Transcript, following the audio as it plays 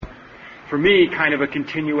for me, kind of a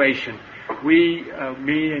continuation. Me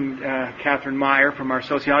and Catherine Meyer from our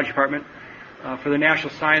sociology department for the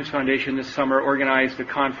National Science Foundation this summer organized a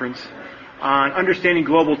conference on understanding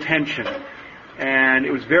global tension. And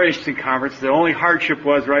it was a very interesting conference. The only hardship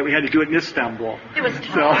was, right, we had to do it in Istanbul. It was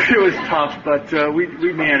tough. So it was tough, but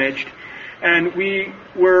we managed. And we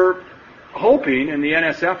were hoping, and the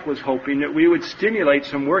NSF was hoping, that we would stimulate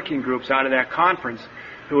some working groups out of that conference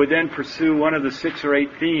who would then pursue one of the 6 or 8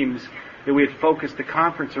 themes that we had focused the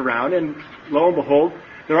conference around. And lo and behold,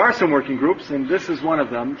 there are some working groups, and this is one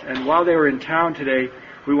of them. And while they were in town today,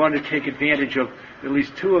 we wanted to take advantage of at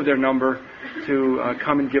least 2 of their number to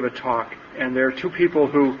come and give a talk. And there are 2 people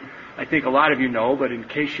who I think a lot of you know, but in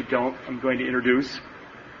case you don't, I'm going to introduce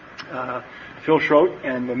Phil Schrodt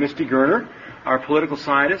and Misty Gerner, are political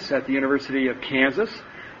scientists at the University of Kansas.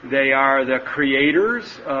 They are the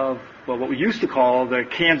creators of, well, what we used to call the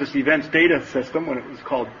Kansas Events Data System when it was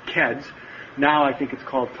called KEDS. Now I think it's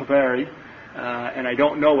called TAVERI. And I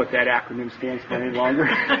don't know what that acronym stands for any longer.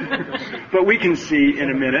 But we can see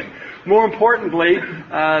in a minute. More importantly,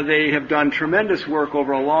 they have done tremendous work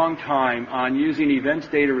over a long time on using events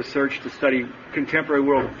data research to study contemporary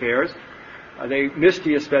world affairs.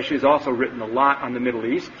 Misty especially has also written a lot on the Middle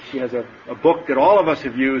East. She has a book that all of us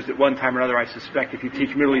have used at one time or another, I suspect, if you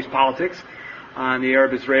teach Middle East politics, on the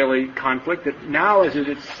Arab-Israeli conflict. That now is it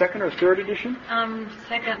its 2nd or 3rd edition?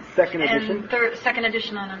 Second edition. And second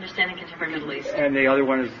edition on Understanding Contemporary Middle East. And the other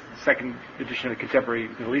one is 2nd edition of Contemporary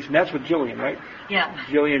Middle East. And that's with Jillian, right? Yeah.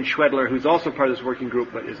 Jillian Schwedler, who's also part of this working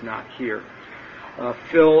group but is not here.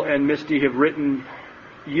 Phil and Misty have written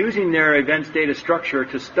using their events data structure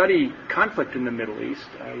to study conflict in the Middle East.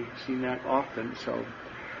 I've seen that often. So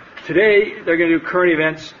today they're going to do current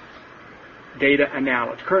events data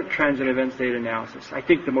analysis, current trends and events data analysis. I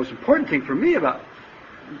think the most important thing for me about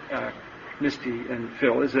Misty and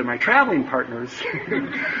Phil is that my traveling partners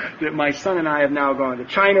that my son and I have now gone to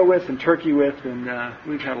China with and Turkey with, and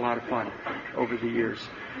we've had a lot of fun over the years.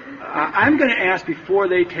 I'm going to ask, before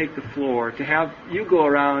they take the floor, to have you go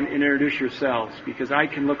around and introduce yourselves, because I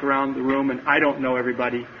can look around the room and I don't know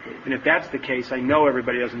everybody. And if that's the case, I know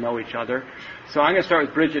everybody doesn't know each other. So I'm going to start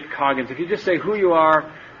with Bridget Coggins. If you just say who you are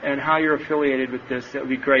and how you're affiliated with this, that would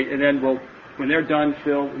be great. And then when they're done,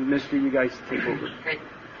 Phil and Misty, you guys take over. Great.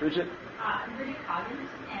 Bridget? I'm Bridget Coggins,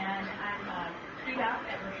 and I'm pre-doc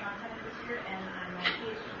at Schrodt this year, and I'm a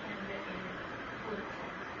PhD candidate in political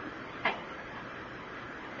science. Hi.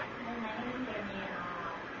 And my name is Deborah.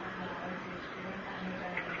 I'm a PhD student. I'm a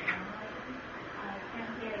journalism. I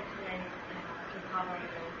came here today to cover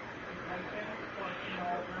the writer for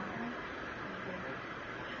tomorrow conference.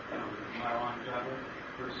 Myron Jabber,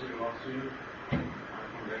 First City Law Student. I'm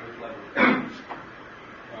from Davis Level.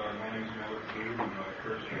 My name is Miller Food. I'm a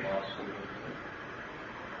first year law student.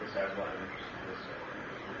 This has a lot of interest in this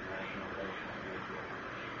international relations. My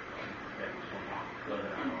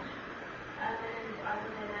name is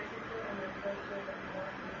Arthur Nancy. I'm a first year law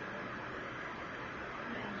student.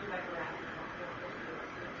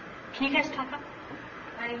 Can you guys talk up?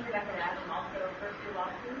 My name is Rebecca Rabb. I'm also a first year law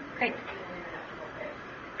student. Great.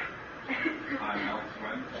 I'm Alex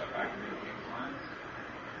Wentz, faculty of legal science.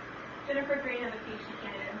 Jennifer Green, I'm a PhD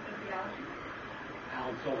candidate in sociology.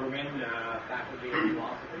 Alan Silverman, faculty of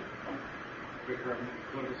philosophy. Rick Herman,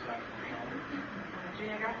 political science and sociology.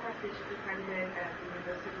 Gina Garza, PhD candidate at the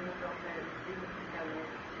University of New York and Business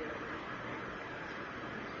Intelligence.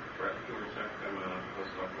 Brett Kulisek, I'm a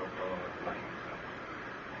postdoctoral fellow at the National Center.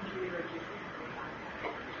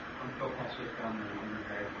 I'm Phil Peswick. I'm an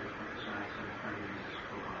undergraduate in political science and currently in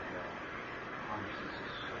school on honors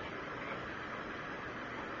thesis.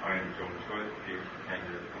 I am John Choi, PhD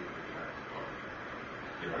candidate in political science.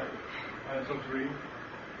 I'm Tom Green.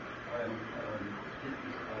 I'm Steve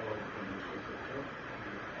Carlo from the Sector.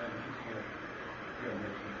 I'm teaching at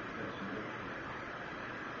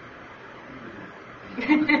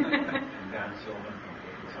And Dan Silvan from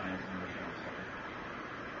political science and national center.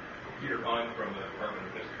 Peter Vaughn from the Department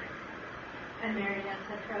of History. And Mary Ann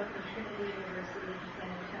Tetro from Trinity University in San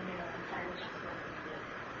Antonio and Irish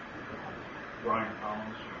Brian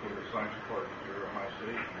Collins, political science department here at Ohio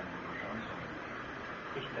State and Wisconsin.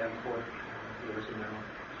 Christian Davenport, University of Maryland.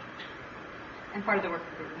 And part of the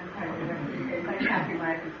working group. I'm part of the working group. I'm Catherine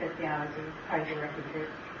Meyer from sociology, part of the working group.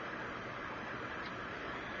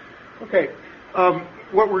 Okay.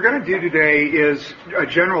 What we're going to do today is a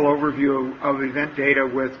general overview of event data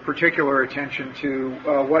with particular attention to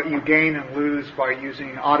what you gain and lose by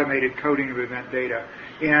using automated coding of event data.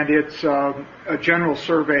 And it's a general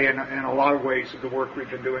survey in a lot of ways of the work we've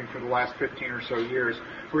been doing for the last 15 or so years.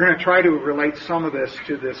 We're going to try to relate some of this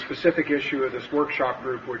to the specific issue of this workshop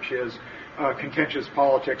group, which is contentious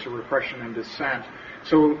politics or repression and dissent.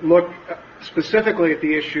 So look specifically at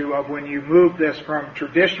the issue of when you move this from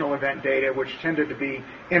traditional event data, which tended to be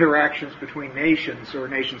interactions between nations or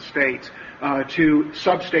nation states, to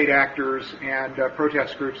sub-state actors and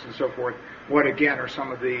protest groups and so forth. What again are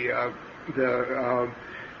some of the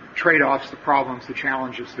trade-offs, the problems, the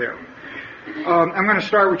challenges there? I'm going to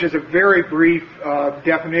start with just a very brief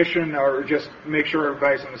definition, or just make sure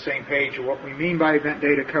everybody's on the same page of what we mean by event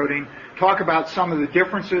data coding. Talk about some of the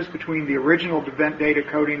differences between the original event data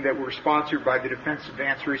coding that were sponsored by the Defense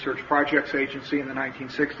Advanced Research Projects Agency in the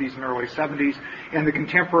 1960s and early 70s, and the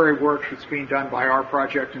contemporary work that's being done by our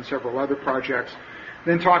project and several other projects.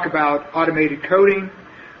 Then talk about automated coding.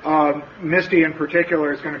 Misty in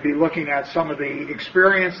particular is going to be looking at some of the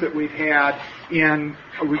experience that we've had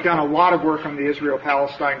we've done a lot of work on the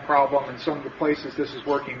Israel-Palestine problem, and some of the places this is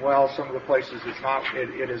working well, some of the places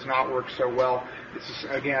it has not worked so well. This is,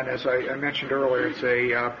 again, as I mentioned earlier,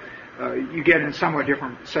 you get in somewhat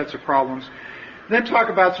different sets of problems. Then talk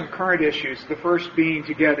about some current issues, the first being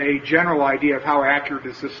to get a general idea of how accurate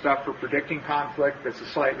is this stuff for predicting conflict. That's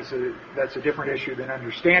a different issue than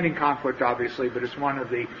understanding conflict, obviously, but it's one of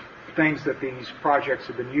the things that these projects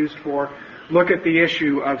have been used for. Look at the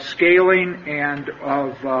issue of scaling and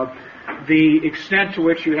of the extent to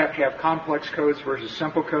which you have to have complex codes versus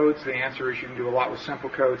simple codes. The answer is you can do a lot with simple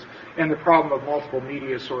codes. And the problem of multiple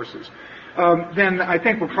media sources. Then I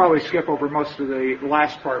think we'll probably skip over most of the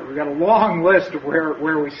last part. We've got a long list of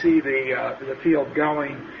where we see the field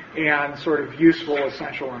going and sort of useful,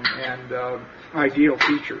 essential, and ideal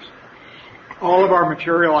features. All of our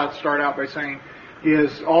material, I'd start out by saying,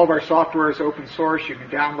 is all of our software is open source. You can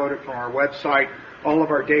download it from our website. All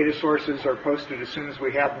of our data sources are posted as soon as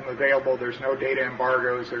we have them available. There's no data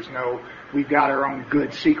embargoes. We've got our own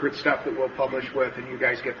good secret stuff that we'll publish with, and you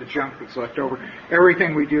guys get the junk that's left over.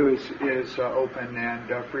 Everything we do is open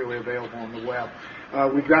and freely available on the web.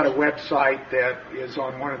 We've got a website that is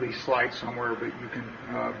on one of these slides somewhere, but you can,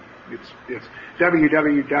 it's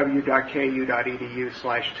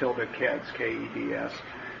www.ku.edu/KEDS, KEDS.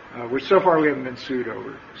 Which so far we haven't been sued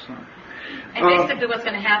over. So. And basically what's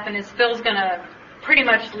going to happen is Phil's going to pretty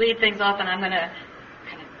much lead things off, and I'm going to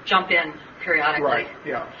kind of jump in periodically. Right,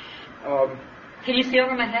 yeah. Can you see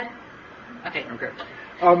over my head? Okay.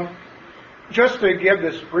 Just to give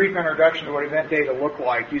this brief introduction to what event data look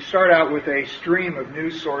like, you start out with a stream of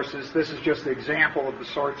news sources. This is just an example of the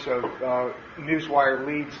sorts of newswire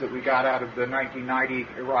leads that we got out of the 1990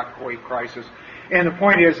 Iraq-Kuwait crisis. And the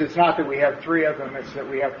point is, it's not that we have 3 of them, it's that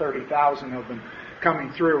we have 30,000 of them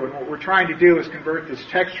coming through. And what we're trying to do is convert this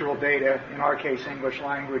textual data, in our case English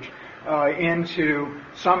language, into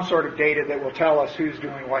some sort of data that will tell us who's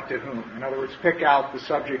doing what to whom. In other words, pick out the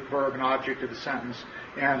subject, verb, and object of the sentence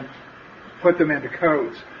and put them into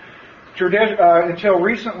codes. Until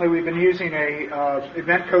recently, we've been using a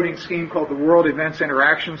event coding scheme called the World Events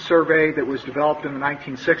Interaction Survey that was developed in the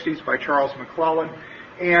 1960s by Charles McClellan.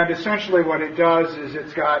 And essentially what it does is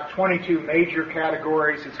it's got 22 major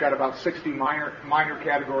categories. It's got about 60 minor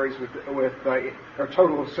categories with a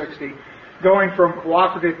total of 60, going from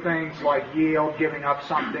cooperative things like yield, giving up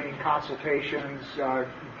something, consultations,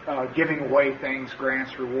 giving away things,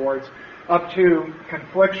 grants, rewards, up to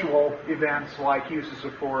conflictual events like uses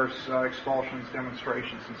of force, expulsions,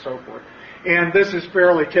 demonstrations, and so forth. And this is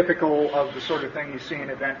fairly typical of the sort of thing you see in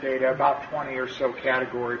event data, about 20 or so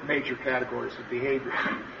major categories of behavior.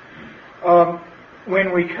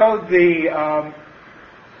 When we code the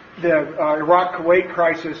Iraq-Kuwait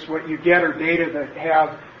crisis, what you get are data that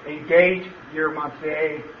have a date, year, month,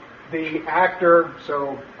 day, the actor,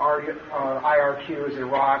 so IRQ is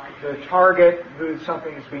Iraq, the target, who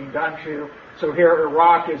something is being done to. So here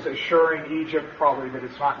Iraq is assuring Egypt probably that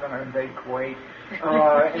it's not going to invade Kuwait.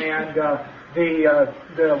 And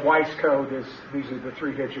the WISE code is, these are the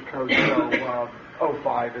 3-digit codes, so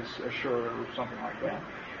 05 is assure or something like that.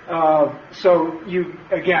 So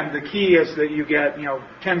again, the key is that you get,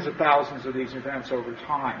 tens of thousands of these events over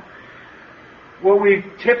time. What we've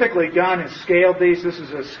typically done is scaled these. This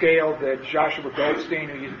is a scale that Joshua Goldstein,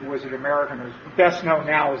 who was an American, who's best known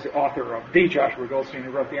now as the author of the Joshua Goldstein, who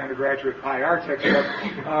wrote the undergraduate IR textbook,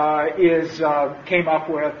 came up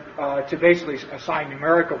with to basically assign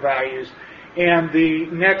numerical values. And the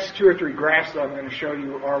next 2 or 3 graphs that I'm going to show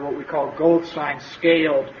you are what we call Goldstein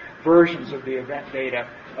scaled versions of the event data.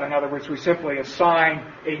 In other words, we simply assign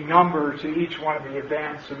a number to each one of the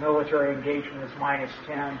events. A military engagement is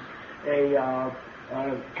 -10, a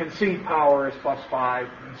concede power is +5,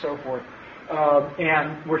 and so forth.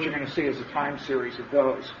 And what you're going to see is a time series of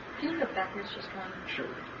those. Can you go backwards just one? Sure.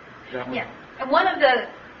 That one? Yeah. And one of the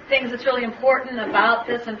things that's really important about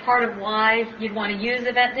this, and part of why you'd want to use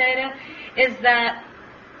event data, is that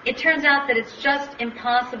it turns out that it's just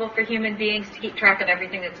impossible for human beings to keep track of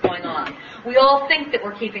everything that's going on. We all think that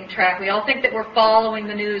we're keeping track. We all think that we're following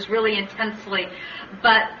the news really intensely,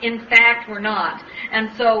 but in fact we're not.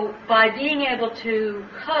 And so by being able to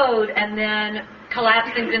code and then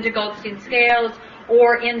collapse things into Goldstein scales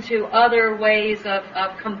or into other ways of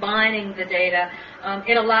combining the data,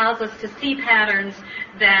 it allows us to see patterns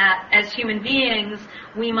that as human beings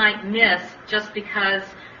we might miss just because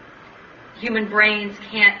human brains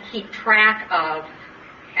can't keep track of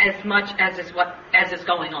as much as is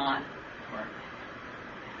going on. Right.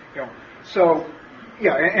 Yeah. So,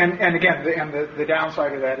 yeah, and again, the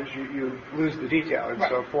downside of that is you lose the detail.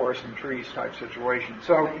 It's a forest and trees type situation.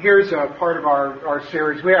 So here's a part of our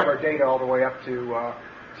series. We have our data all the way up to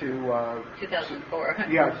 2004.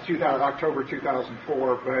 Yeah, October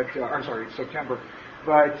 2004, but I'm sorry, September.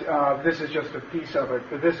 But this is just a piece of it.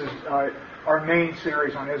 But this is our main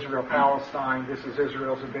series on Israel-Palestine. This is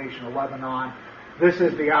Israel's invasion of Lebanon. This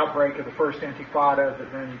is the outbreak of the first Intifada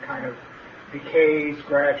that then kind of decays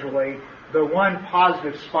gradually. The one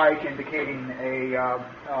positive spike indicating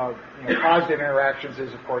positive interactions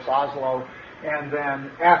is, of course, Oslo. And then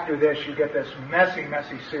after this, you get this messy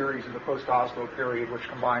series of the post-Oslo period, which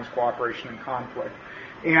combines cooperation and conflict.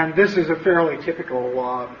 And this is a fairly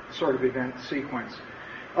typical sort of event sequence.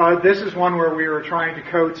 This is one where we were trying to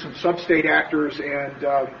code some sub-state actors and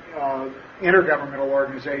intergovernmental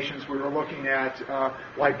organizations. We were looking at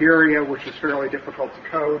Liberia, which is fairly difficult to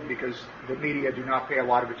code because the media do not pay a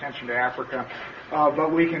lot of attention to Africa.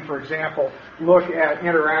 But we can, for example, look at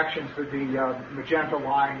interactions with the magenta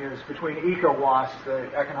line is between ECOWAS, the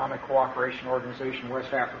Economic Cooperation Organization,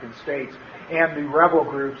 West African states, and the rebel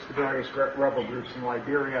groups, the various rebel groups in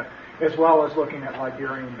Liberia, as well as looking at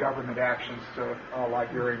Liberian government actions to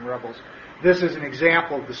Liberian rebels. This is an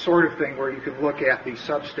example of the sort of thing where you could look at the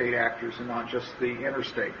sub-state actors and not just the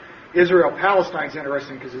interstate. Israel-Palestine is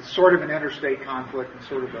interesting because it's sort of an interstate conflict and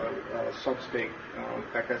sort of a sub-state. In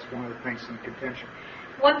fact, that's one of the things in contention.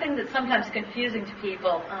 One thing that's sometimes confusing to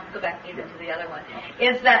people, go back even to the other one,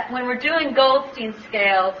 is that when we're doing Goldstein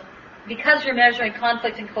scales, because you're measuring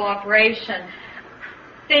conflict and cooperation,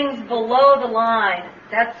 things below the line,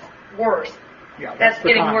 that's worse. Yeah, that's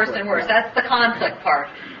getting worse conflict, and worse. yeah. That's the conflict part.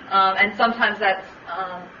 And sometimes that's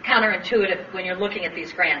counterintuitive when you're looking at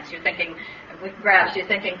these graphs. You're thinking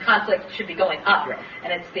conflict should be going up, yeah.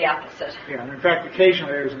 And it's the opposite. Yeah, and in fact,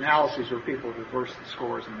 occasionally there's analyses where people reverse the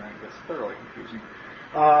scores, and that gets thoroughly confusing.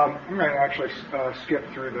 I'm going to actually skip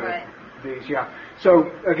through these. Yeah.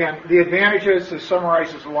 So again, the advantages: it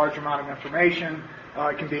summarizes a large amount of information.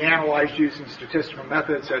 It can be analyzed using statistical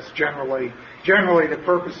methods. That's generally the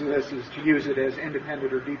purpose of this is to use it as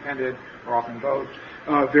independent or dependent, or often both,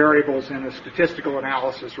 variables in a statistical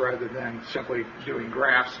analysis rather than simply doing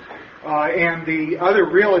graphs. And the other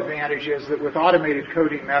real advantage is that with automated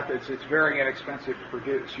coding methods, it's very inexpensive to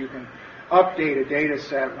produce. You can update a data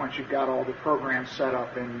set once you've got all the programs set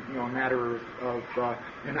up in a matter of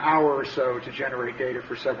an hour or so to generate data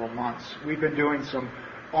for several months. We've been doing some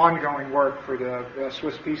ongoing work for the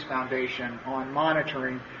Swiss Peace Foundation on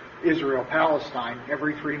monitoring Israel-Palestine.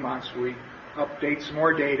 Every 3 months we update some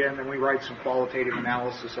more data and then we write some qualitative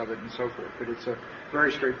analysis of it and so forth. But it's a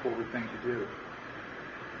very straightforward thing to do.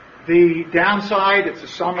 The downside, it's a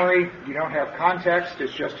summary. You don't have context.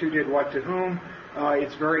 It's just who did what to whom.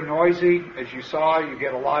 It's very noisy. As you saw, you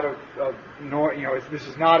get a lot of noise. This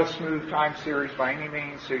is not a smooth time series by any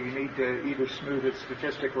means, so you need to either smooth it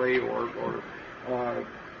statistically or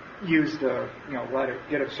use let it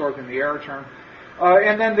get absorbed in the error term.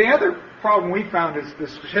 And then the other problem we found is the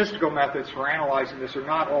statistical methods for analyzing this are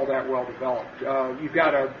not all that well developed.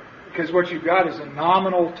 Because what you've got is a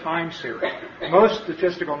nominal time series. Most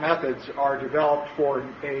statistical methods are developed for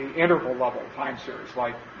a interval level time series,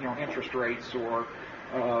 like interest rates or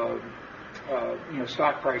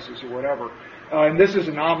stock prices or whatever. And this is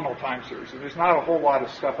a nominal time series, and there's not a whole lot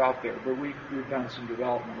of stuff out there, but we've done some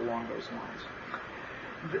development along those lines.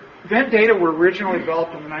 Event data were originally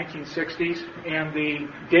developed in the 1960s, and the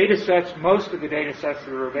data sets, most of the data sets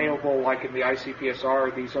that are available, like in the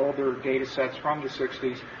ICPSR, these older data sets from the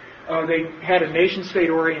 60s, They had a nation-state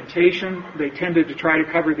orientation. They tended to try to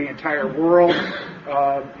cover the entire world.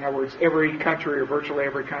 In other words, every country or virtually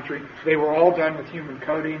every country. They were all done with human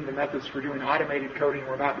coding. The methods for doing automated coding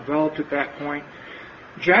were not developed at that point.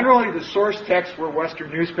 Generally, the source texts were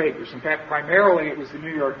Western newspapers. In fact, primarily it was the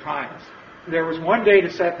New York Times. There was one data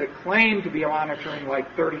set that claimed to be monitoring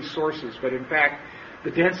like 30 sources, but in fact,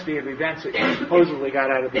 the density of events that supposedly got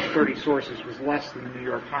out of these 30 sources was less than the New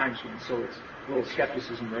York Times one, so it's a little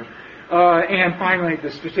skepticism there. And finally, the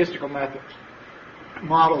statistical methods.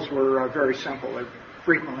 Models were very simple. They're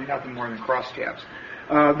frequently nothing more than crosstabs.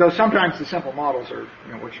 Though sometimes the simple models are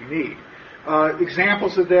what you need.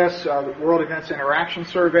 Examples of this, the World Events Interaction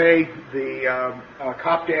Survey, the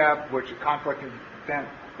COPDAB, which is Conflict Event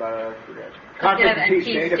Conflict and Peace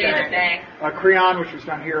Data Bank, CREON, which was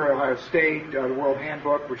done here at Ohio State, the World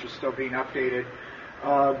Handbook, which is still being updated,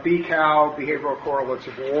 BCAL, Behavioral Correlates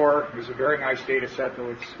of War, is a very nice data set,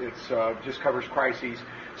 though it's just covers crises.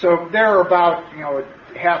 So there are about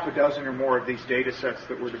half a dozen or more of these data sets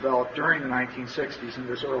that were developed during the 1960s in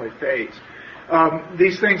this early phase.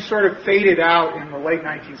 These things sort of faded out in the late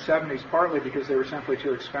 1970s, partly because they were simply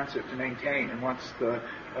too expensive to maintain. And once the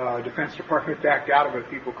Defense Department backed out of it,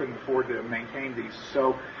 people couldn't afford to maintain these.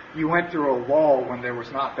 So you went through a lull when there was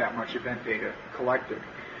not that much event data collected.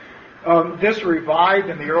 This revived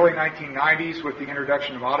in the early 1990s with the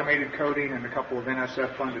introduction of automated coding and a couple of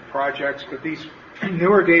NSF-funded projects. But these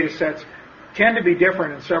newer data sets tend to be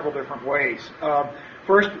different in several different ways.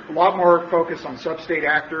 First, a lot more focus on sub-state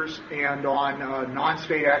actors and on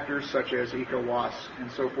non-state actors such as ECOWAS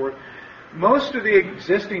and so forth. Most of the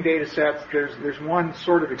existing data sets, there's one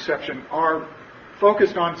sort of exception, are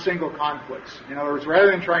focused on single conflicts. In other words, rather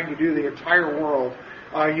than trying to do the entire world,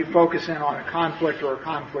 you focus in on a conflict or a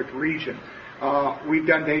conflict region. We've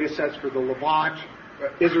done data sets for the Levant,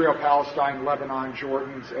 Israel, Palestine, Lebanon,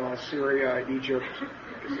 Jordan, Syria, Egypt.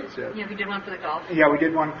 That's it. Yeah, we did one for the Gulf. Yeah, we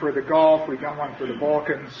did one for the Gulf. We've done one for the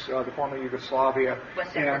Balkans, the former Yugoslavia,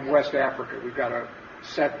 and West Africa. We've got a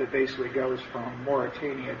set that basically goes from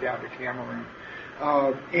Mauritania down to Cameroon.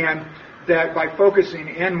 And that by focusing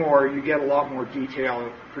in more, you get a lot more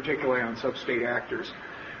detail, particularly on sub-state actors.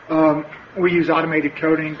 We use automated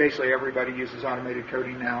coding. Basically, everybody uses automated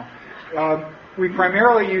coding now. We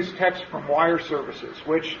primarily use text from wire services,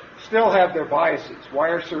 which still have their biases.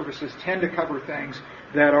 Wire services tend to cover things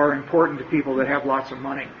that are important to people that have lots of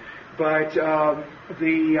money. But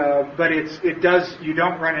you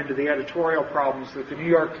don't run into the editorial problems that the New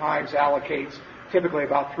York Times allocates typically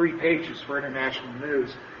about 3 pages for international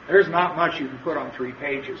news. There's not much you can put on 3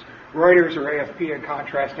 pages. Reuters or AFP, in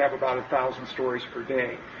contrast, have about 1,000 stories per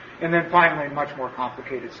day. And then finally, much more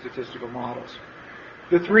complicated statistical models.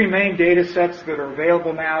 The 3 main data sets that are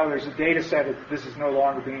available now, there's a data set that this is no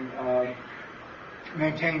longer being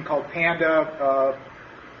maintained called PANDA,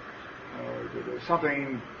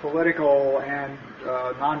 something political and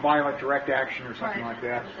nonviolent direct action or something like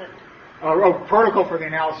that. Protocol for the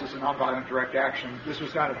Analysis of Nonviolent Direct Action. This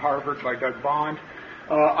was done at Harvard by Doug Bond.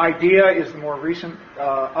 IDEA is the more recent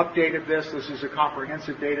update of this. This is a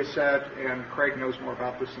comprehensive data set, and Craig knows more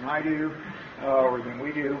about this than I do, or than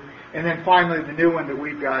we do. And then finally, the new one that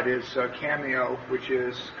we've got is CAMEO, which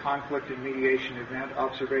is Conflict and Mediation Event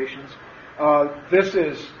Observations. This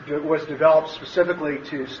was developed specifically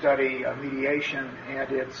to study mediation,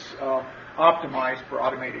 and it's optimized for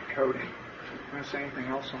automated coding. Want to say anything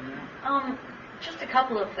else on that? Just a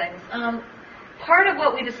couple of things. Part of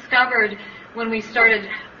what we discovered when we started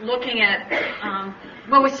looking at,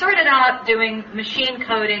 we started out doing machine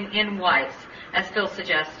coding in Weiss, as Phil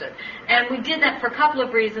suggested. And we did that for a couple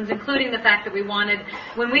of reasons, including the fact that we wanted,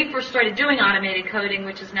 when we first started doing automated coding,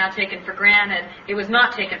 which is now taken for granted, it was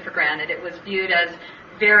not taken for granted. It was viewed as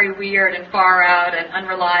very weird and far out and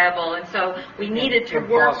unreliable, and so we needed to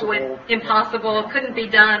work with impossible, couldn't be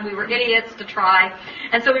done, we were idiots to try,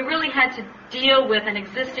 and so we really had to deal with an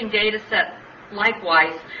existing data set like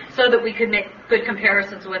Weiss so that we could make good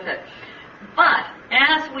comparisons with it. But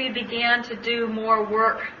as we began to do more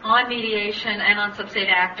work on mediation and on sub-state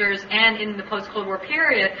actors and in the post-Cold War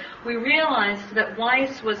period, we realized that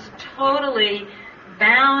Weiss was totally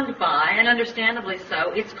bound by, and understandably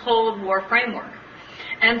so, its Cold War framework.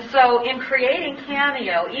 And so in creating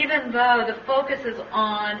CAMEO, even though the focus is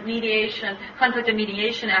on mediation, conflict and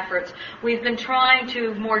mediation efforts, we've been trying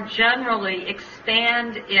to more generally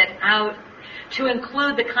expand it out to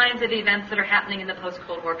include the kinds of events that are happening in the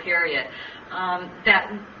post-Cold War period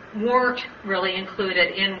that weren't really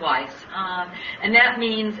included in Weiss. And that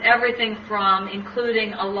means everything from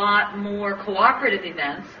including a lot more cooperative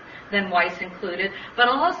events than Weiss included, but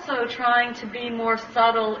also trying to be more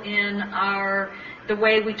subtle in the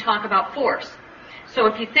way we talk about force. So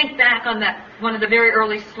if you think back on that one of the very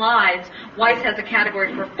early slides, Weiss has a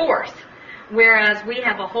category for force, whereas we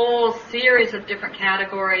have a whole series of different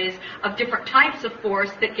categories of different types of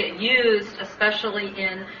force that get used, especially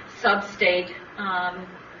in sub-state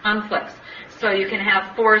conflicts. So you can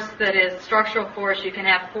have force that is structural force, you can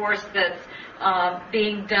have force that's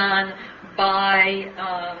being done by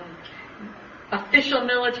official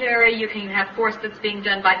military, you can have force that's being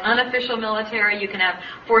done by unofficial military, you can have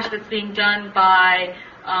force that's being done by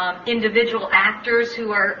individual actors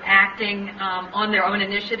who are acting on their own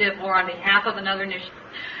initiative or on behalf of another initiative.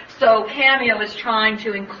 So Cameo is trying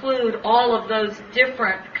to include all of those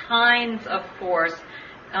different kinds of force,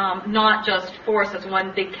 not just force as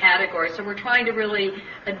one big category. So we're trying to really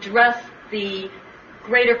address the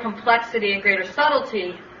greater complexity and greater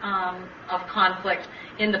subtlety of conflict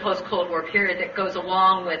in the post-Cold War period that goes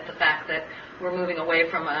along with the fact that we're moving away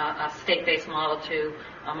from a state-based model to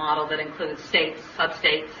a model that includes states,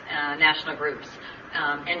 sub-states, national groups,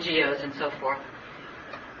 NGOs, and so forth.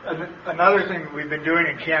 Another thing that we've been doing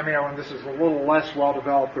in Cameo, and this is a little less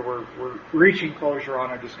well-developed, that we're reaching closure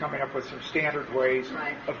on it, is coming up with some standard ways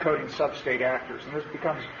of coding sub-state actors. And this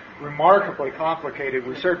becomes remarkably complicated.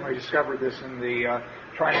 We certainly discovered this in the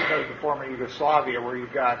trying to code the former Yugoslavia, where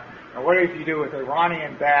you've got, what if you do with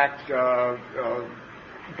Iranian-backed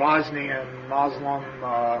Bosnian Muslim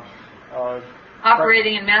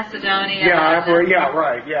operating in Macedonia.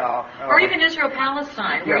 Or even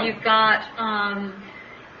Israel-Palestine, where you've got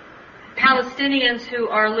Palestinians who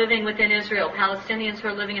are living within Israel, Palestinians who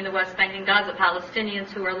are living in the West Bank and Gaza, Palestinians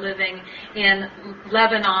who are living in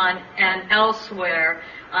Lebanon and elsewhere,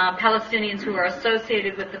 Palestinians who are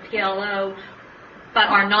associated with the PLO but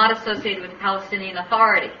are not associated with the Palestinian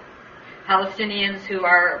Authority, Palestinians who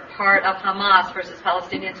are part of Hamas versus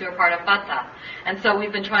Palestinians who are part of Fatah. And so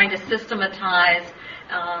we've been trying to systematize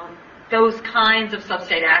those kinds of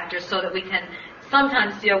sub-state actors so that we can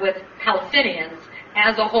sometimes deal with Palestinians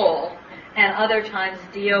as a whole, and other times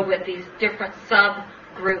deal with these different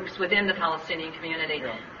subgroups within the Palestinian community.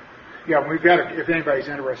 Yeah, we've got. If anybody's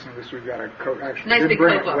interested in this, we've got a code. Actually, nice big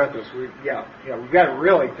bring code it book. with us. We've got a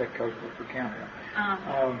really thick code book for Cameo.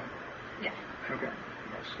 Okay.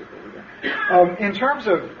 I'll skip over that. In terms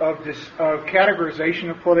of this categorization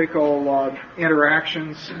of political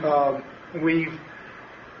interactions,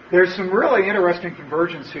 there's some really interesting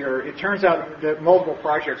convergence here. It turns out that multiple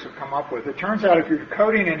projects have come up with. It turns out if you're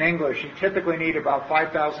coding in English, you typically need about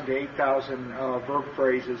 5,000 to 8,000 verb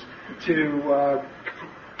phrases to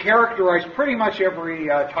characterize pretty much every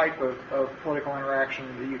type of political interaction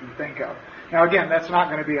that you can think of. Now, again, that's not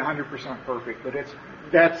going to be 100% perfect, but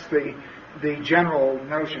that's the general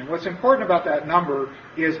notion. What's important about that number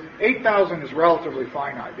is 8,000 is relatively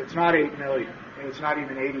finite. It's not 8 million. It's not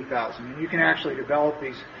even 80,000. And you can actually develop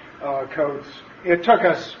these codes. It took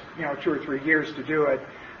us, 2 or 3 years to do it,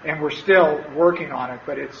 and we're still working on it,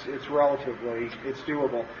 but it's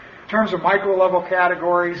doable. In terms of micro-level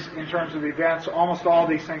categories, in terms of events, almost all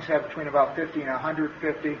these things have between about 50 and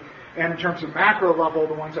 150. And in terms of macro level,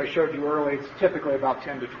 the ones I showed you earlier, it's typically about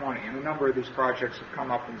 10 to 20. And a number of these projects have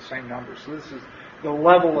come up in the same numbers. So this is the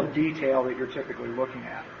level of detail that you're typically looking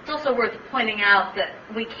at. It's also worth pointing out that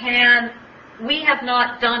we have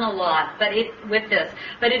not done a lot but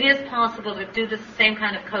it is possible to do the same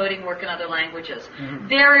kind of coding work in other languages. Mm-hmm.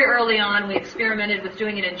 Very early on, we experimented with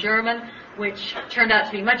doing it in German, which turned out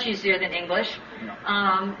to be much easier than English.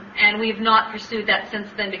 Yeah. And we've not pursued that since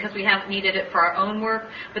then because we haven't needed it for our own work.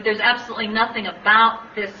 But there's absolutely nothing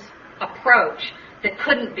about this approach that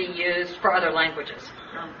couldn't be used for other languages.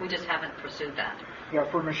 We just haven't pursued that. Yeah,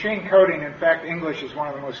 for machine coding, in fact, English is one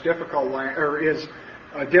of the most difficult is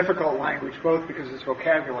a difficult language, both because its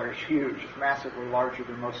vocabulary is huge, it's massively larger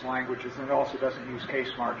than most languages, and it also doesn't use case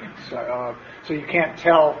markings. So you can't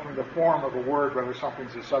tell from the form of a word whether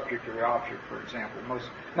something's a subject or the object, for example.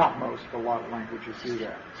 Not most, but a lot of languages do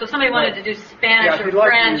that. So somebody wanted to do Spanish or if you'd like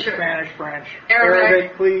French. To do Spanish, French,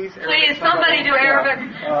 Arabic, please. Please, somebody do Arabic.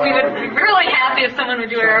 We would be really happy if someone would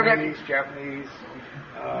do Arabic. Japanese.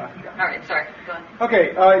 All right, sorry. Go on.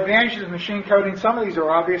 Okay, advantages of machine coding. Some of these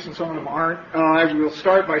are obvious and some of them aren't. We'll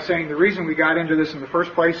start by saying the reason we got into this in the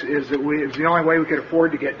first place is that it was the only way we could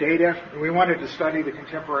afford to get data. We wanted to study the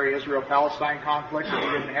contemporary Israel-Palestine conflict, and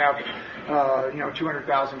we didn't have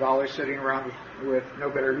 $200,000 sitting around with no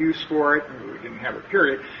better use for it. We didn't have it,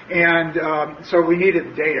 period. And so we needed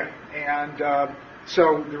the data. And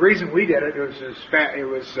so the reason we did it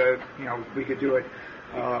was we could do it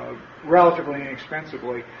relatively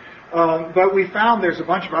inexpensively. But we found there's a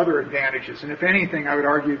bunch of other advantages, and if anything, I would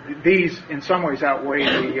argue these in some ways outweigh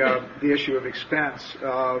the issue of expense.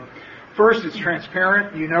 First, it's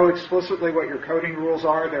transparent. You know explicitly what your coding rules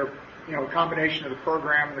are. They're a combination of the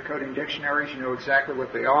program and the coding dictionaries. You know exactly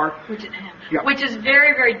what they are. Which is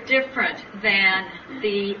very, very different than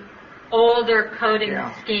the older coding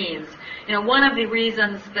schemes. One of the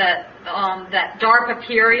reasons that that DARPA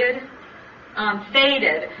period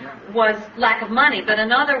faded was lack of money, but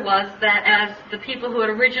another was that as the people who had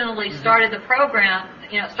originally started the program,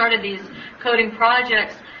 started these coding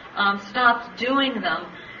projects, stopped doing them,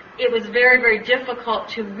 it was very, very difficult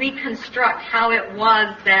to reconstruct how it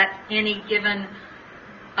was that any given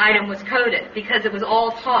item was coded, because it was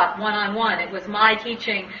all taught one-on-one. It was my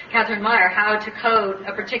teaching Catherine Meyer how to code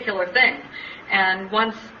a particular thing. And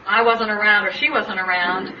once I wasn't around or she wasn't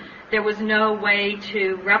around, there was no way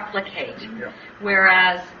to replicate.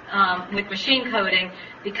 Whereas with machine coding,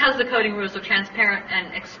 because the coding rules are transparent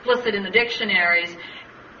and explicit in the dictionaries,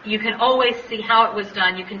 you can always see how it was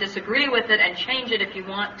done. You can disagree with it and change it if you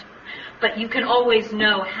want, but you can always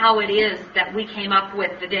know how it is that we came up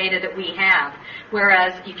with the data that we have.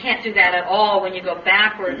 Whereas you can't do that at all when you go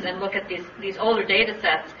backwards and look at these older data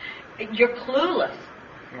sets. You're clueless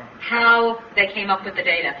how they came up with the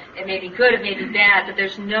data. It may be good, it may be bad, but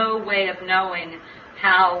there's no way of knowing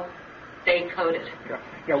how they coded.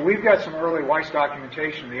 Yeah, we've got some early Weiss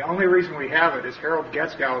documentation. The only reason we have it is Harold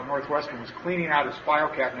Getzkow at Northwestern was cleaning out his file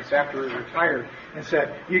cabinets after he retired and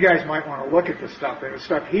said, you guys might want to look at this stuff. It was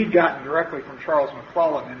stuff he'd gotten directly from Charles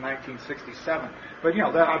McClellan in 1967. But,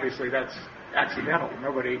 obviously that's accidental.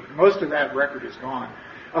 Most of that record is gone.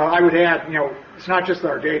 I would add, it's not just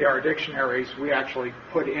our data, our dictionaries. We actually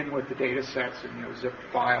put in with the data sets and zip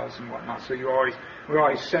files and whatnot. So we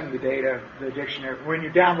always send the data, the dictionary. When you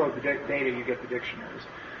download the data, you get the dictionaries.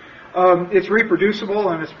 It's reproducible,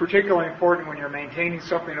 and it's particularly important when you're maintaining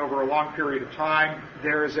something over a long period of time.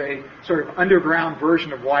 There is a sort of underground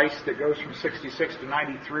version of Weiss that goes from 66 to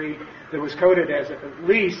 93 that was coded as at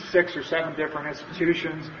least 6 or 7 different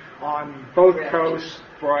institutions on both coasts,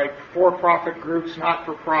 by for-profit groups,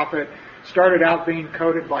 not-for-profit. Started out being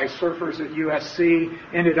coded by surfers at USC,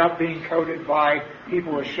 ended up being coded by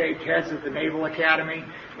people with shaved heads at the Naval Academy.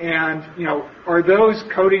 And, are those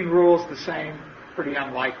coding rules the same? Pretty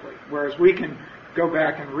unlikely. Whereas we can go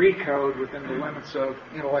back and recode within the limits of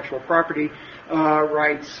intellectual property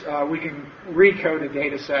rights. We can recode a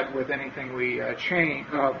data set with anything we change,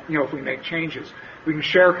 if we make changes. We can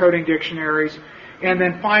share coding dictionaries. And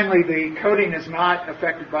then finally, the coding is not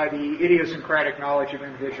affected by the idiosyncratic knowledge of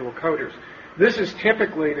individual coders. This is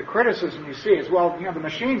typically the criticism you see is, well, the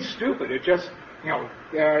machine's stupid. It just,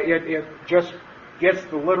 it just gets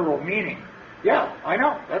the literal meaning. Yeah, I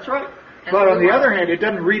know. That's right. But on the other hand, it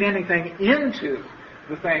doesn't read anything into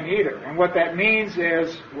the thing either. And what that means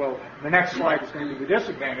is, well, the next slide is going to be the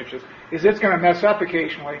disadvantages, is it's going to mess up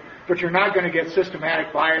occasionally, but you're not going to get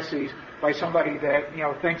systematic biases by somebody that,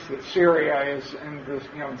 thinks that Syria is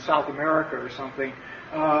in South America or something.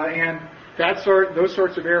 And those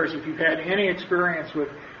sorts of errors, if you've had any experience with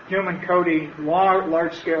human coding,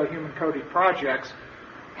 large-scale human coding projects,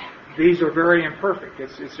 these are very imperfect.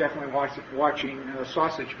 It's definitely watching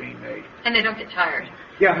sausage being made. And they don't get tired.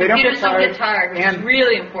 Yeah, they don't get tired. Don't get tired, which is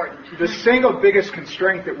really important. The single biggest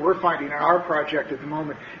constraint that we're finding in our project at the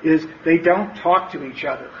moment is they don't talk to each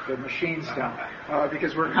other. The machines don't.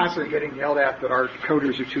 Because we're constantly getting yelled at that our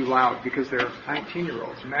coders are too loud because they're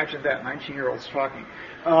 19-year-olds. Imagine that, 19-year-olds talking.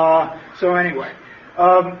 So anyway.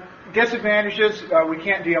 Disadvantages, we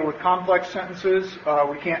can't deal with complex sentences.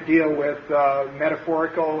 We can't deal with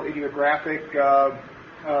metaphorical, idiographic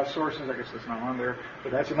sources. I guess that's not on there,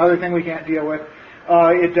 but that's another thing we can't deal with.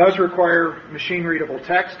 It does require machine-readable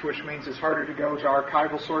text, which means it's harder to go to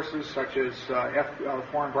archival sources such as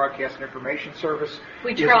Foreign Broadcast Information Service.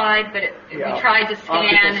 We tried, but we tried to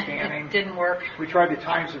scan. It didn't work. We tried the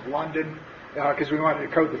Times of London because we wanted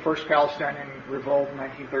to code the first Palestinian revolt in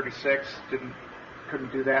 1936.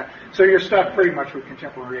 Couldn't do that. So you're stuck pretty much with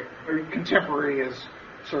contemporary. Contemporary is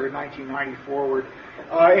sort of 1990 forward.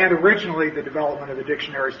 And originally, the development of the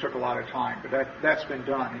dictionaries took a lot of time, but that's been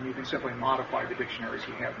done, and you can simply modify the dictionaries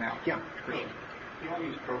you have now. Yeah, Christian. You want to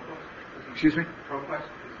use ProQuest? Excuse me? ProQuest?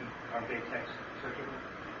 Aren't they text searchable?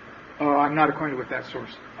 I'm not acquainted with that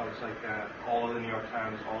source. Oh, it's like all of the New York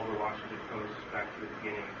Times, all of the Washington Post, back to the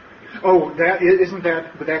beginning. Oh, that isn't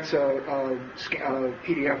that? But that's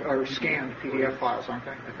PDF or scanned PDF files, aren't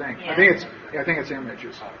they? I think. Yeah. I think it's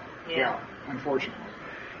images. Yeah. Unfortunately,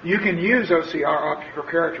 you can use OCR, optical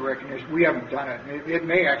character recognition. We haven't done it. It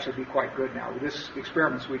may actually be quite good now. This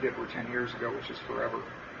experiments we did were 10 years ago, which is forever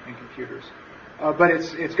in computers. But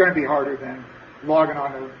it's going to be harder than logging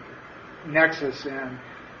on to Nexus and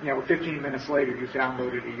 15 minutes later you've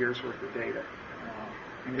downloaded a year's worth of data.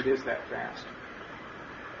 and it is that fast.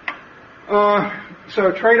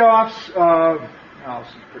 So trade-offs, this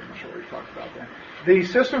is pretty much what we talked about then. The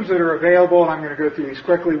systems that are available, and I'm going to go through these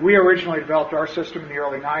quickly. We originally developed our system in the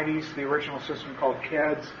early 90s, the original system called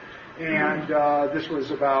KEDS, and this was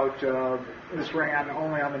this ran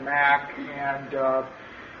only on the Mac, and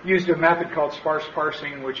used a method called sparse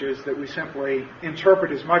parsing, which is that we simply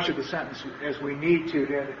interpret as much of the sentence as we need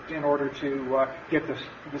to in order to get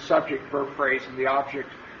the subject, verb phrase, and the object,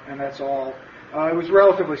 and that's all. It was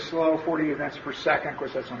relatively slow, 40 events per second. Of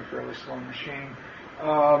course, that's on a fairly slow machine.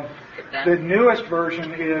 The newest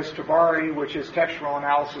version is Tabari, which is textual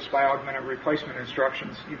analysis by augmented replacement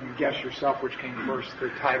instructions. You can guess yourself which came first, the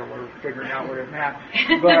title or figuring out what it meant.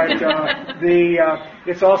 But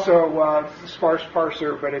it's also a sparse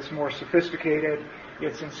parser, but it's more sophisticated.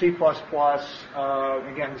 It's in C++.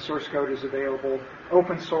 Again, the source code is available.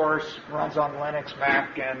 Open source, runs on Linux,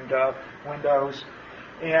 Mac, and Windows.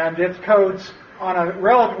 And it codes on a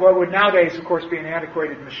what would nowadays, of course, be an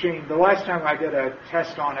antiquated machine. The last time I did a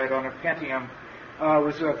test on it on a Pentium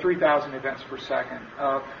was 3,000 events per second.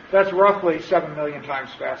 That's roughly 7 million times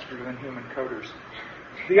faster than human coders.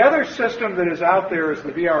 The other system that is out there is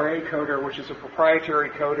the VRA coder, which is a proprietary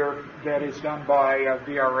coder that is done by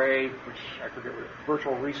VRA, which I forget what,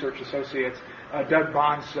 Virtual Research Associates, Doug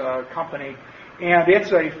Bond's company. And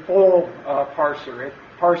it's a full parser. It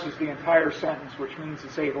parses the entire sentence, which means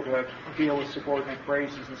it's able to deal with subordinate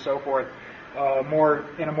phrases and so forth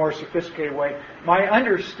in a more sophisticated way. My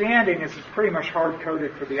understanding is it's pretty much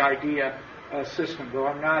hard-coded for the IDEA system, though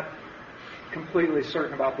I'm not completely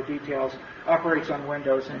certain about the details. Operates on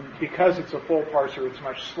Windows, and because it's a full parser, it's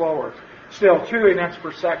much slower. Still, 2 events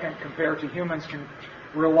per second compared to humans can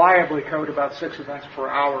reliably code about 6 events per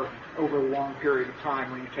hour over a long period of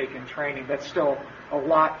time when you take in training. That's still a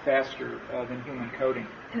lot faster than human coding.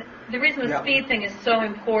 And the reason the speed thing is so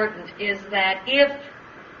important is that if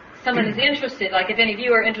someone is interested, like if any of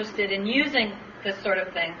you are interested in using this sort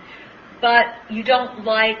of thing, but you don't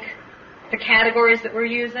like the categories that we're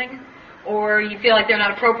using, or you feel like they're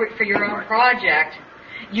not appropriate for your own project,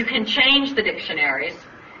 you can change the dictionaries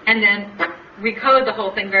and then recode the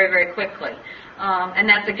whole thing very, very quickly. And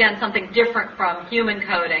that's, again, something different from human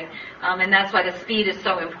coding, and that's why the speed is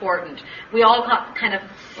so important. We all got kind of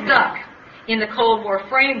stuck in the Cold War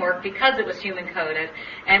framework because it was human-coded,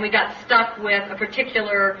 and we got stuck with a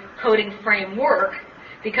particular coding framework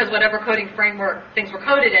because whatever coding framework things were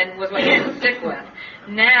coded in was what you had to stick with.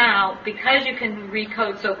 Now, because you can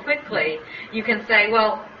recode so quickly, you can say,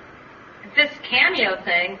 well, this Cameo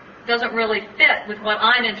thing doesn't really fit with what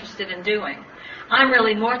I'm interested in doing. I'm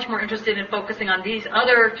really much more interested in focusing on these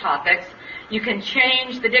other topics. You can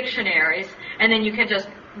change the dictionaries, and then you can just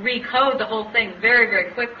recode the whole thing very,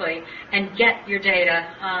 very quickly and get your data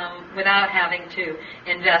without having to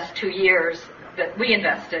invest 2 years that we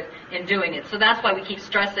invested in doing it. So that's why we keep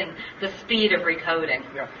stressing the speed of recoding.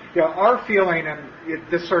 Yeah. Our feeling, and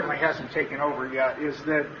this certainly hasn't taken over yet, is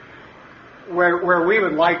that where we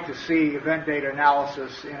would like to see event data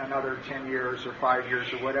analysis in another 10 years or 5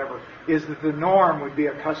 years or whatever, is that the norm would be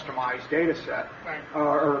a customized data set, right,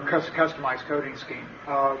 or a customized coding scheme.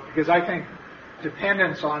 Because I think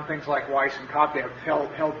dependence on things like Weiss and Kopf have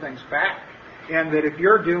held things back. And that if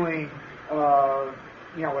you're doing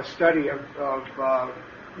a study of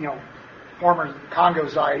former Congo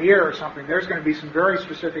Zaire or something, there's going to be some very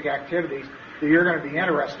specific activities that you're going to be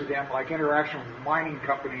interested in, like interaction with mining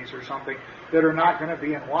companies or something, that are not going to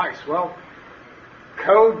be in Weiss. Well,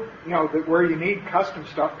 code, where you need custom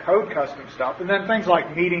stuff, code custom stuff, and then things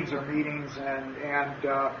like meetings are meetings and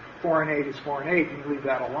foreign aid is foreign aid, you leave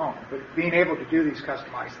that alone. But being able to do these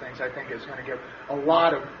customized things, I think, is going to give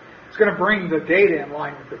it's going to bring the data in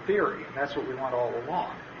line with the theory, and that's what we want all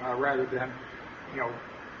along, rather than,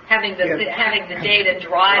 having the data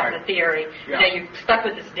drive the theory. Yeah. You're stuck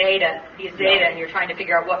with these data, and you're trying to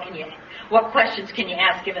figure out what questions can you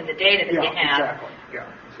ask given the data that you have. Exactly. Yeah,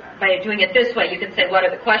 exactly. By doing it this way, you can say, what are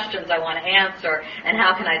the questions I want to answer, and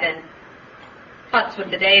how can I then futz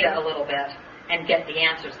with the data a little bit and get the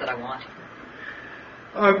answers that I want.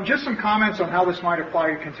 Just some comments on how this might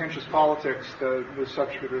apply to contentious politics, the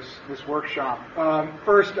subject of this workshop.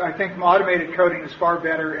 First, I think automated coding is far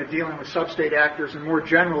better at dealing with substate actors, and more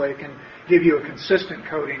generally, it can give you a consistent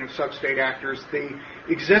coding of substate actors. The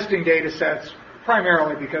existing data sets,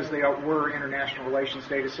 primarily because they were international relations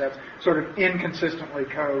data sets, sort of inconsistently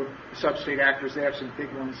code substate actors. They have some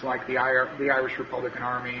big ones like the Irish Republican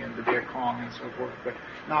Army and the Viet Cong and so forth, but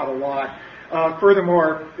not a lot.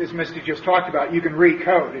 Furthermore, as Misty just talked about, you can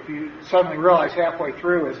recode. If you suddenly realize halfway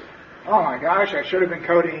through is oh my gosh, I should have been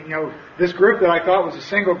coding, this group that I thought was a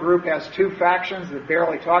single group has two factions that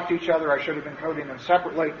barely talk to each other. I should have been coding them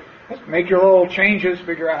separately. Just make your little changes,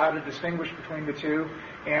 figure out how to distinguish between the two,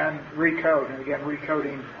 and recode. And again,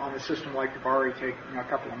 recoding on the system like Tabari take a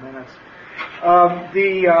couple of minutes.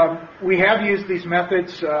 We have used these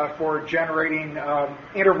methods for generating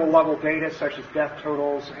interval-level data, such as death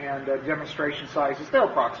totals and demonstration sizes. They're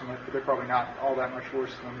approximate, but they're probably not all that much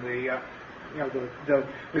worse than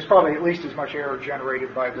there's probably at least as much error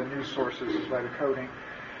generated by the news sources as by the coding.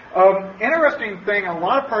 Interesting thing, in a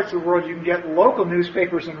lot of parts of the world you can get local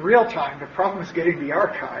newspapers in real time. The problem is getting the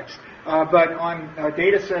archives. But on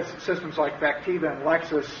data systems like Factiva and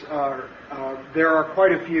Lexis, there are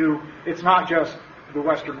quite a few. It's not just the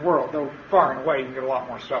Western world, though far and away you can get a lot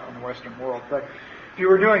more stuff in the Western world. But if you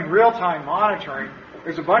were doing real-time monitoring,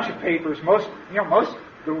 there's a bunch of papers.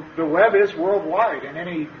 The web is worldwide, and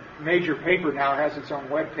any major paper now has its own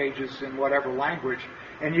web pages in whatever language,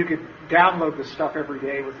 and you could download the stuff every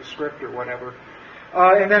day with a script or whatever.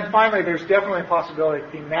 And then finally, there's definitely a possibility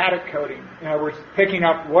of thematic coding. In other words, picking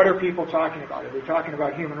up what are people talking about. Are they talking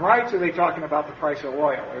about human rights? Or are they talking about the price of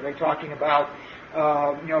oil? Are they talking about,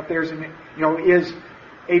 if there's is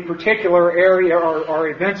a particular area or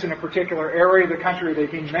events in a particular area of the country, are they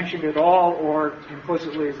being mentioned at all, or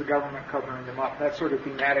implicitly is the government covering them up? That sort of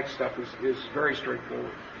thematic stuff is very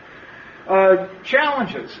straightforward.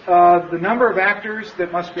 Challenges. The number of actors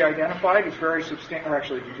that must be identified is very substantial.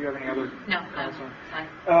 Actually, did you have any other comments on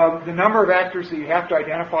it? The number of actors that you have to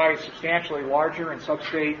identify is substantially larger in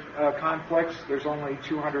sub-state conflicts. There's only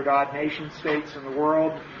 200-odd nation-states in the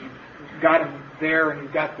world. You've got them there, and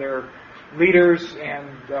you've got their leaders, and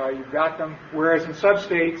you've got them. Whereas in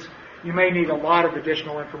sub-states, you may need a lot of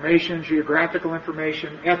additional information, geographical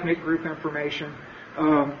information, ethnic group information.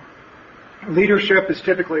 Leadership is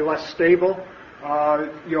typically less stable.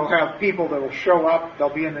 You'll have people that will show up, they'll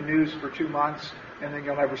be in the news for 2 months, and then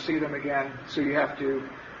you'll never see them again, so you have to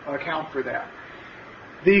account for that.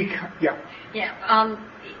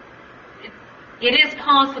 It is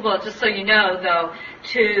possible, just so you know, though,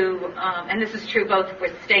 to, and this is true both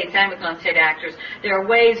with states and with non-state actors, there are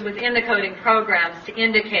ways within the coding programs to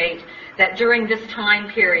indicate that during this time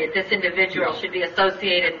period, this individual should be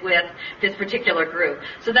associated with this particular group.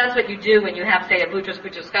 So that's what you do when you have, say, a Boutros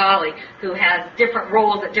Boutros-Ghali who has different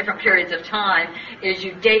roles at different periods of time, is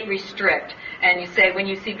you date restrict. And you say, when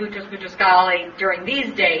you see Boutros Boutros-Ghali during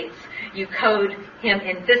these dates, you code him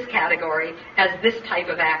in this category as this type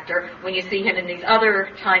of actor. When you see him in these other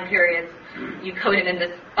time periods, you code him in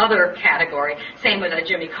this other category. Same with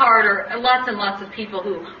Jimmy Carter. Lots and lots of people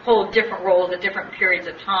who hold different roles at different periods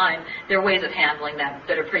of time. There are ways of handling them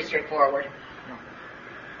that are pretty straightforward.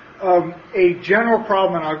 A general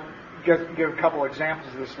problem, and I'll give a couple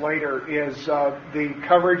examples of this later, is the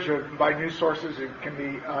coverage by news sources. It can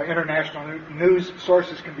be international news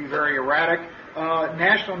sources can be very erratic.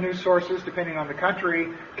 National news sources, depending on the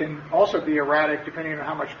country, can also be erratic depending on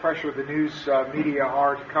how much pressure the news media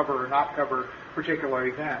are to cover or not cover particular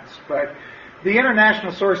events. But the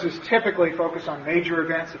international sources typically focus on major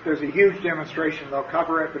events. If there's a huge demonstration, they'll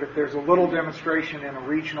cover it, but if there's a little demonstration in a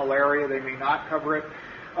regional area, they may not cover it.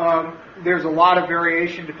 There's a lot of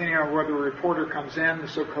variation depending on where the reporter comes in, the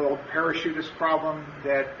so-called parachutist problem,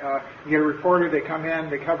 that you get a reporter, they come in,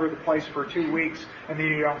 they cover the place for 2 weeks, and then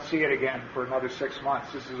you don't see it again for another 6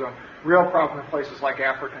 months. This is a real problem in places like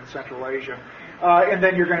Africa and Central Asia. And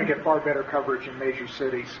then you're going to get far better coverage in major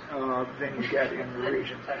cities than you get in the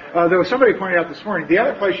regions. There was somebody pointed out this morning, the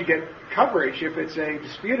other place you get coverage, if it's a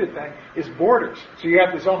disputed thing, is borders. So you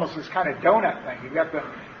have almost this kind of donut thing. You've got the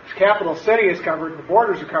capital city is covered, the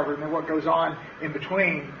borders are covered, and then what goes on in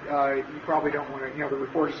between, you probably don't want to, the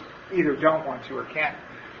reporters either don't want to or can't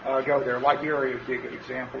go there. Liberia would be a good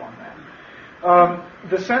example on that.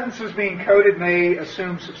 The sentences being coded may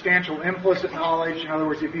assume substantial implicit knowledge. In other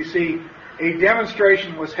words, if you see a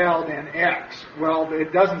demonstration was held in X, well,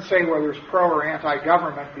 it doesn't say whether it's pro or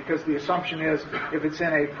anti-government, because the assumption is if it's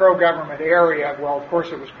in a pro-government area, well, of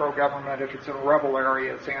course it was pro-government. If it's in a rebel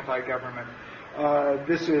area, it's anti-government.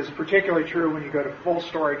 This is particularly true when you go to full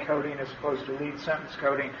story coding as opposed to lead sentence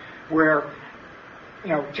coding, where,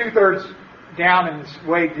 2/3 down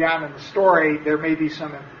way down in the story, there may be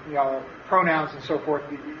some pronouns and so forth.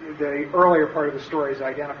 The earlier part of the story is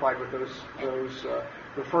identified with those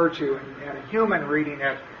referred to, and a human reading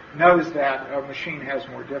it knows that. A machine has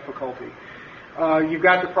more difficulty. You've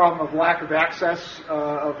got the problem of lack of access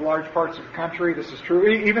of large parts of the country. This is true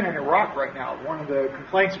even in Iraq right now. One of the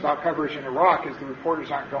complaints about coverage in Iraq is the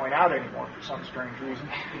reporters aren't going out anymore for some strange reason.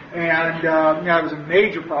 And it was a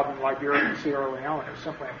major problem in Liberia and Sierra Leone. It was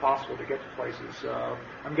simply impossible to get to places.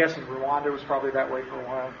 I'm guessing Rwanda was probably that way for a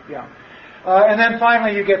while. Yeah. And then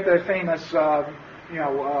finally you get the famous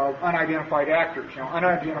unidentified actors,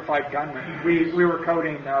 unidentified gunmen. We were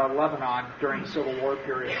coding Lebanon during the Civil War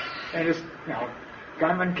period, and just,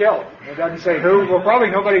 gunmen killed. It doesn't say who. Well, probably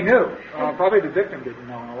nobody knew. Probably the victim didn't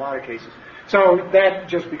know in a lot of cases. So that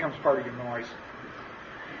just becomes part of your noise.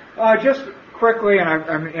 Just quickly, and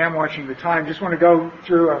I am watching the time, just want to go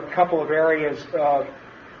through a couple of areas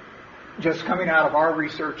just coming out of our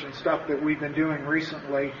research and stuff that we've been doing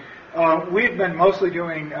recently. We've been mostly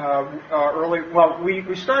doing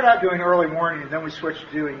we started out doing early warning and then we switched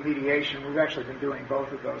to doing mediation. We've actually been doing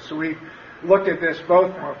both of those. So we've looked at this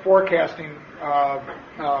both from a forecasting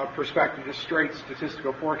perspective, just straight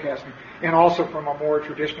statistical forecasting, and also from a more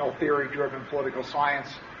traditional theory-driven political science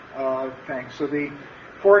thing. So the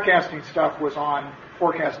forecasting stuff was on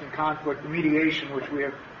forecasting conflict. The mediation, which we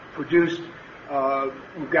have produced,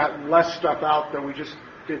 we've got less stuff out, though we just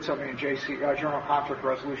did something in Journal of Conflict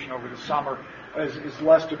Resolution over the summer, is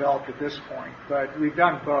less developed at this point, but we've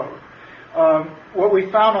done both. What we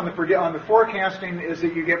found on the forecasting is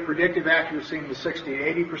that you get predictive accuracy in the 60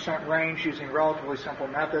 to 80% range using relatively simple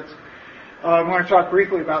methods. I want to talk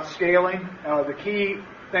briefly about scaling. The key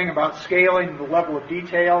thing about scaling, the level of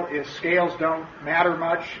detail, is scales don't matter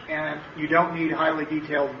much, and you don't need highly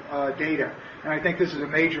detailed data. And I think this is a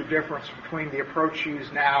major difference between the approach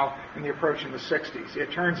used now and the approach in the 60s.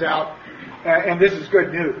 It turns out, and this is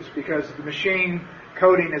good news, because the machine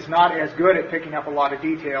coding is not as good at picking up a lot of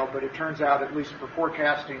detail, but it turns out, at least for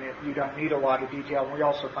forecasting, you don't need a lot of detail. And we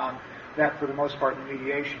also found that for the most part in the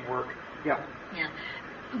mediation work. Yeah.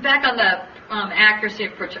 Back on the accuracy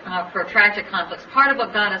of protracted conflicts, part of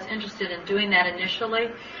what got us interested in doing that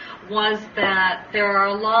initially was that there are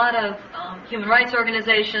a lot of human rights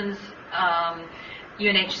organizations,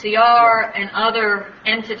 UNHCR and other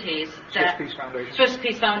entities, Swiss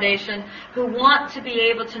Peace Foundation, who want to be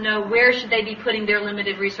able to know where should they be putting their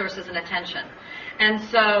limited resources and attention. And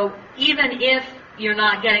so even if you're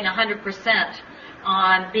not getting 100%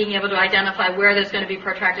 on being able to identify where there's going to be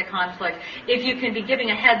protracted conflict, if you can be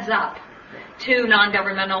giving a heads up to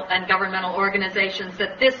non-governmental and governmental organizations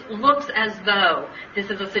that this looks as though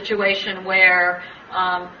this is a situation where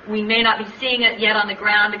we may not be seeing it yet on the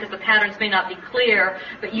ground because the patterns may not be clear,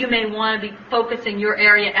 but you may want to be focusing your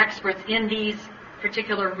area experts in these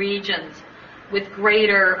particular regions with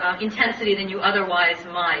greater intensity than you otherwise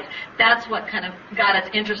might. That's what kind of got us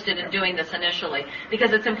interested in doing this initially,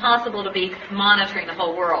 because it's impossible to be monitoring the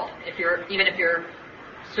whole world even if you're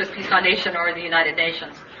Swiss Peace Foundation or the United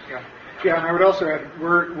Nations. Yeah, and I would also add,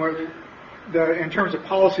 in terms of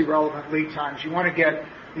policy relevant lead times, you want to get,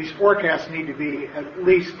 these forecasts need to be at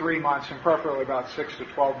least 3 months and preferably about 6 to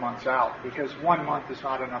 12 months out, because 1 month is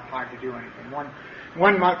not enough time to do anything.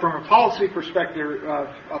 One month, from a policy perspective,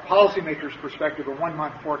 a policymaker's perspective, a 1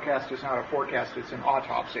 month forecast is not a forecast, it's an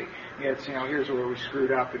autopsy. It's, here's where we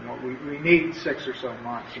screwed up, and what we need 6 or so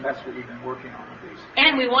months, and that's what we've been working on with these.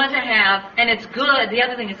 And we want to have, and it's good, the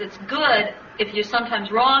other thing is it's good if you're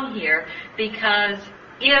sometimes wrong here, because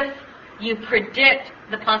if you predict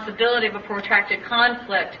the possibility of a protracted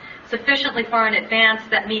conflict sufficiently far in advance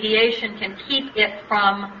that mediation can keep it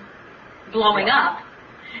from blowing up,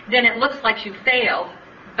 then it looks like you failed,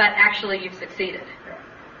 but actually you've succeeded.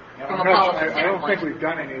 From a policy standpoint. I don't think we've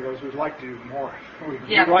done any of those. We'd like to do more.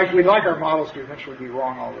 We'd like our models to eventually be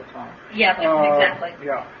wrong all the time. Yeah, exactly.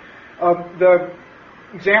 The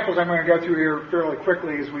examples I'm going to go through here fairly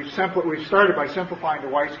quickly is we've started by simplifying the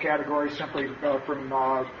Weiss categories simply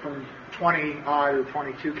from 20 or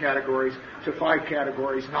 22 categories to 5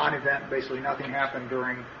 categories. Non-event, basically nothing happened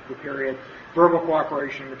during the period. Verbal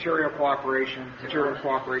cooperation, material cooperation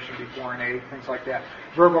before an aid, things like that.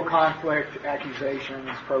 Verbal conflict, accusations,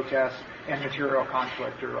 protests, and material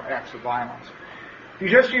conflict or acts of violence. If you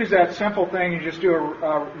just use that simple thing, you just do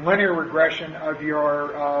a linear regression of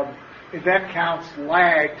your event counts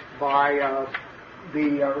lagged by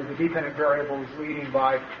the dependent variables leading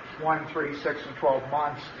by 1, 3, 6, and 12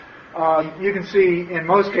 months. You can see in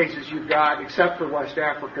most cases you've got, except for West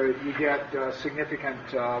Africa, you get significant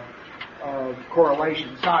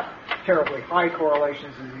correlations. Not terribly high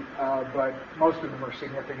correlations, but most of them are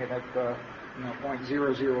significant at the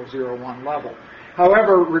 0.0001 level.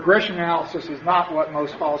 However, regression analysis is not what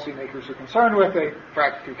most policymakers are concerned with. They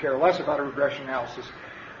practically care less about a regression analysis.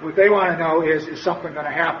 What they want to know is something going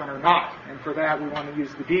to happen or not? And for that, we want to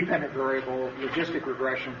use the dependent variable logistic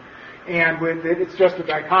regression. And it's just a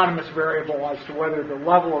dichotomous variable as to whether the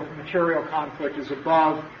level of material conflict is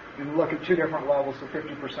above, and look at two different levels, the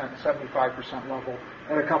 50% and 75% level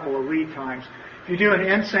at a couple of lead times. If you do an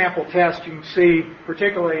in-sample test, you can see,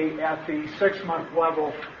 particularly at the 6-month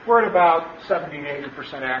level, we're at about 70 to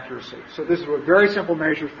 80% accuracy. So this is a very simple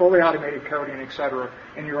measure, fully automated coding, et cetera,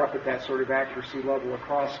 and you're up at that sort of accuracy level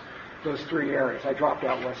across those 3 areas. I dropped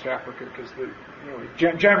out West Africa because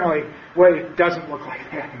generally, it doesn't look like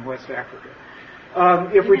that in West Africa.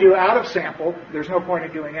 If we do out of sample, there's no point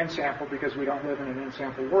in doing in sample because we don't live in an in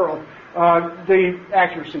sample world. The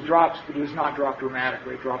accuracy drops, but does not drop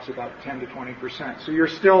dramatically. It drops about 10 to 20%. So you're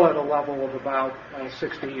still at a level of about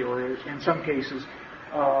 60, or in some cases,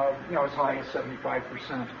 as high as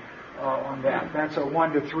 75% on that. That's a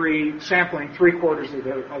 1 to 3 sampling 3/4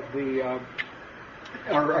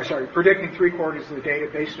 predicting 3/4 of the data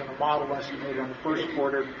based on a model estimated on the first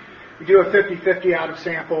quarter. We do a 50-50 out of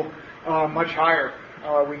sample. Much higher.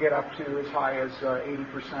 We get up to as high as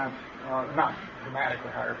 80%, not dramatically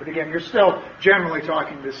higher. But again, you're still generally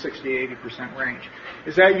talking the 60-80% range.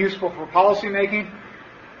 Is that useful for policy making?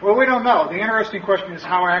 Well, we don't know. The interesting question is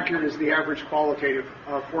how accurate is the average qualitative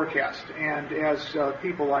forecast? And as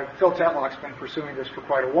people like Phil Tetlock's been pursuing this for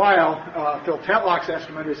quite a while, Phil Tetlock's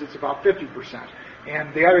estimate is it's about 50%.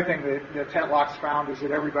 And the other thing that Tetlock's found is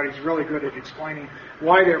that everybody's really good at explaining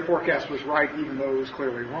why their forecast was right, even though it was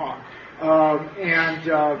clearly wrong.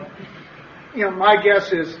 My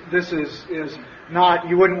guess is this is not,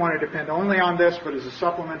 you wouldn't want to depend only on this, but as a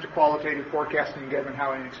supplement to qualitative forecasting, given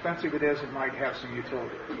how inexpensive it is, it might have some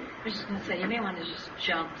utility. I was just going to say, you may want to just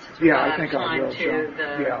jump since we have time to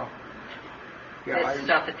the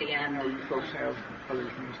stuff at the end. You folks have other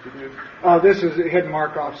things to do. This is a hidden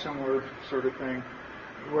mark-off, similar sort of thing.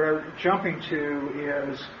 What we're jumping to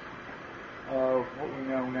is what we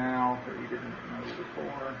know now that we didn't know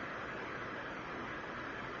before.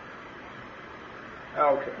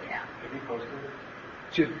 Okay. Yeah. Have you posted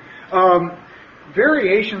it?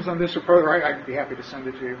 Variations on this approach, I'd be happy to send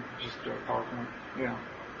it to you, just PowerPoint.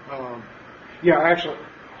 Actually,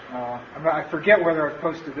 I forget whether I've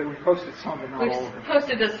posted it. We posted some, but not all of them. We've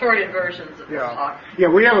posted assorted versions of this talk. Yeah,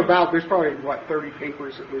 we have there's probably, 30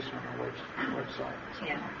 papers at least on our website.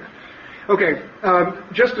 Yeah. Like that. Okay,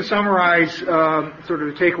 just to summarize sort of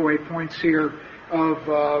the takeaway points here of,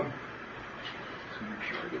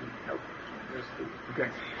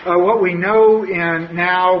 what we know in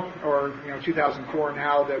now, or 2004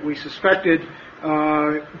 now, that we suspected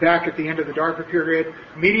back at the end of the DARPA period,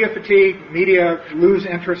 media fatigue. Media lose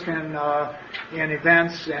interest in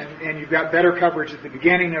events, and you've got better coverage at the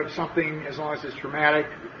beginning of something as long as it's dramatic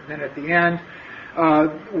than at the end.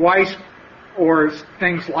 Weiss, or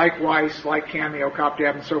things like Weiss, like Cameo,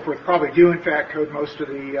 CopDab, and so forth, probably do in fact code most of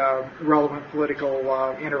the relevant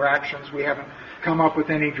political interactions. We haven't come up with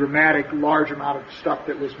any dramatic, large amount of stuff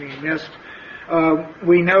that was being missed.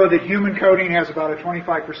 We know that human coding has about a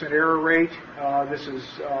 25% error rate.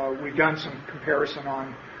 We've done some comparison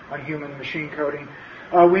on human machine coding.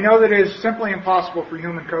 We know that it is simply impossible for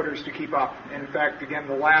human coders to keep up. And in fact, again,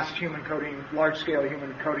 the last large-scale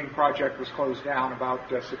human coding project was closed down about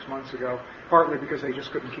 6 months ago, partly because they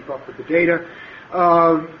just couldn't keep up with the data.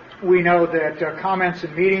 We know that comments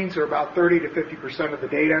in meetings are about 30 to 50% of the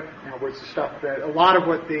data. In other words, the stuff that a lot of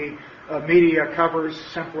what the media covers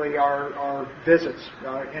simply are visits,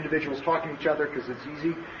 individuals talking to each other because it's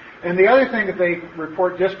easy. And the other thing that they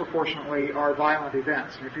report disproportionately are violent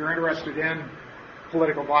events. And if you're interested in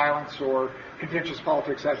political violence or contentious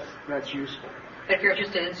politics, that's useful. But if you're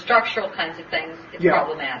interested in structural kinds of things, it's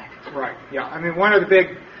problematic. Right. Yeah. I mean, one of the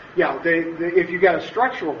big if you've got a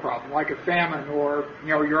structural problem like a famine, or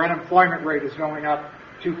your unemployment rate is going up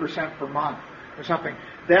 2% per month or something,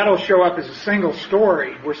 that'll show up as a single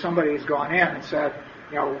story where somebody has gone in and said,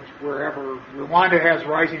 wherever Rwanda has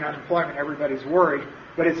rising unemployment, everybody's worried,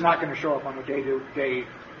 but it's not going to show up on a day-to-day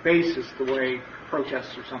basis the way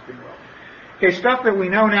protests or something will. Okay, stuff that we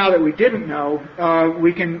know now that we didn't know,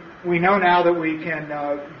 we know now that we can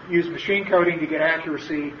use machine coding to get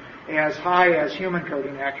accuracy as high as human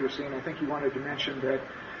coding accuracy, and I think you wanted to mention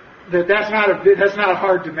that's not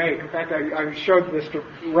hard to make. In fact, I showed this to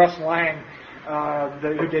Russ Lang,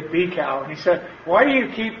 who did BCAL, and he said, "Why do you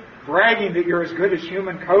keep bragging that you're as good as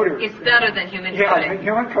human coders?" It's better than human Yeah, coding.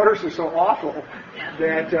 human coders are so awful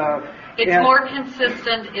that it's more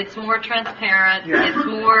consistent, it's more transparent, it's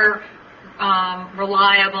more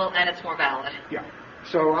reliable, and it's more valid. Yeah.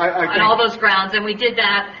 So I think on all those grounds, and we did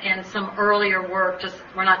that in some earlier work.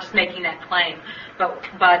 We're not just making that claim,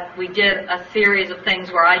 but we did a series of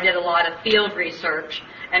things where I did a lot of field research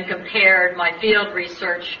and compared my field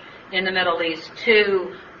research in the Middle East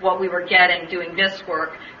to what we were getting doing this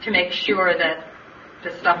work to make sure that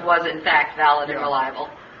this stuff was in fact valid and reliable.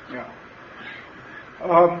 Yeah.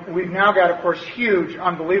 We've now got, of course, huge,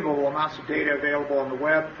 unbelievable amounts of data available on the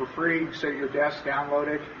web for free. You can sit at your desk, download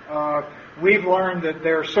it. We've learned that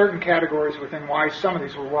there are certain categories within WISE. Some of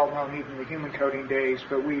these were well known even in the human coding days,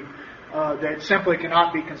 but that simply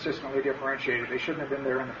cannot be consistently differentiated. They shouldn't have been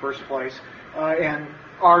there in the first place. And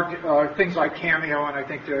our things like Cameo and I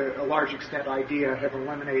think to a large extent IDEA have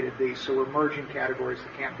eliminated these, so we're merging categories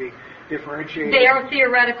that can't be differentiated. They are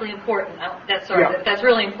theoretically important. That's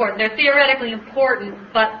really important. They're theoretically important,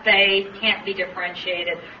 but they can't be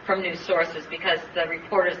differentiated from news sources because the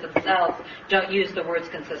reporters themselves don't use the words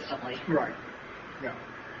consistently. Right.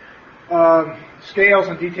 Yeah. Scales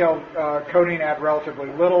and detailed coding add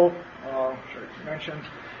relatively little. Should I mention?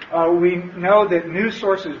 We know that news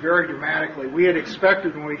sources vary dramatically. We had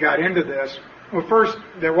expected when we got into this, well, first,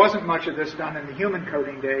 there wasn't much of this done in the human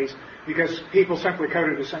coding days because people simply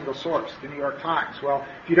coded a single source, the New York Times. Well,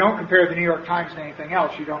 if you don't compare the New York Times to anything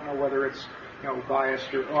else, you don't know whether it's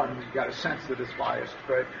biased or you've got a sense that it's biased.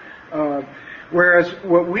 But whereas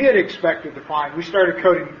what we had expected to find, we started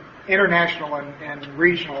coding international and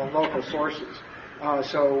regional and local sources.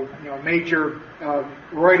 So, major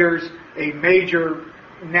Reuters, a major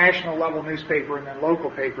national level newspaper, and then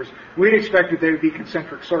local papers. We'd expected they would be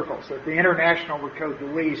concentric circles, that the international would code the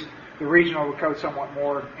least, the regional would code somewhat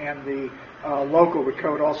more, and the local would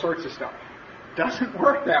code all sorts of stuff. Doesn't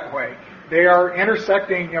work that way. They are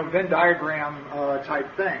intersecting, Venn diagram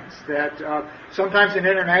type things that sometimes an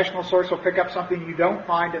international source will pick up something you don't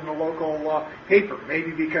find in the local paper,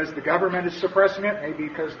 maybe because the government is suppressing it, maybe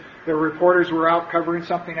because the reporters were out covering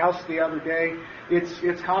something else the other day.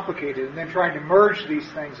 It's complicated. And then trying to merge these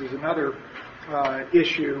things is another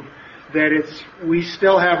issue that we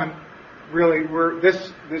still haven't really,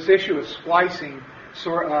 this issue of splicing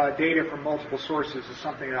data from multiple sources is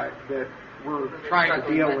something that we're trying to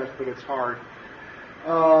deal with, but it's hard.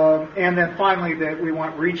 And then finally, that we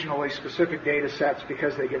want regionally specific data sets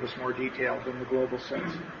because they give us more detail than the global sets.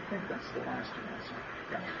 I think that's the last one.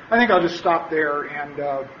 Yeah. I think I'll just stop there, and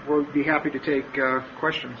we'll be happy to take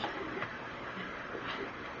questions.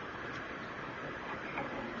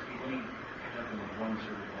 Let me jump into one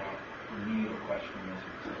sort of remedial question.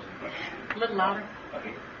 A little louder.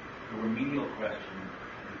 Okay. The remedial question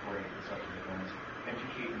before I get to the subject one is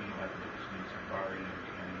educate me about the difference between Tabari and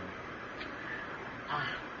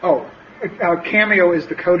Cameo. Cameo is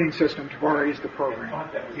the coding system. Tabari is the program.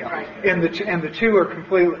 Right. And the two are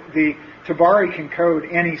completely. The Tabari can code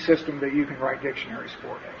any system that you can write dictionaries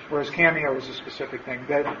for, whereas Cameo is a specific thing.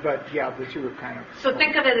 But the two are kind of. So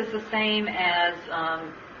think of it as the same as.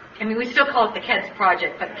 We still call it the KEDS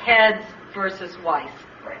project, but KEDS versus WISE.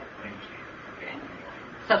 Right. I understand. Okay.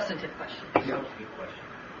 Substantive question. Substantive question.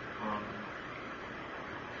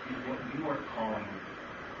 What you are calling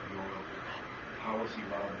your policy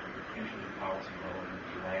relevant, or potentially policy relevant,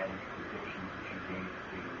 lab predictions that you gave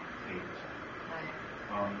the tables. Right.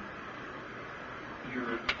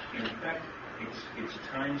 In effect, it's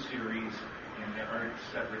time series, and there aren't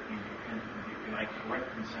separate independent. Am I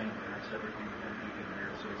correct in saying there aren't separate independent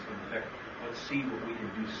variables? So it's in effect, let's see what we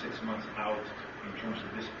can do 6 months out in terms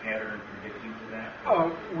of this pattern predicting to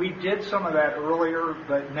that? We did some of that earlier,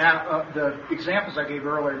 but now the examples I gave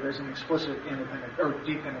earlier, there's an explicit independent or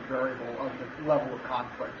dependent variable of the level of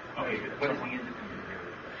conflict. Okay, but what is the independent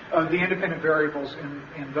variable? The independent variables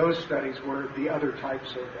in those studies were the other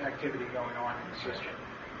types of activity going on in the system.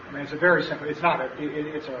 It's a very simple. It's not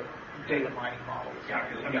it's a data mining model.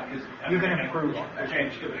 You can improve on that.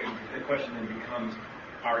 The question then becomes: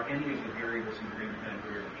 are any of the variables in your independent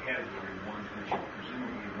variable category ones which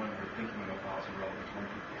presumably when we're thinking about policy relevance, one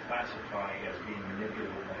could classify as being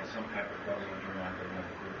manipulable by some type of government or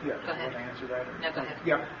non-governmental group? Yeah, go ahead. Want to answer that? No, go ahead.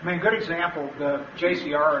 Yeah, good example, the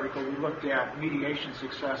JCR article, we looked at mediation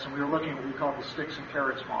success, and we were looking at what we call the sticks and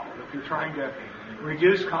carrots model. If you're trying to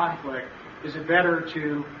reduce conflict, is it better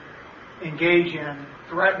to engage in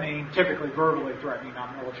threatening, typically verbally threatening,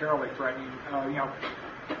 not militarily threatening,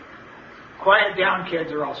 quiet down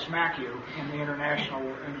kids or I'll smack you in the international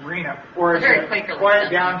arena, or is it quiet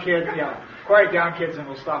down kids and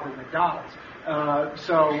we'll stop at McDonald's.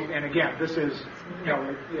 And again, this is,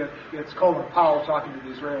 it's Colin Powell talking to the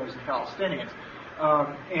Israelis and Palestinians.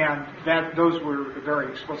 And those were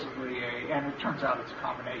very explicitly and it turns out it's a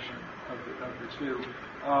combination of the too.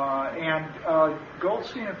 And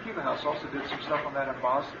Goldstein and Pivahouse also did some stuff on that in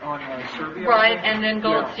Boston, on Serbia. Right, and then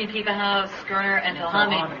Goldstein, Pivahouse, Gerner, and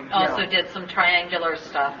Ilhami also did some triangular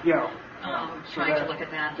stuff. Yeah. Trying to look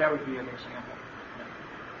at that. That would be an example.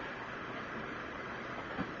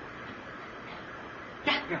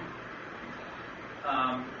 Yeah.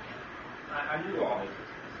 I knew all this.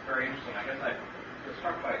 It's very interesting. I guess I was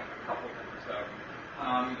struck by a couple of things. So,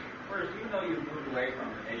 first, even though you've moved away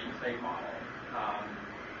from the nation-state model,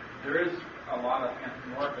 there is a lot of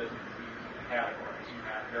anthropomorphism in the categories. You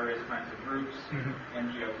have various kinds of groups,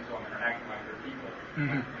 NGOs, and so on, that are acting like they're people.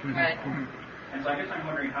 Right. And so I guess I'm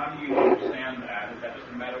wondering, how do you understand that? Is that just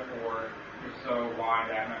a metaphor? If so, why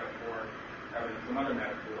that metaphor? Or is it some other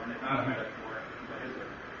metaphor? And if not a metaphor, what is it?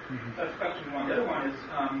 So that's question one. The other one is,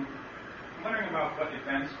 I'm wondering about what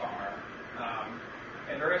events are.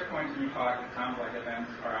 At various points in your talk, it sounds like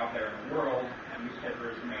events are out there in the world, and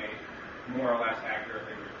newspapers may more or less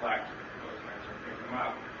accurately reflect those events or pick them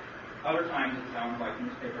up. Other times, it sounds like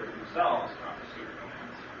newspapers themselves are pursuit of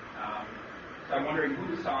events. So I'm wondering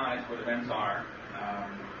who decides what events are,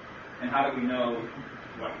 and how do we know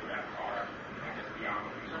what events are, I guess, beyond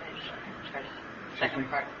what we know. Second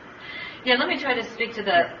part. Yeah, let me try to speak to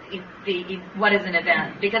the what is an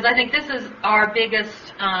event, because I think this is our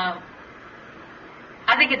biggest.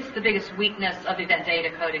 I think it's the biggest weakness of event data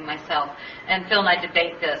coding myself, and Phil and I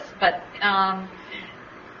debate this. But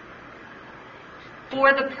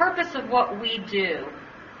for the purpose of what we do,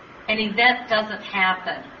 an event doesn't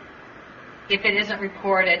happen if it isn't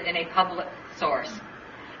reported in a public source.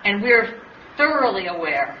 And we're thoroughly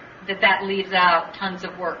aware that that leaves out tons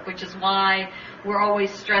of work, which is why we're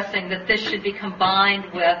always stressing that this should be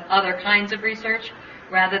combined with other kinds of research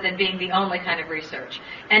rather than being the only kind of research.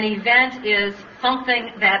 An event is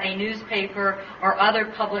something that a newspaper or other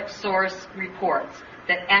public source reports,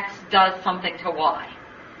 that X does something to Y.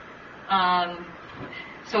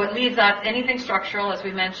 So it leaves out anything structural, as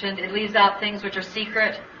we mentioned. It leaves out things which are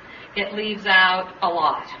secret. It leaves out a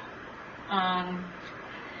lot.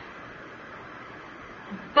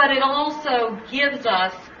 But it also gives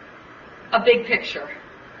us a big picture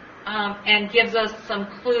and gives us some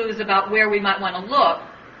clues about where we might want to look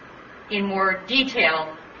in more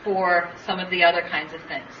detail for some of the other kinds of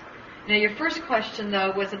things. Now, your first question,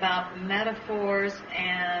 though, was about metaphors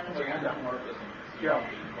and...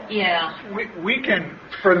 Yeah. We can,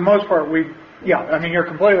 for the most part, I mean, you're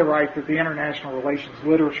completely right that the international relations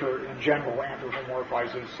literature in general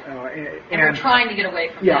anthropomorphizes. And we're trying to get away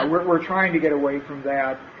from that. Yeah, we're trying to get away from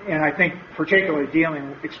that. And I think particularly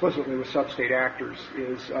dealing explicitly with sub-state actors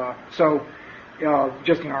is,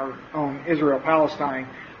 just in our own Israel-Palestine,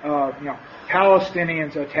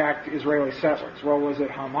 Palestinians attacked Israeli settlers. Well, was it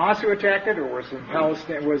Hamas who attacked it, or was it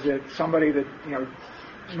Palestine? Was it somebody that,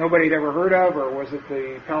 nobody had ever heard of, or was it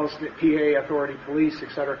the Palestine PA Authority police,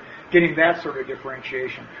 etc.? Getting that sort of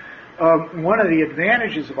differentiation. One of the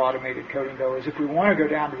advantages of automated coding, though, is if we want to go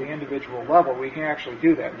down to the individual level, we can actually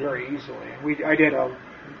do that very easily. And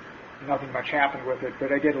nothing much happened with it,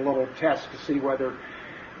 but I did a little test to see whether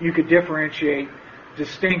you could differentiate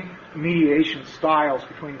distinct mediation styles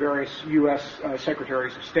between various U.S.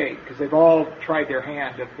 Secretaries of State, because they've all tried their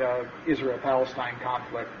hand at the Israel-Palestine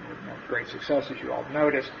conflict with great success, as you all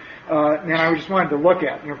noticed. And I just wanted to look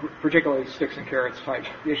at, particularly sticks and carrots type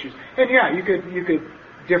issues. And yeah, you could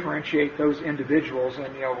differentiate those individuals,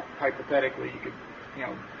 and hypothetically, you could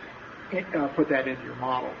put that into your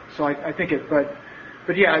model. So I think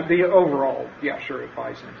but yeah, the overall, yeah, sure, it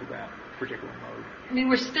buys into that particular mode. I mean,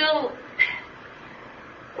 we're still,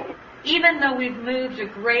 even though we've moved a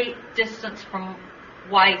great distance from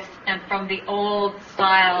Weiss and from the old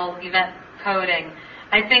style event coding,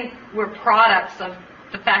 I think we're products of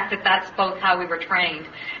the fact that that's both how we were trained.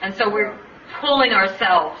 And so we're pulling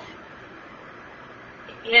ourselves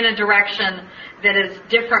in a direction that is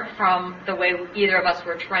different from the way either of us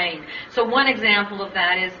were trained. So one example of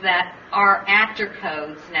that is that our actor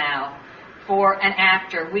codes now, for an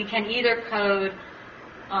actor, we can either code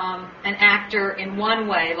an actor in one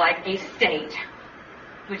way, like a state,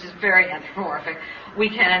 which is very anthropomorphic. We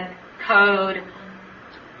can code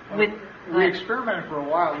with... We experimented for a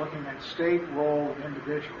while looking at state, role,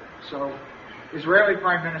 individual. So Israeli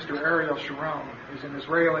Prime Minister Ariel Sharon is an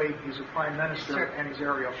Israeli, he's a Prime Minister, sure. And he's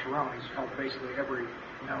Ariel Sharon. He's held basically every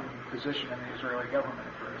known position in the Israeli government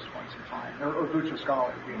at various points in time. Or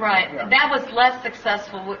Bucha-Scholar. Right. Yeah. That was less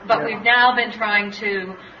successful, but we've now been trying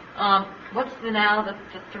to, what's the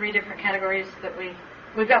three different categories that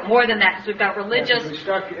we've got more than that, because we've got religious. We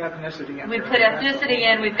stuck ethnicity in. We put ethnicity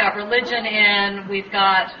in, we've got religion in, we've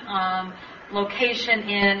got location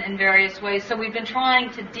in various ways. So we've been trying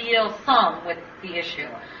to deal some with the issue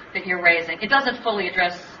that you're raising. It doesn't fully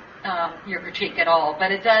address your critique at all,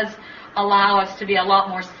 but it does allow us to be a lot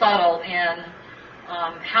more subtle in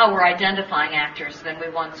how we're identifying actors than we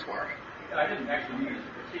once were. I didn't actually mean it as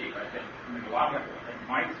a critique. I think, a lot of people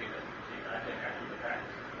might see it as a critique. I think actually the facts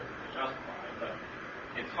are justified, but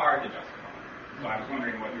it's hard to justify. So I was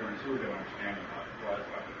wondering what your intuitive understanding was of the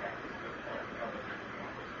facts of the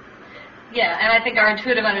Yeah, and I think our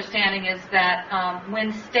intuitive understanding is that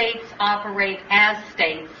when states operate as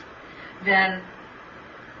states, then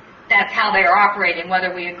that's how they are operating,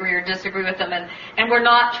 whether we agree or disagree with them. And we're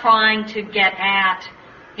not trying to get at,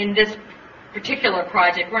 in this particular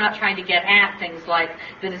project, we're not trying to get at things like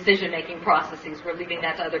the decision-making processes. We're leaving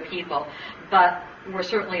that to other people. But we're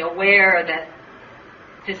certainly aware that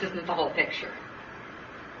this isn't the whole picture.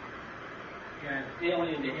 Yeah, it's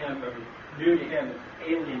alien to him, or new to him, it's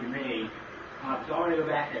alien to me. So I want to go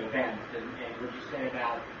back to events and what you said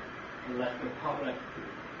about the less than public.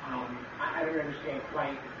 I don't understand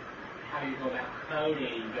quite how you go about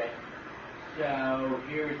coding, but so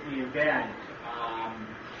here's the event.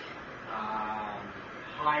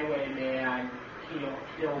 Highwayman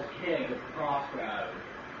kills kid at the crossroad.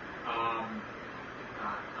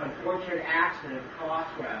 Unfortunate accident at the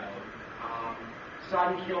crossroad. Son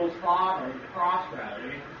kills father at the crossroad. I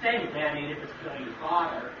mean, it's the same event, even if it's killing his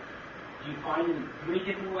father. Do you find it in 3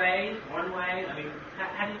 different ways? One way? I mean,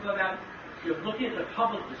 how do you go about looking at the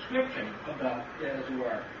public description of the, as it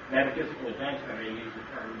were, metaphysical events, I mean, use the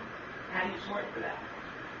term. How do you sort for that?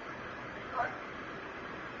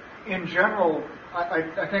 In general,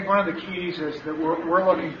 I think one of the keys is that we're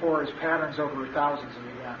looking for is patterns over thousands of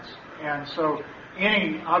events. And so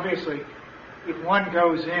obviously, if one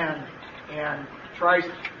goes in and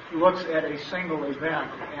looks at a single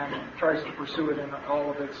event and tries to pursue it in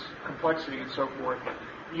all of its complexity and so forth,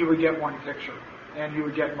 you would get one picture. And you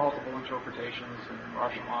would get multiple interpretations and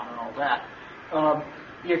Rashomon and all that.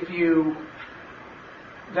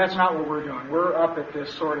 That's not what we're doing. We're up at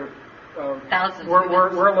this sort of thousands.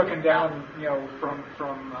 We're looking down,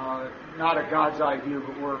 from not a God's eye view,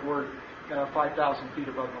 but we're 5,000 feet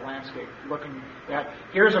above the landscape, looking at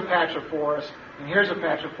here's a patch of forest and here's a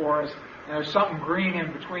patch of forest, and there's something green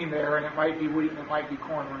in between there, and it might be wheat and it might be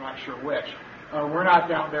corn. We're not sure which. We're not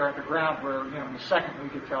down there at the ground where, in the second we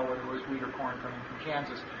could tell whether it was wheat or corn coming from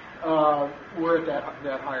Kansas. We're at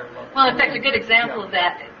that higher level. Well, in fact, a good example of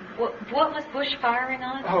that. What was Bush firing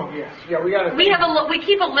on? Oh yes, yeah. We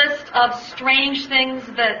keep a list of strange things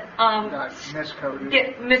that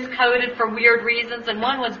get miscoded for weird reasons, and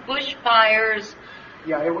one was Bush fires.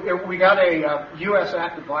 Yeah, we got a U.S.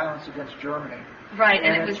 act of violence against Germany. Right,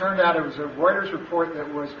 and it turned out it was a Reuters report that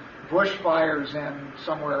was bush fires in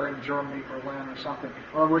somewhere in Germany, Berlin or something,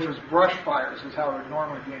 which was brush fires is how it would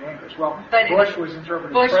normally be in English. Well, Bush was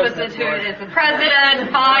interpreted as the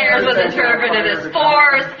president, fires was interpreted as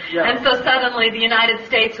force, and so suddenly the United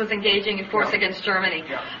States was engaging in force against Germany.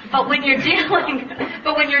 Yeah. But when you're dealing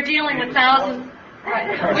with thousands,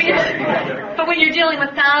 right? But when you're dealing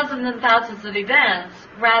with thousands and thousands of events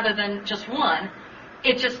rather than just one,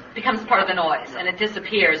 it just becomes part of the noise, and it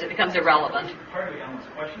disappears. It becomes irrelevant. Part of Alan's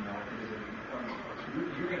question, though, I think, is that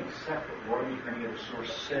you're going to accept what Reuters or any other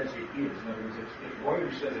source says it is. In other words, if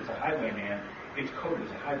Reuters says it's a highwayman, it's coded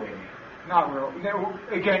as a highwayman. Not real.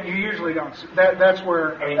 Again, you usually don't. That's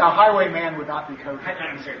where a highwayman would not be coded.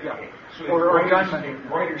 I'm sorry. Yeah. So or a gunman. If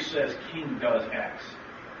Reuters says King does X,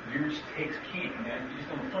 yours takes King, and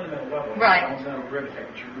just on the fundamental level, right. It's not a derivative,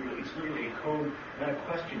 it's literally a code, not a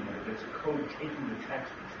question, but it's a code taking the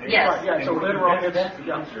text that's there. Yes. Right, yeah, it's a literal. That's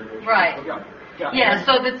the answer. Right. Yeah,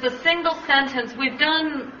 so it's a single sentence. We've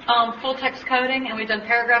done full text coding and we've done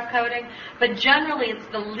paragraph coding, but generally it's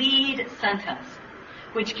the lead sentence,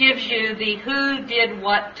 which gives you the who did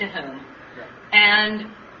what to whom. Yeah. And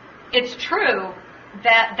it's true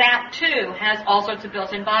that too has all sorts of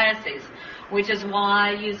built-in biases, which is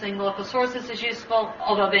why using local sources is useful,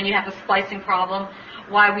 although then you have a splicing problem,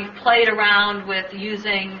 why we've played around with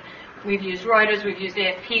we've used Reuters, we've used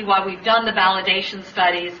AFP, why we've done the validation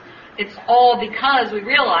studies. It's all because we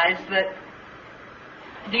realize that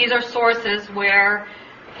these are sources where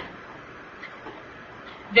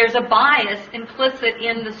there's a bias implicit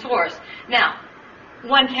in the source. Now,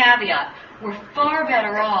 one caveat, we're far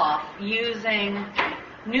better off using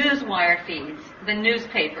newswire feeds than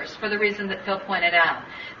newspapers for the reason that Phil pointed out,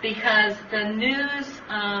 because the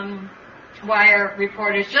newswire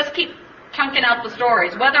reporters just keep chunking out the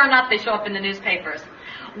stories, whether or not they show up in the newspapers.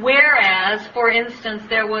 Whereas, for instance,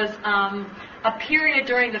 there was a period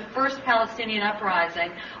during the first Palestinian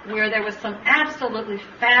uprising where there was some absolutely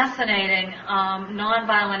fascinating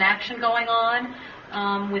nonviolent action going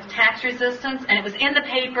on with tax resistance, and it was in the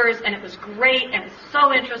papers, and it was great, and it was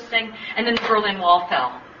so interesting, and then the Berlin Wall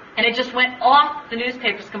fell. And it just went off the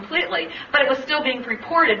newspapers completely, but it was still being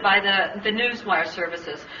reported by the newswire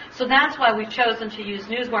services. So that's why we've chosen to use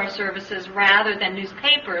newswire services rather than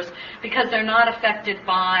newspapers, because they're not affected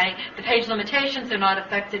by the page limitations, they're not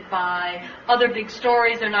affected by other big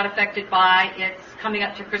stories, they're not affected by it's coming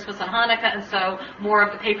up to Christmas and Hanukkah, and so more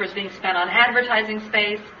of the paper is being spent on advertising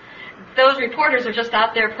space. Those reporters are just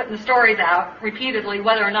out there putting the stories out repeatedly,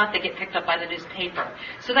 whether or not they get picked up by the newspaper.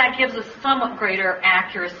 So that gives us somewhat greater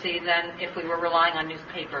accuracy than if we were relying on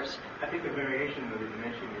newspapers. I think the variation that you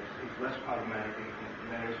mentioned is less problematic in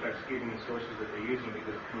many respects, given the sources that they're using,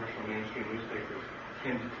 because commercial mainstream newspapers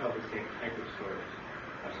tend to tell the same type of stories.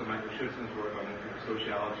 So Michael Schutzen's work on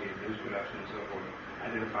sociology and news production and so forth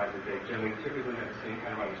identifies that they generally typically have the same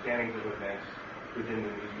kind of understandings of events within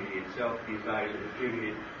the news media itself. These values are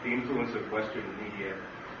distributed. The influence of Western media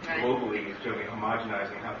globally is generally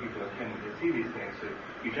homogenizing how people are tending to see these things. So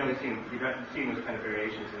you're not seeing those kind of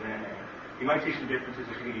variations in that manner. You might see some differences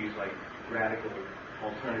if you use like radical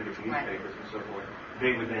alternative newspapers and so forth.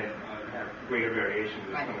 They would then have greater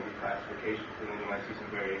variations in some of the classifications, and then you might see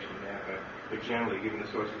some variation there. But generally, given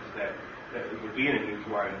the sources that would be in a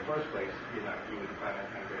newswire in the first place, you would find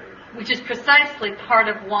that kind of variation. Which is precisely part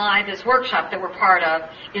of why this workshop that we're part of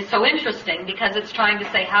is so interesting, because it's trying to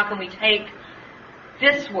say how can we take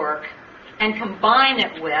this work and combine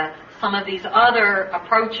it with some of these other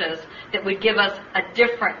approaches that would give us a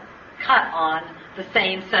different cut on the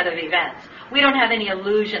same set of events. We don't have any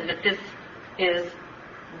illusion that this is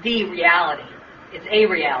the reality. It's a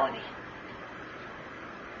reality.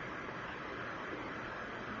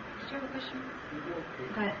 Do you have a question?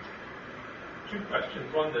 Go ahead. Two questions.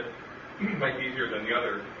 One that might be easier than the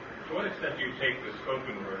other. To what extent do you take the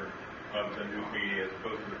spoken word of the news media as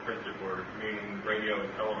opposed to the printed word, meaning radio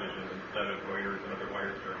and television instead of Reuters and other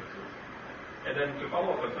wire services? And then to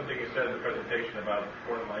follow up on something you said in the presentation about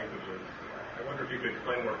foreign languages, I wonder if you could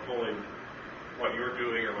explain more fully what you're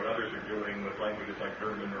doing or what others are doing with languages like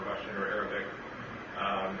German or Russian or Arabic.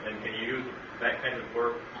 And can you use that kind of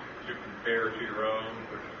work to compare to your own,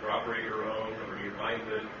 or to corroborate your own, or do you find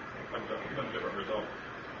that it comes up with some different results?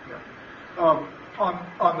 Yeah.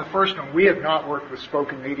 On the first one, we have not worked with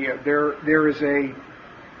spoken media. There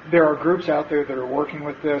are groups out there that are working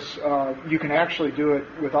with this. You can actually do it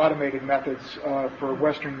with automated methods for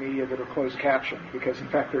Western media that are closed captioned, because in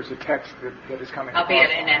fact there's a text that is coming.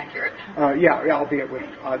 Albeit inaccurate. Yeah, albeit with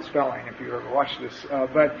odd spelling if you ever watch this.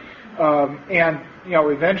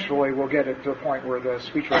 Eventually we'll get it to a point where the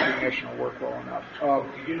speech recognition will work well enough.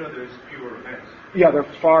 Did you know there's fewer events? Yeah, they're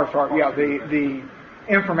far. Yeah, the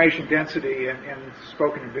information density in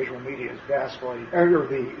spoken and visual media is vastly, or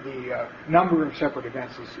the number of separate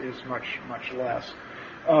events is much less.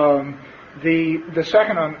 The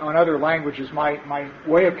second on other languages, my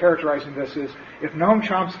way of characterizing this is, if Noam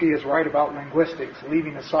Chomsky is right about linguistics,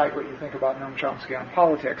 leaving aside what you think about Noam Chomsky on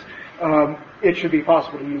politics, it should be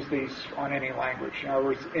possible to use these on any language. In other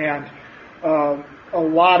words, and a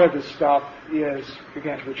lot of the stuff is,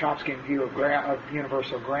 again, to the Chomskyan view of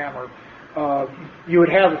universal grammar. You would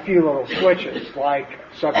have a few little switches like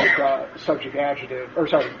subject adjective, or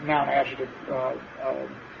sorry, noun adjective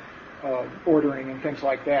ordering and things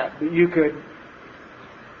like that. But you could,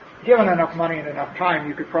 given enough money and enough time,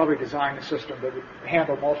 you could probably design a system that would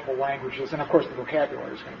handle multiple languages, and of course the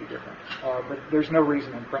vocabulary is going to be different. But there's no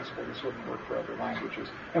reason in principle this wouldn't work for other languages.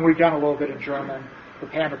 And we've done a little bit in German. The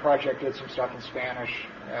Panda Project did some stuff in Spanish.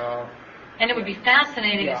 And it would be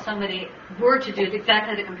fascinating if somebody were to do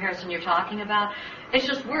exactly the comparison you're talking about. It's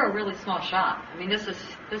just we're a really small shop. I mean, this is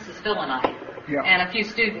Phil and I, and a few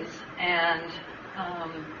students, and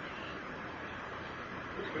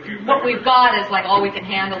what we've got is like all we can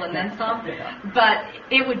handle and then some. But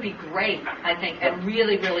it would be great, I think, and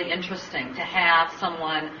really, really interesting to have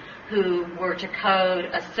someone who were to code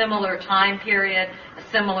a similar time period, a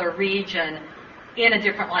similar region, in a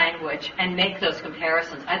different language and make those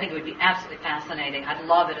comparisons. I think it would be absolutely fascinating. I'd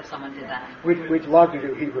love it if someone did that. We'd love to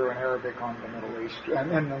do Hebrew and Arabic on the Middle East,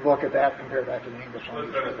 and then look at that, compare that to the English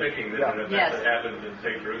language. Well, I was thinking that if that happens in,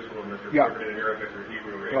 say, Jerusalem, if it's spoken in Arabic or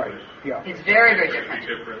Hebrew or English, it's very, very different.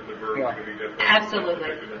 The verbs are going to be different. Absolutely.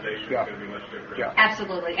 The visualization is going to be much different.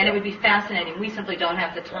 Absolutely. And it would be fascinating. We simply don't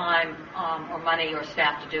have the time or money or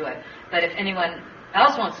staff to do it. But if anyone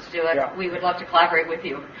else wants to do it, we would love to collaborate with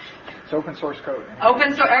you. It's open source code.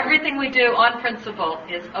 Open, so everything we do on principle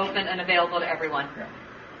is open and available to everyone.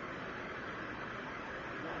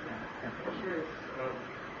 curious.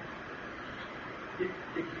 If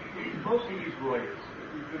you mostly use Reuters,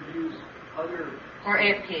 you could use other... Or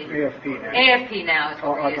AFP. AFP now. AFP now is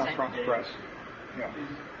what we're using. Front Press. Yeah.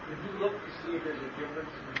 Did you look to see if there's a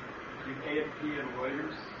difference between AFP and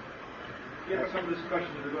Reuters? You have some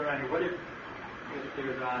discussions that are going on here. What if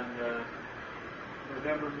there's on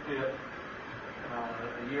November 5th, a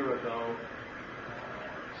year ago,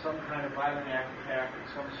 some kind of violent attack at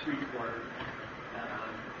some street corner,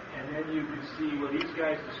 and then you can see, well, these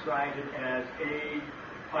guys described it as A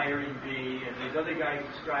firing B, and these other guys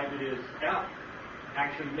described it as F,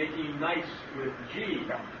 actually making nice with G.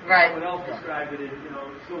 Right. Someone else described it as,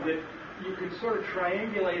 so that you can sort of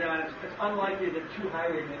triangulate on it. It's unlikely that two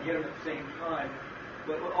hiring and get them at the same time.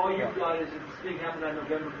 But all you've got is this thing happened on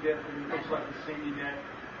November 5th, and it looks like the same event,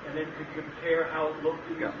 and then could compare how it looked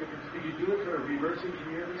in these different. Did you do it sort of reverse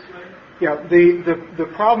engineer this way? Yeah, the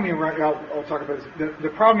problem you run. I'll talk about this. The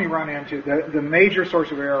problem you run into, the major source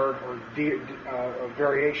of error or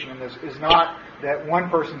variation in this is not that one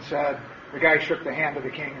person said the guy shook the hand of the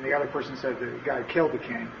king and the other person said the guy killed the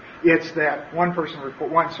king. It's that one source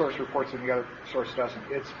reports and the other source doesn't.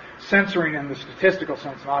 It's censoring in the statistical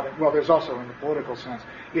sense, there's also in the political sense.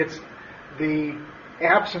 It's the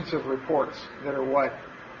absence of reports that are what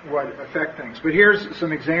affect things. But here's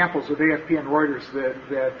some examples of AFP and Reuters that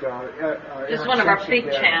This is one of our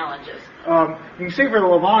big challenges. You can see for the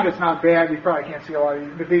Levant, it's not bad. You probably can't see a lot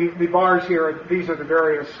of these. But the bars here, these are the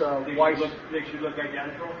various white. They should look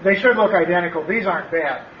identical? They should look identical. These aren't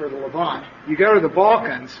bad for the Levant. You go to the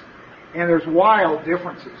Balkans, and there's wild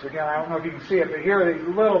differences. Again, I don't know if you can see it, but here are these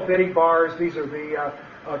little bitty bars. These are the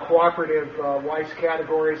cooperative Weiss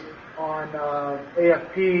categories on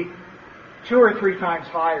AFP. 2 or 3 times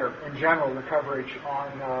higher in general the coverage on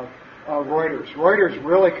Reuters. Reuters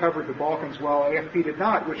really covered the Balkans well. AFP did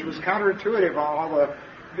not, which was counterintuitive. All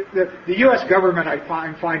the U.S. government,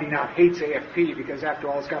 I'm finding out, hates AFP because, after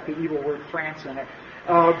all, it's got the evil word France in it.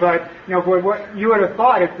 But what you would have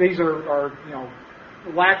thought, if these are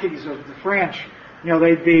lackeys of the French,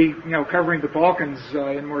 they'd be covering the Balkans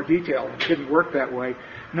in more detail. It didn't work that way.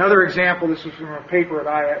 Another example. This was from a paper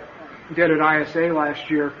I did at ISA last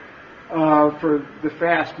year. For the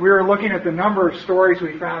fast. We were looking at the number of stories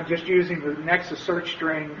we found just using the Nexus search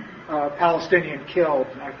string Palestinian killed.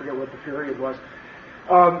 I forget what the period was.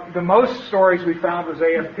 The most stories we found was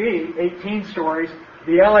AFP, 18 stories.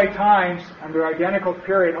 The LA Times, under identical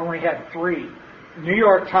period, only had 3. New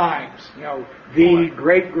York Times, the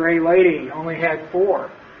Great Gray Lady, only had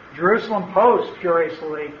 4. Jerusalem Post,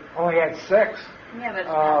 curiously, only had 6. Yeah, but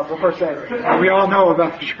of course, we all know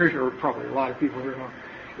about the Jews, or probably a lot of people here know.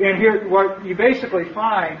 And here, what you basically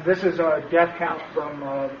find, this is a death count from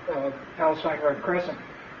Palestine Red Crescent.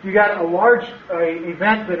 You got a large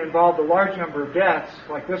event that involved a large number of deaths,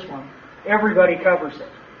 like this one. Everybody covers it.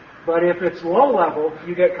 But if it's low level,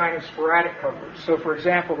 you get kind of sporadic coverage. So, for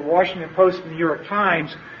example, the Washington Post and the New York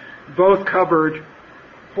Times both covered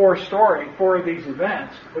 4 of these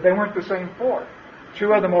events, but they weren't the same 4.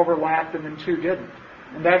 2 of them overlapped, and then 2 didn't.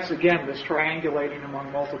 And that's, again, this triangulating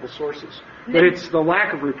among multiple sources. But it's the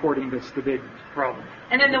lack of reporting that's the big problem.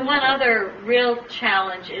 And then the one other real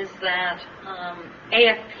challenge is that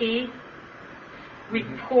AFP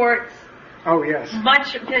reports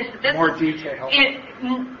much more detail.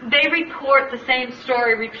 They report the same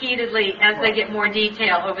story repeatedly as they get more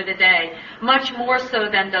detail over the day, much more so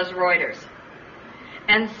than does Reuters.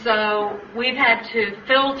 And so we've had to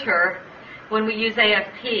filter when we use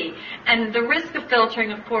AFP. And the risk of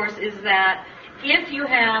filtering, of course, is that if you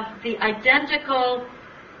have the identical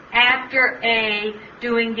actor A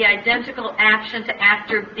doing the identical action to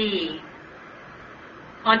actor B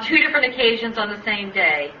on 2 different occasions on the same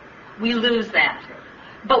day, we lose that.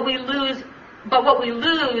 But what we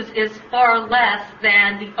lose is far less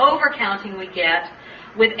than the overcounting we get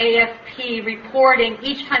with AFP reporting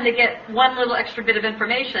each time they get one little extra bit of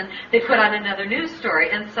information, they put on another news story.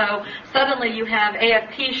 And so suddenly you have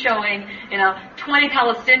AFP showing, 20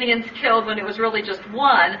 Palestinians killed when it was really just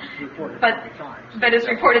 1, but it's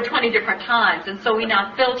reported 20 different times. And so we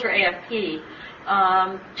now filter AFP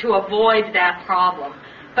to avoid that problem.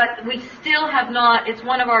 But we still have not, it's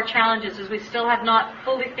one of our challenges, is we still have not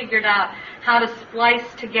fully figured out how to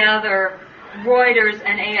splice together Reuters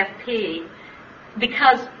and AFP,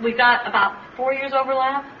 because we got about 4 years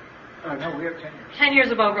overlap. No, we have 10 years. 10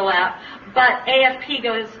 years of overlap. But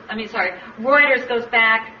Reuters goes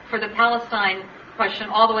back for the Palestine question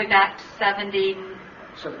all the way back to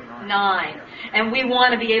 79. And we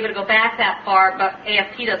want to be able to go back that far, but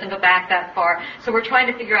AFP doesn't go back that far. So we're trying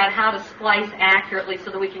to figure out how to splice accurately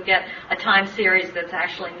so that we can get a time series that's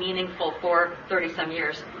actually meaningful for 30-some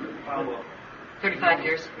years. follow-up. 35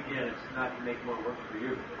 years. Again, it's not to make more work for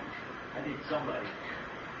you. I think somebody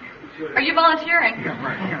should. Are you volunteering? Yeah,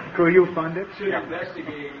 right. Yeah. Could you fund it? Should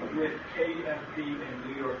investigate with AFP and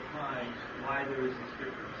New York Times why there is this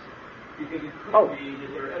difference. Because it could be that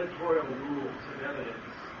there are editorial rules of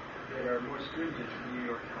evidence that are more stringent in the New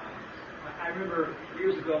York Times. I remember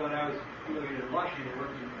years ago when I was living in Washington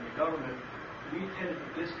working in the government, we tended to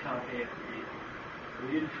discount AFP.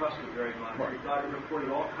 We didn't trust it very much. We thought it reported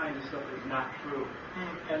all kinds of stuff that was not true.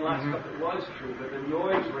 And lots of stuff that was true, but the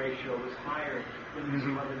noise ratio was higher than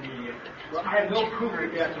some other media. Well, I have no proof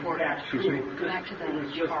that that's in fact true. It was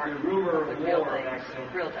just the rumor of war back then.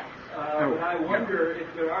 But I wonder if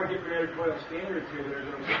there are different editorial standards here that are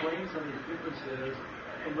going to explain some of these differences,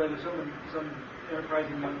 and whether some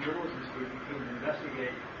enterprising young journalism student can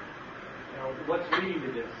investigate, what's leading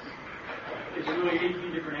to this. Is it really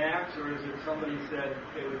 18 different acts, or is it somebody said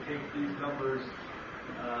they would take these numbers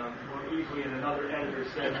more easily, and another editor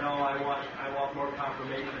said, no, I want more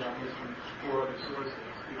confirmation on this from 4 other sources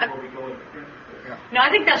before we go into print? No, I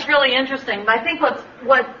think that's really interesting. But I think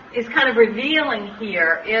what is kind of revealing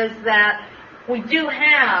here is that we do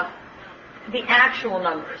have the actual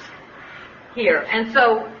numbers here, and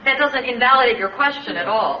so that doesn't invalidate your question at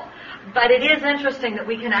all. But it is interesting that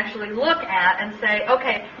we can actually look at and say,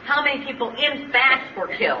 okay, how many people in fact were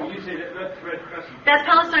killed? You say that's Red Crescent. That's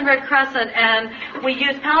Palestine Red Crescent, and we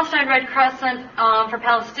use Palestine Red Crescent for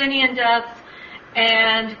Palestinian deaths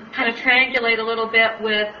and kind of triangulate a little bit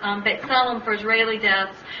with Beit Salem for Israeli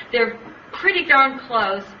deaths. They're pretty darn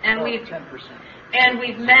close, and we've 10%. And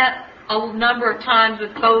we've met a number of times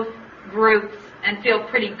with both groups and feel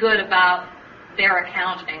pretty good about their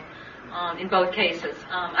accounting. In both cases.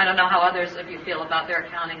 I don't know how others of you feel about their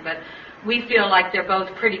accounting, but we feel like they're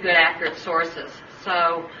both pretty good, accurate sources.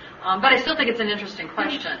 So, but I still think it's an interesting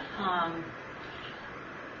question.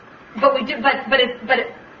 But we do.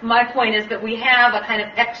 My point is that we have a kind of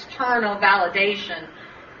external validation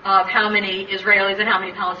of how many Israelis and how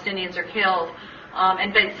many Palestinians are killed.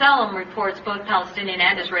 And Beit Salem reports both Palestinian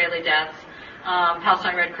and Israeli deaths.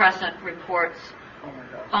 Palestine Red Crescent reports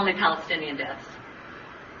only Palestinian deaths.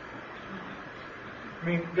 I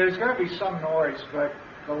mean, there's going to be some noise, but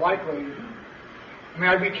the likely. I mean,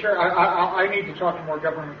 I'd be curious. I need to talk to more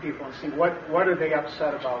government people and see what are they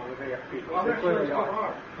upset about with AFP. Well, they clearly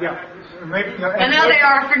are. Yeah, maybe. And now they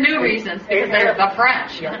are for new reasons because they're the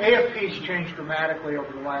French. Yeah, AFP's changed dramatically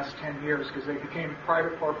over the last 10 years because they became a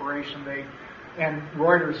private corporation. And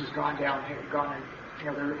Reuters has gone down.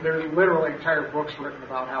 There's literally entire books written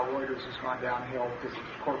about how Reuters has gone downhill because of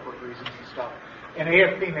corporate reasons and stuff. And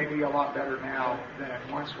AFP may be a lot better now than it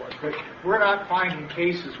once was. But we're not finding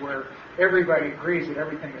cases where everybody agrees that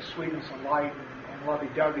everything is sweetness and light and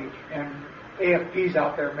lovey-dovey, and AFP's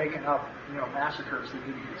out there making up, massacres that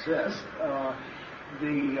didn't exist.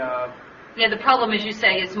 The problem, as you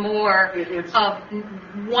say, is more of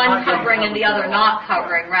one covering and the other not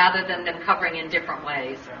covering, rather than them covering in different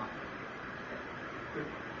ways.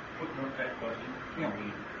 Footnote that question. Yeah.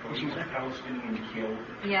 Palestinian killed.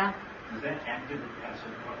 Yeah. Is that active or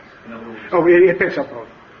passive voice? In other words, it picks up both.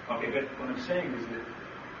 Okay, but what I'm saying is that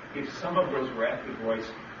if some of those were active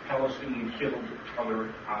voice, Palestinian killed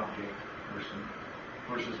other object person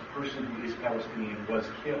versus person who is Palestinian was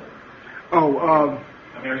killed. I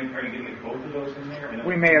mean, are you going to get both of those in there?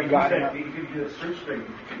 We may have gotten that. If you do a search string, you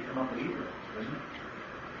could come up with either, doesn't it?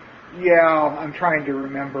 Yeah, I'm trying to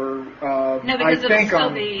remember. I think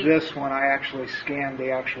on this one I actually scanned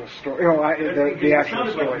the actual story. The actual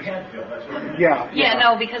story. Yeah,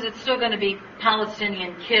 no, because it's still going to be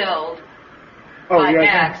Palestinian killed by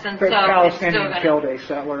X, and so Palestinian killed a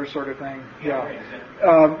settler sort of thing.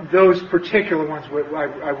 Yeah, those particular ones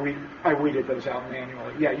I weeded those out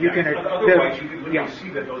manually. Yeah, you can. Otherwise, you could really see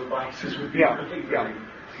that those boxes would be really very.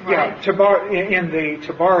 Yeah. In the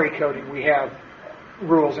Tabari coding, we have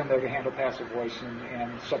rules in there to handle passive voice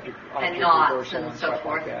and subject object reversal and stuff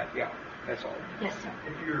like that. Yeah, that's all. Yes, sir.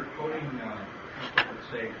 If you're quoting, let's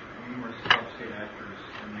say, numerous sub-state actors,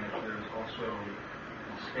 and yet there's also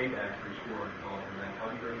state actors who are involved in that, how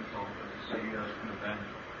do you reconcile this? Say you have an event,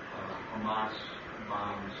 Hamas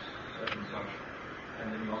bombs such and such,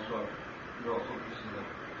 and then you're also using the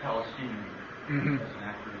Palestinian as an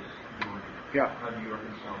actor is doing. Yeah. How do you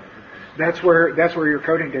reconcile the difference? That's where your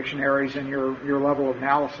coding dictionaries and your level of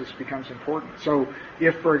analysis becomes important. So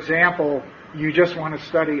if, for example, you just want to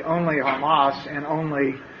study only Hamas and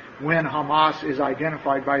only when Hamas is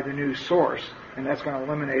identified by the news source, and that's going to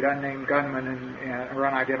eliminate unnamed gunmen or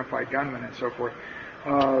unidentified gunmen and so forth,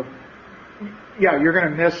 you're going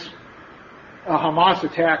to miss a Hamas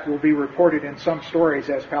attack will be reported in some stories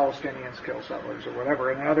as Palestinians kill settlers or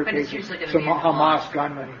whatever. And in other But it's cases, usually gonna some be Hamas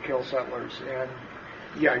gunmen kill settlers. And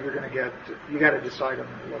yeah, you got to decide on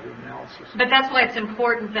the level of analysis. But that's why it's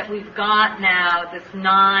important that we've got now this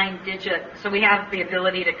 9-digit, so we have the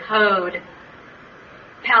ability to code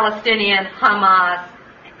Palestinian, Hamas,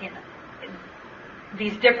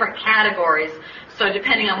 these different categories. So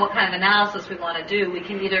depending on what kind of analysis we want to do, we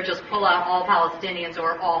can either just pull out all Palestinians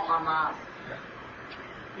or all Hamas.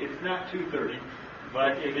 It's not 2:30,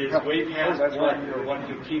 but it is way past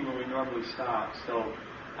 1:15 when we normally stop. So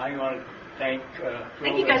I want to thank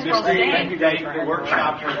you guys for all staying. Thank you guys for the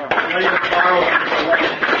workshop. Ready to borrow.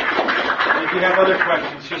 If you have other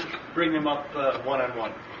questions, just bring them up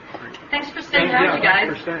one-on-one. Thanks for staying around, you guys.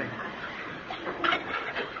 Thanks for staying.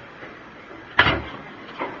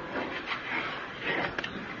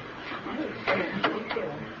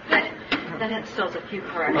 Then it still has a few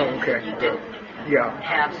corrections. Oh, okay. You did Yeah.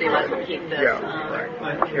 have, so you might as well keep this. Yeah.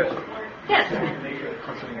 Right. Yes. Yes.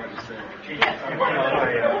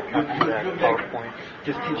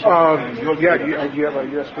 Yeah. Do you have a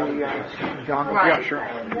USB dongle? Right. Yeah, sure.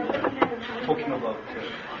 Talking about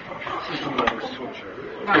system level structure,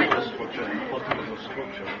 Right. structure and political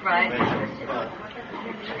structure. Right.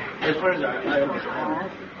 As far as I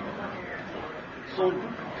understand, so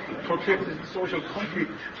protracted social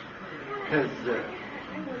conflict has,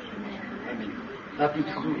 nothing to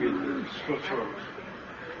do with structural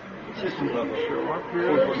system level.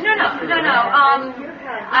 No.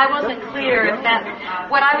 I wasn't clear. That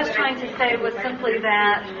what I was trying to say was simply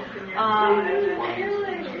that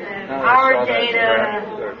our data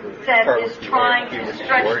set is trying to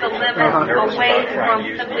stretch the limits away from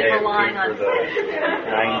simply relying on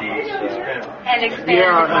and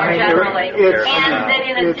expand more generally. And that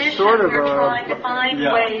in addition, we're trying to find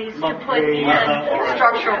ways to put in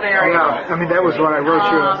structural variables. Yeah, I mean, that was what I wrote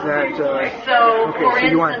you. For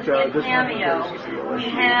you want, instance, in Cameo, we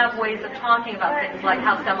have ways of talking about things like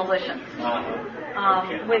house demolitions,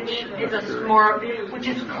 which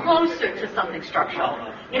is closer to something structural.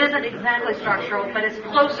 It isn't exactly structural, but it's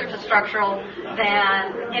closer to structural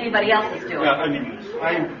than anybody else is doing. Yeah, I mean,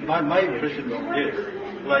 my impression is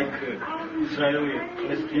like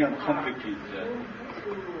Israeli-Palestinian conflict is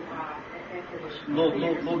no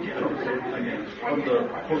difference, I mean, from the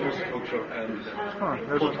social structure and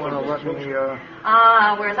doesn't want to let me.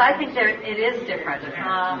 Whereas I think it is different.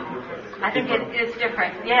 I think it is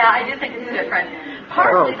different. Yeah, I do think it's different.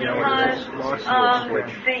 Partly because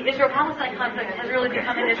the Israel-Palestine conflict has really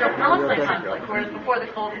become an Israel-Palestine conflict, whereas before the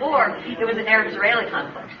Cold War, it was an Arab-Israeli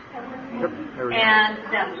conflict. And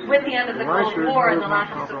that with the end of the Cold War and the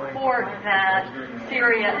lack of support that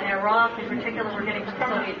Syria and Iraq in particular were getting from the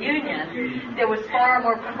Soviet Union, there was far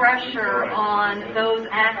more pressure on those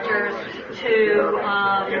actors to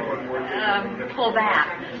pull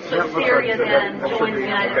back. So Syria then joins the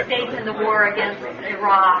United States in the war against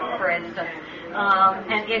Iraq, for instance.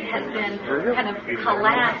 And it has been kind of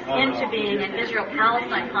collapsed into being an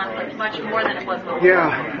Israel-Palestine conflict much more than it was before.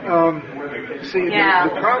 Yeah.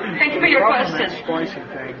 The problem, Thank you for your with question. that splicing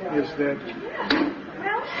thing is that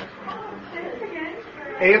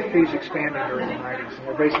AFP's expanded during the 90s, and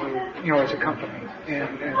they're basically, as a company,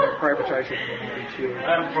 and they're privatizing in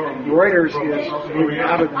 92. Reuters is moving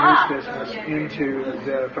out of the news business into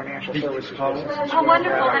the financial services business. Oh,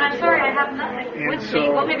 wonderful. And I'm sorry, I have nothing with me.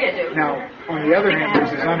 Well, maybe I do. Now, on the other hand,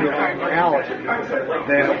 there's this underlying reality that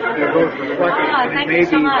they're both reflecting. And thank it may you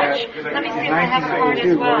so be much. that Let me see in if I have a card as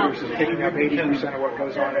 1992, well. Reuters is picking up 80% of what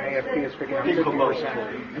goes on, and AFP is picking up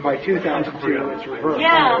 50%. And by 2002, it's reversed.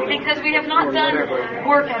 Yeah, because we have not done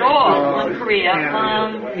work at all on Korea.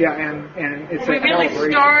 And it's we really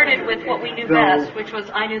started with what we knew best, which was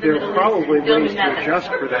I knew the Middle East, Bill knew methods.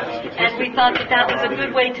 And we thought that was a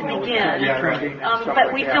good way to begin.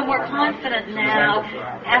 But we feel more confident now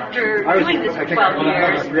after doing this for 12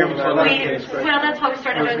 years. That's why we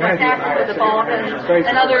started doing West Africa, the Balkans,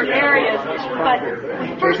 and other areas. But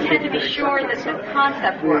we first had to be sure that the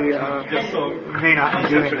concept worked. We may not be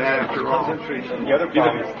doing that after all. The other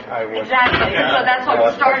problem Exactly. So that's why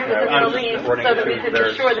we started with the Middle East, so that we could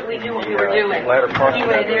be sure that we knew what we were doing.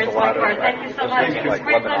 Anyway, there's my card. Thank you so much. It was a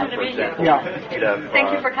great pleasure to meet you.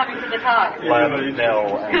 Thank you for coming to the talk. Good.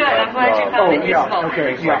 I'm glad you found it useful.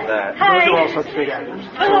 Okay. Hi. Those are all such big actors.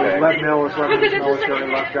 Lev Mill is Lebanese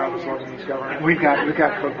military, left out is Lebanese government. We've got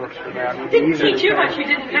code books for that. Didn't teach you much you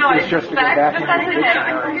didn't know. It's just to go back into the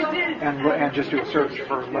dictionary. And and just do a search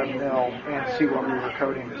for lead mill and see what we were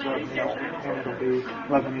coding as lead mill, and it'll be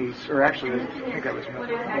Lebanese, or actually, I think that was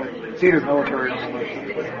it's either military or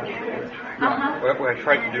militia. What I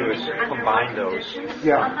tried to do is combine those.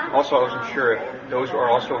 Yeah. Also, I wasn't sure if those are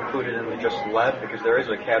also included in the just lead, because there is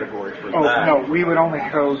a category for that. No, we would only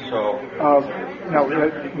code.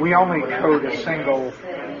 We only code a single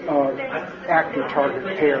active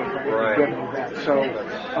target pair from a given event. So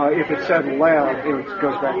if it said lead, it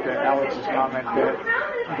goes back to Alex's comment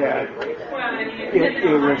that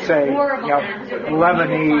it would say,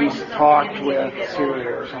 Lebanese talked with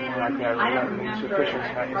Syria or something like that, or Lebanese officials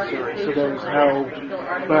in Syria. So there's no,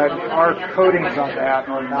 but our codings on that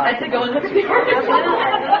are not. I have to go and look at the article.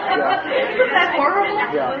 Isn't that horrible?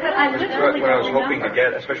 Yeah. What I was hoping to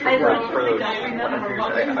get, especially for those interviews,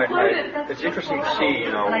 it's interesting to see,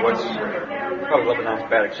 what's probably Lebanon's a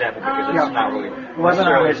bad example because it's not really.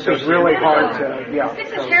 Lebanon is really hard to,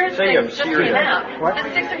 Six of Carrots thing just came out. What? The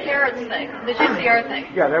Six of Carrots thing, the JCR thing.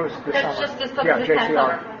 Yeah, that was this That's summer. just this summer, Yeah, this past JCR.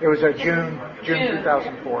 summer. It was June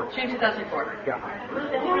 2004. June 2004. Yeah.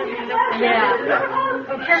 Yeah.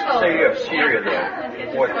 Oh, careful. Say you have Syria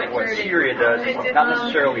though. What Syria does is not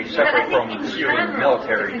necessarily separate from what the Syrian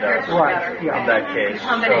military does. Right. Yeah. In that case,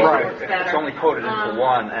 so it's only coded into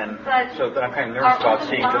one, and so that I'm kind of nervous about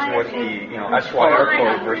seeing just what the SYR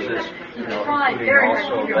code versus including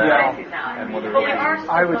also that, and whether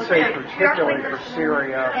I would say particularly for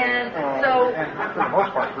Syria and for the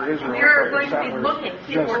most part for Israel, you're going to be looking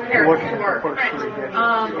just for Carrots looking to at work. the first 3 digits.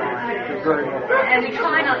 And we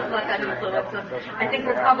try not to let that influence us. I think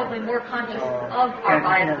we're probably more conscious of our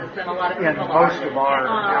biases than a lot of people are. In most of our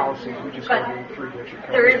analyses, we just go to 3-digit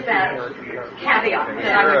code. There is that caveat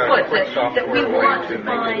that I would put that we want to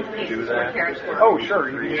find cases where Carrots work. Oh, sure.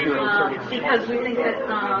 You should. Because we think that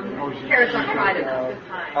Carrots aren't tried enough.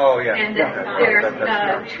 Oh, yeah. And that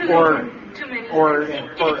there's too many. People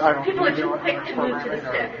are too quick to move to the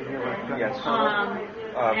stick. Yes.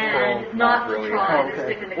 And not really. try to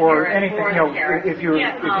stick in the Or carrot anything, or the carrot. if you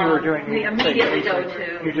were doing we immediately go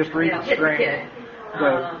to you just read the hit the string, kid.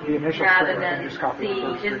 the initial Rather string, and than just copy the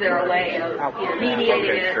first see, is there a way of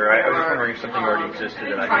mediating Okay, it? sure. I was just wondering if something already existed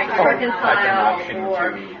that I trying could to reconcile option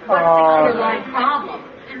or to. what's the underlying problem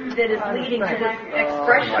that is leading to this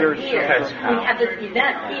expression here. We have this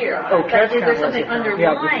event here. But is there something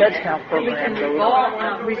underlying the it count that we can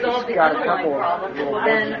resolve the underlying problem,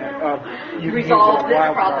 then you resolve this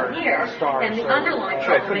wild problem card here, star, and the so- underlying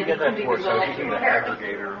Sure, I problem couldn't get maybe that can be for so I was resolved using in the Carrots.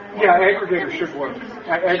 aggregator. Yeah, aggregator should work.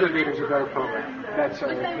 Aggregator's a better program. That's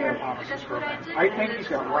Neil Thomas's program. I think he's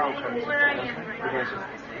got wild cards.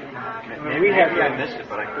 Maybe I missed it,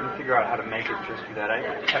 but I couldn't figure out how to make it just do that. I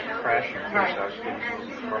kept crashing, so I was getting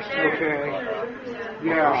frustrated. Okay. I wish I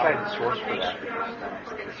Yeah. had the source for that.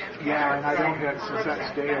 Yeah, and I don't have since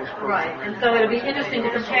that's Dale's program. Right, and so it'll be interesting to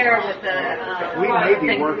compare with the We may be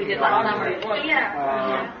things we working did last on summer.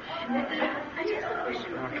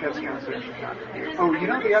 Cat's conversation. Oh, you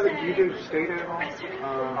know the other, do you do Stata at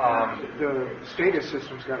all? The Stata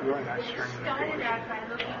system's got really nice string manipulation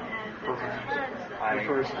programs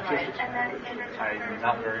for statistics. I'm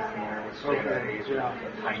not very familiar with Stata.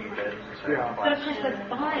 Tiny bit. But of course that's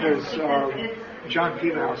biased Because it's John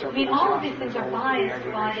Pevenhouse I mean, all of these things are biased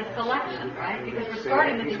by the selection, right? Because we're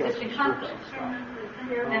starting with existing conflicts.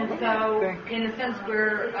 And so, in a sense,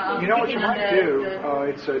 we're you know what you picking on might do?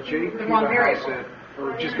 It's J. the wrong Pevenhouse variable.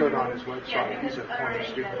 or just go on his website. He's a former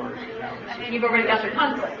student of ours now. You've already got the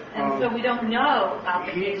conflict, and so we don't know about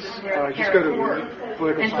the cases where just go to work,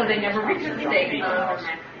 political and so they never reach the state.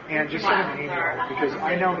 And just send him an email, because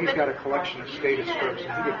I know he's got a collection of status scripts,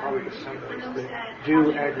 and he could probably just send those that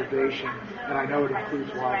do aggregation, and I know it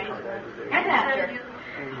includes wildcard aggregation. And after.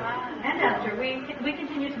 And after. We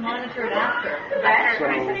continue to monitor it after. So,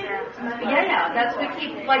 That's, we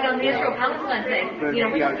keep, like on the Israel-Palestine thing,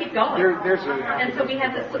 we just keep going. And so we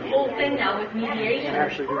have this whole thing now with mediation,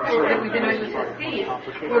 that we've been able to see,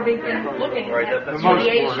 where we've been looking at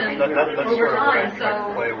mediation over time,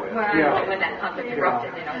 so when that conflict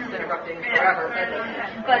erupted, it's been erupting forever.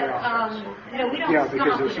 But we don't stop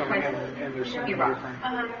because there's with so many, crisis. and there's so many Iraq.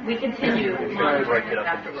 different... We continue monitoring Break it it up into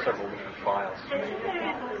afterwards. several different files.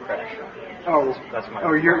 Crash. That's my...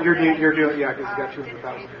 you're doing, because you got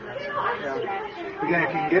 200,000. Yeah. Again, if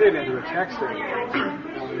you can get it into a text editor,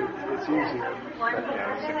 it's easier.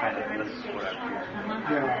 That's the kind of, that's what I'm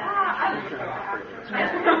using.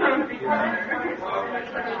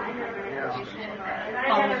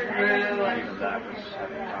 Even that was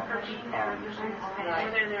having problems.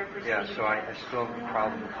 So I still have a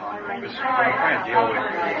problem with conflict. What I'm trying to deal with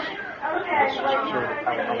is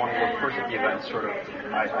I want to look first at the event.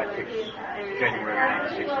 I picked January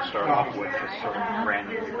 96 to start off with, as sort of brand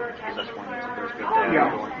new, because that's when there's good data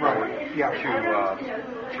going forward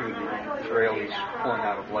to the Israelis pulling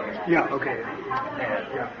out of Lebanon. Yeah. Okay.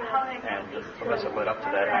 And the events that led up to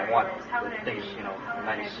that. And I want things,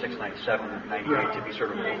 96, 97, 98 to be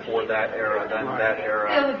sort of before that era, then that era,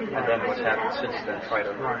 and then what's happened since then. Try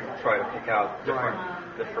to pick out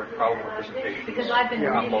different problem representations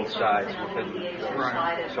on both sides within the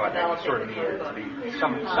So I think it sort of needed to be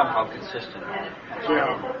somehow consistent.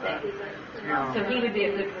 So he would be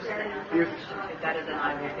a good person better than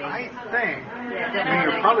I would be. I think.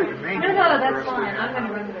 You're probably the main. No, that's fine. I'm going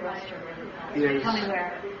to run to the restroom. Tell me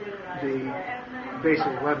where. The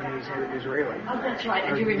basically Lebanese Israeli. Oh, that's right. I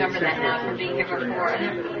do remember that now from being here before.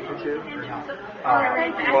 Thanks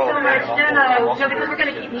so much. No, because we're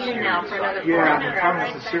going to keep meeting now for another 4 hours. The problem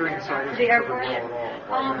is the Syrian side. The airport.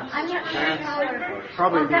 I'm not sure.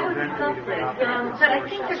 Probably that would be lovely. But I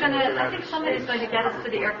think I think somebody's going to get us to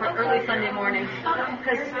the airport early Sunday morning,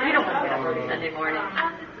 because we don't want to get up early Sunday morning.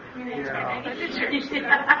 There are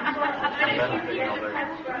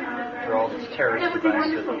all these terrorist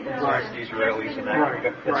events that the Israelis and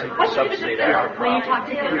that sub-state after. When you talk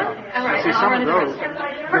to him, all right. See, some of those,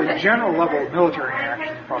 the general level of military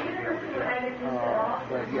action probably be able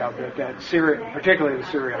to do. But that Syria, particularly the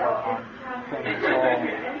Syria-Lebanon thing, is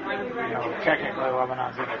all, technically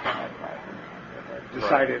Lebanon's independent,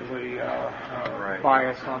 decidedly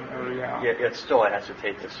biased on, It's still, I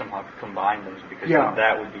hesitate to somehow combine those because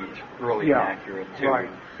that would be really inaccurate too. Right.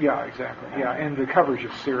 Yeah, exactly. Yeah, and the coverage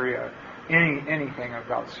of Syria, anything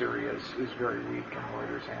about Syria is very weak in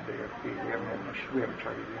Reuters and AFP. We haven't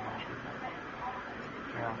tried to do much with that.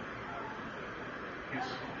 Yeah. Yes.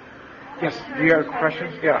 Yes. Do you have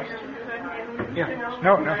questions? Yeah. Yeah.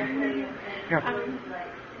 No. Yeah.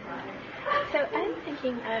 So I'm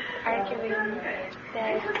thinking of arguing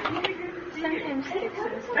that sometimes sticks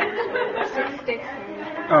and stones, sticks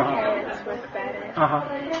and carrots work better,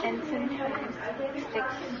 and sometimes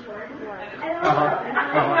sticks work.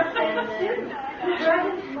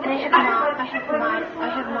 And I have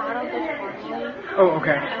modeled it formally. Oh,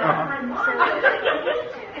 okay.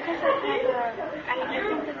 Because I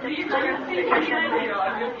think that the term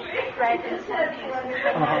red in some cases,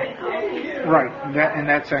 but not in all cases. Right, and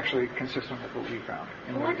that's actually consistent with what we found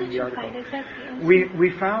in the article. Find exactly? We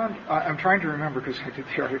found. I'm trying to remember because I did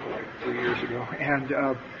the article like 3 years ago, and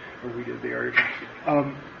we did the article.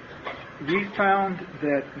 We found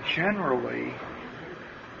that generally.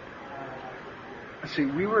 See,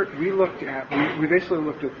 we basically looked at the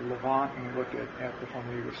Levant and we looked at the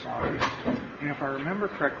former Yugoslavia, and if I remember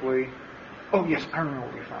correctly. Oh yes, I remember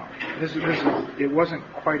what we found. It wasn't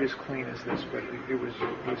quite as clean as this, but it was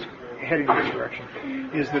heading in this direction.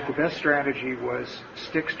 Is that the best strategy was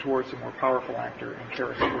sticks towards the more powerful actor and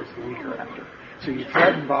carrots towards the weaker actor. So you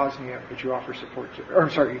threaten Bosnia, but you offer support you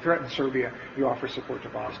threaten Serbia, you offer support to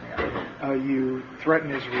Bosnia. You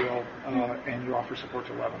threaten Israel, and you offer support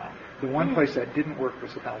to Lebanon. The one place that didn't work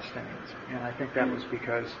was the Palestinians, and I think that was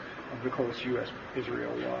because of the close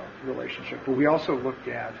U.S.-Israel relationship. But we also looked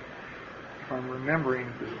at, if I'm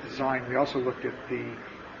remembering the design, we also looked at the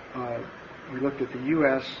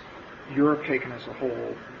U.S., Europe taken as a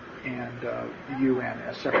whole, and the UN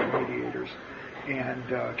as separate mediators, and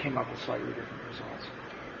came up with slightly different results.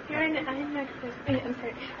 I'm not supposed. I'm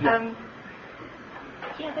sorry. That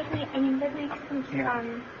makes sense.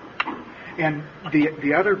 And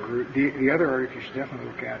the other group, the other article you should definitely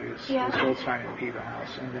look at is Goldstein and Piva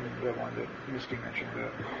House, and then the one that Misty mentioned,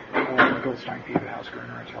 the Goldstein Piva House,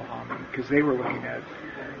 Gerner and Telhami, because they were looking at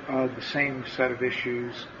the same set of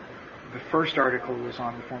issues. The first article was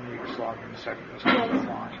on the former Yugoslavia, and the second was on the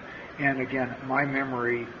Levant. And again, my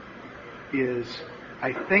memory is,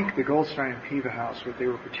 I think the Goldstein and Piva House, what they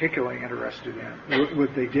were particularly interested in,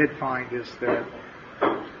 what they did find is that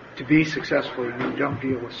to be successful, you don't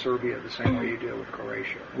deal with Serbia the same way you deal with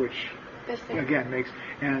Croatia, which, again, makes...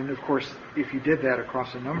 And, of course, if you did that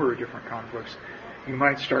across a number of different conflicts, you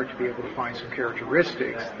might start to be able to find some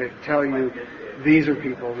characteristics that tell you these are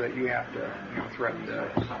people that you have to threaten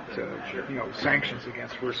to sanctions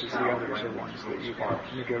against versus the others are ones that you can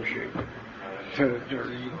negotiate with, you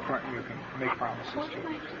can make promises to.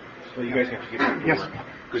 Well, you guys have to get yes.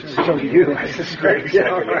 Good so do you. This is great.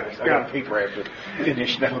 Exactly. I got a paper I have to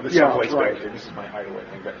finish now. The subway's back there. This is my hideaway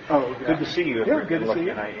thing. But good to see you. Yeah, good to see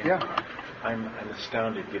you. I'm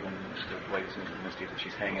astounded, given Mr. Blake's and Misty, that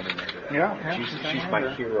she's hanging in there today. Yeah, she's my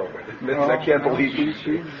hero. I can't believe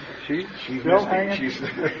she's still hanging.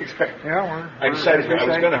 Yeah, I decided I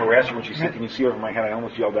was going to harass her when she said, "Can you see over my head?" I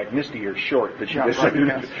almost yelled back, "Misty, you're short." But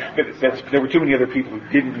there were too many other people who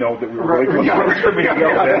didn't know that we were really going to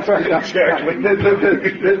Exactly.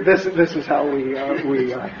 This is how we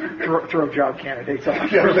throw job candidates off.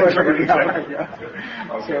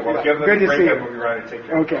 Okay, well, give them good to see you. We'll be ready to take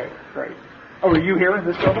care. Okay, great. Oh, are you here in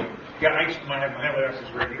this building? Yeah, my house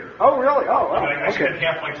is right here. Oh, really? Oh, wow. I spend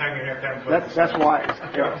half my time here, half time. That's wise.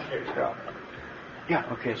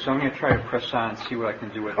 Yeah. Okay, so I'm going to try to press on and see what I can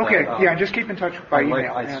do with that. Okay, and just keep in touch by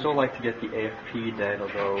email. I'd still like to get the AFP data,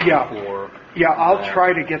 though, before... Yeah, I'll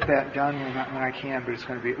try to get that done when I can, but it's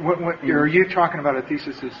going to be... Are you talking about a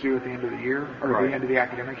thesis that's due at the end of the year? Or the end of the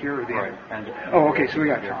academic year? Or the end? Okay, so we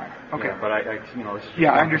got time. Okay. Yeah, but this is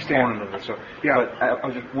I understand. Of it, so, but I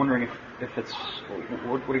was just wondering if it's...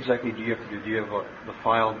 What exactly do you have to do? Do you have the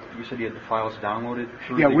file... You said you had the files downloaded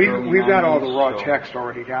through we've got all the raw text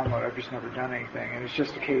already downloaded. I've just never done anything. And it's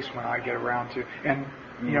just a case when I get around to... And,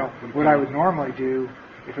 what I would normally do,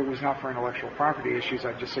 if it was not for intellectual property issues,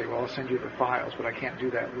 I'd just say, well, I'll send you the files, but I can't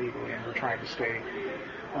do that legally, and we're trying to stay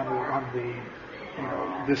on the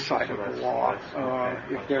this side of the law.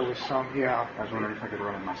 If there was some, I was wondering if I could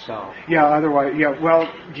run it myself. Otherwise, well,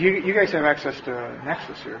 you guys have access to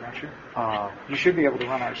Nexus here, don't you? You should be able to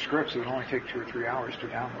run our scripts. It would only take 2 or 3 hours to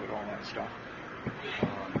download all that stuff.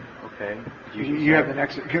 Okay. You have the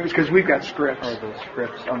Nexus, because we've got scripts. The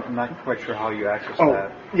scripts. I'm not quite sure how you access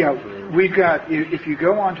that. We've got, if you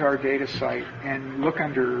go onto our data site and look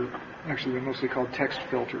under, actually they're mostly called text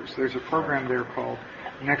filters, there's a program there called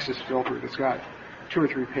Nexus Filter that's got 2 or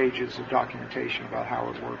 3 pages of documentation about how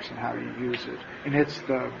it works and how you use it. And it's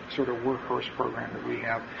the sort of workhorse program that we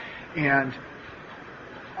have. And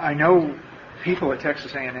I know people at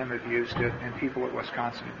Texas A&M have used it, and people at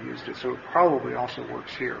Wisconsin have used it, so it probably also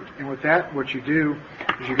works here. And with that, what you do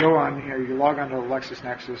is you go on, you log on to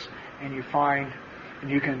LexisNexis, and you find,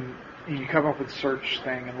 and you come up with a search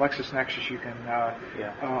thing. In LexisNexis, you can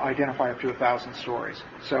identify up to 1,000 stories.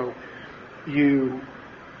 So you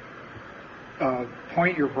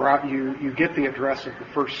point your you get the address of the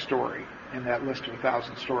first story in that list of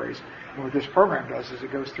 1,000 stories. And what this program does is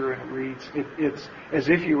it goes through and it reads. It's as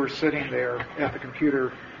if you were sitting there at the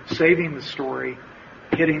computer, saving the story,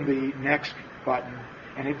 hitting the next button,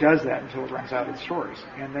 and it does that until it runs out of stories.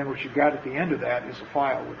 And then what you've got at the end of that is a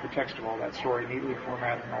file with the text of all that story, neatly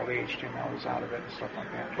formatted, and all the HTML is out of it and stuff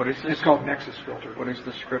like that. What is this? It's called Nexus Filter. What is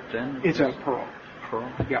the script in? It's a Perl.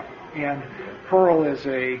 Perl? Yeah. And Perl is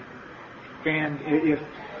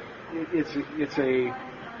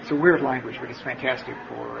it's a weird language, but it's fantastic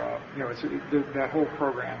for that whole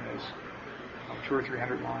program is 200 or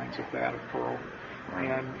 300 lines of that of Perl,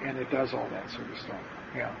 and it does all that sort of stuff.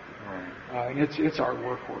 Yeah, and it's our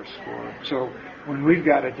workhorse for. So when we've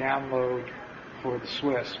got a download for the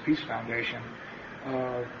Swiss Peace Foundation,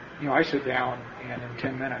 I sit down and in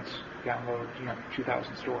 10 minutes download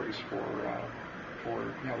 2,000 stories for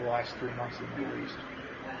the last 3 months in the Middle East.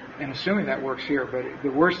 And assuming that works here, but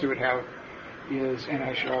the worst it would have is, and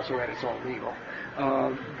I should also add, it's all legal.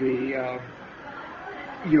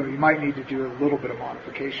 You might need to do a little bit of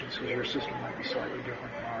modifications because your system might be slightly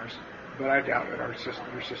different than ours. But I doubt it. Your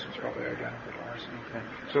system's probably identical to ours. Okay.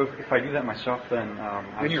 So if I do that myself, then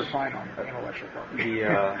you're fine on intellectual property.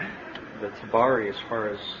 The Tabari, as far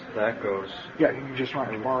as that goes. Yeah, you can just run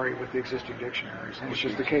Tabari with the existing dictionaries, and it's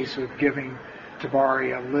just a case of giving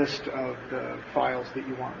Tabari a list of the files that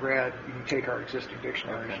you want read. You can take our existing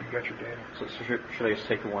dictionaries and get your data. So should I just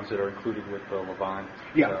take the ones that are included with the Levant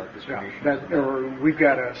distribution? Or we've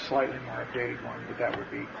got a slightly more updated one, but that would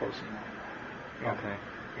be close enough. Yeah. Okay.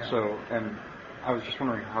 Yeah. So, and I was just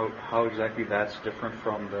wondering how exactly that's different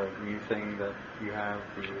from the new thing that you have,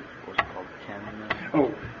 what's it called, Cameo?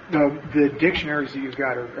 Oh, the dictionaries that you've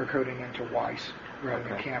got are coding into Weiss rather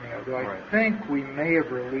than Cameo. Though I think we may have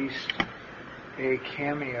released a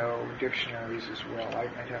Cameo dictionaries as well. I'd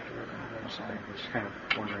have to look on the website. I'm just kind of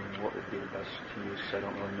wondering what would be the best to use. I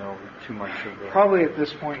don't really know too much of the... Probably at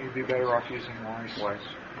this point you'd be better off using Weiss. Weiss.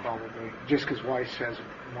 Probably. Just because Weiss has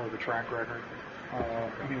more of a track record.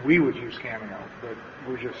 We would use Cameo, but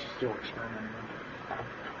we're just still experimenting with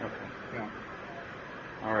it. Okay. Yeah.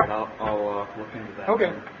 All right, I'll look into that.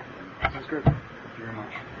 Okay. Sounds good. Thank you very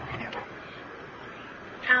much. Yeah.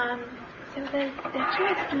 So the two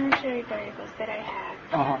explanatory variables that I have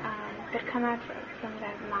that come out from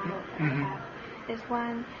that model that I have is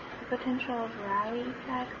one, the potential of rally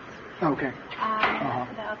effects. Okay.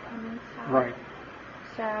 The opponent side. Right.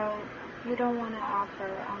 So you don't want to offer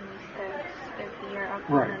only sticks if your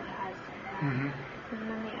opponent has them. Mm-hmm. And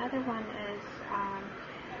then the other one is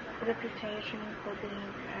reputation for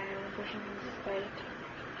being a visionary state.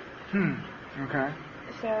 Okay.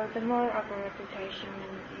 So the more of a reputation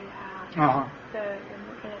you have, the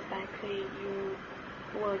less likely you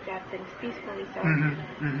will get things peacefully. So,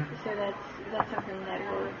 so that's something that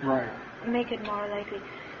will make it more likely.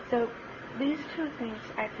 So these two things,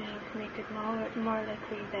 I think, make it more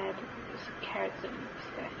likely that carrots and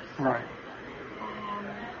sticks. Right.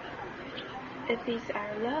 If these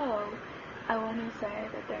are low, I want to say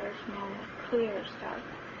that there's more clear stuff,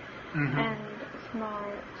 and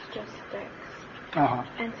smaller just sticks.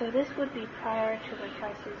 And so this would be prior to the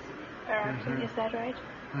crisis erupting. Is that right?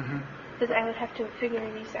 Because I would have to figure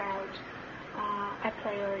these out a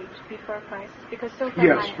priori before crisis, because so far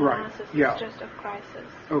my analysis is just of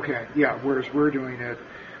crisis. Okay, yeah, whereas we're doing it,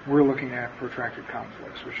 we're looking at protracted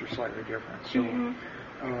conflicts, which are slightly different. So, and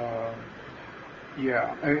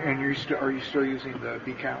are you still using the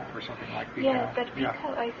BCAL or something like BCAL? Yeah, but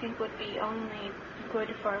BCAL I think would be only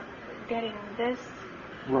good for getting this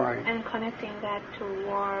and connecting that to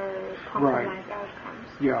war compromise outcomes.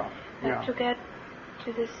 But to get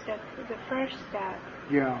to this step, the first step,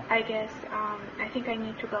 I guess I think I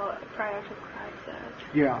need to go prior to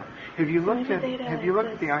crisis. Have you looked at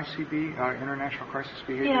the ICB, International Crisis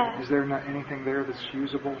Behavior? Is there not anything there that's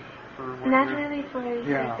usable for what not really for the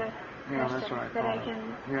that's what I that I thought. can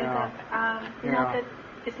pick up. Not that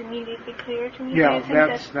it's immediately clear to me.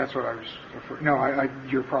 That's what I was referring. No,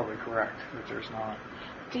 you're probably correct that there's not.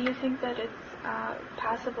 Do you think that it's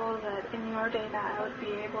possible that in your data I would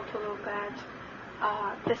be able to look at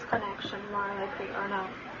this connection more likely or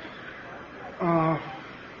no?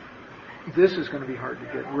 This is going to be hard to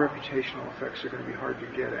get. Reputational effects are going to be hard to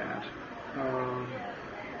get at.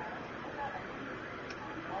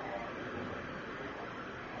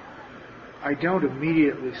 I don't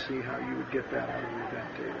immediately see how you would get that out of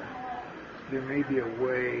event data. There may be a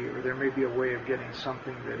way, or there may be a way of getting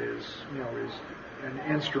something that is an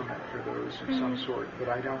instrument for those of some sort, but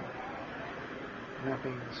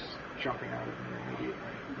nothing's jumping out of me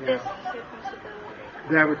immediately. This is a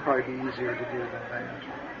possibility. That would probably be easier to do than that.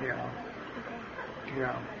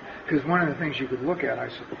 Because one of the things you could look at, I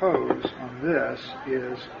suppose, on this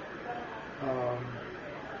is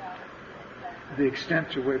the extent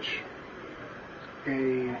to which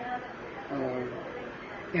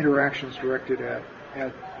interactions directed at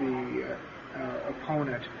the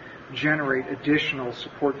opponent generate additional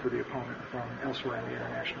support for the opponent from elsewhere in the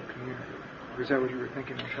international community. Or is that what you were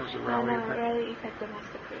thinking in terms of rally effect? No, rally effect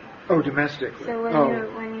domestically. Oh, domestically. So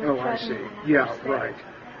when you I see. Right.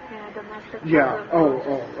 Domestic.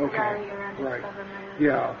 Right.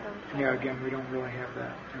 Yeah. Again, we don't really have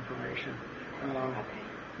that information.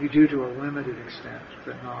 You do to a limited extent,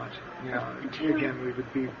 but not. Again, we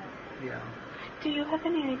would be. Do you have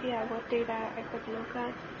any idea what data I could look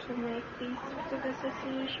at to make these sorts of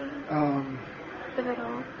associations? If at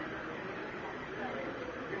all?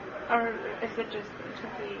 Or is it just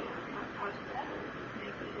simply not possible to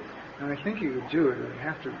make these? I think you would do it.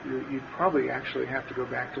 You'd probably actually have to go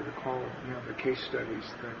back to the case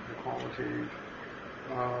studies, the qualitative.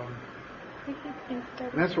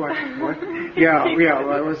 That's why. What? Well,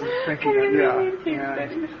 I wasn't thinking.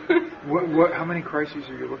 What? How many crises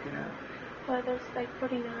are you looking at? Well, there's like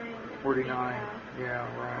 49. 49.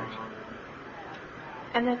 Yeah, right.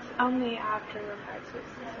 And that's only after the crisis.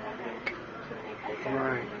 So to make this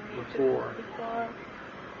right. Before.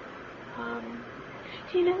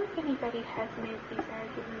 Do you know if anybody has made these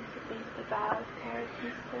arguments at least about carrots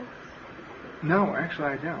and sticks? No, actually,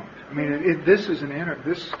 I don't. I mean, this is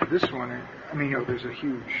this one. I mean, there's a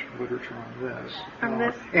huge literature on this. On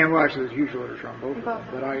this? And actually, there's huge literature on both of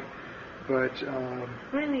them. But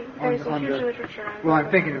really, there's a huge literature on. Well, I'm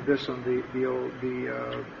thinking of this on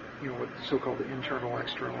what's so-called the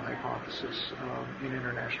internal-external hypothesis in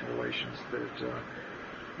international relations. That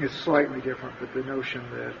is slightly different, but the notion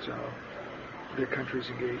that countries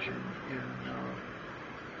engage in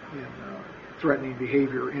threatening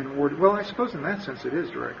behavior in order. Well, I suppose in that sense it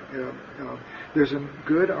is direct. There's a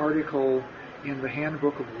good article in the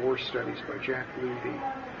Handbook of War Studies by Jack Levy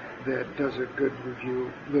that does a good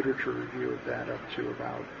literature review of that up to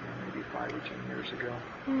about maybe 5 or 10 years ago.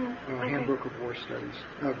 Handbook of War Studies,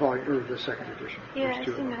 the second edition. Yeah, I've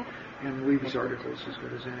seen that. And Levy's article is as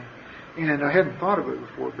good as any. And I hadn't thought of it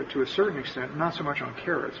before, but to a certain extent, not so much on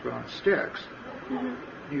carrots, but on sticks,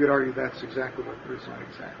 you could argue that's exactly what, it's not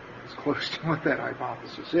exactly, it's close to what that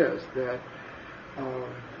hypothesis is, that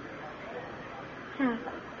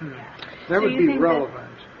that would be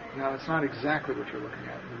relevant. No, it's not exactly what you're looking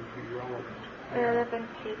at. It would be relevant. Relevant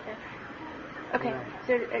paper. Okay, Yeah.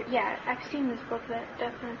 so yeah, I've seen this booklet,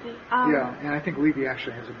 definitely. Yeah, and I think Levy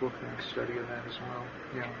actually has a book-length study of that as well.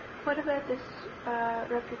 Yeah. What about this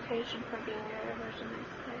reputation for being a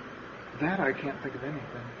revisionist? That I can't think of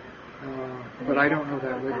anything. But I don't know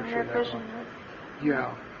that literature that well.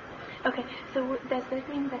 Yeah. Okay, so does that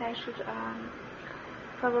mean that I should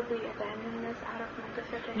probably abandon this out of my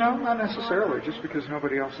dissertation? No, not necessarily. Just because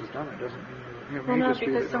nobody else has done it doesn't mean it may no, just be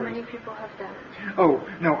because that so nobody- many people have done it. Oh,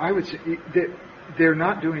 no, I would say that they're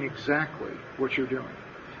not doing exactly what you're doing.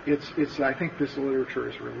 It's. I think this literature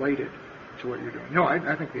is related to what you're doing. No,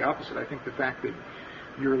 I think the opposite. I think the fact that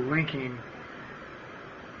you're linking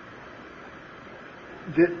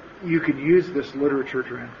that you can use this literature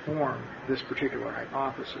to inform this particular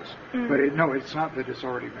hypothesis. But it's not that it's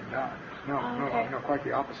already been done. No, quite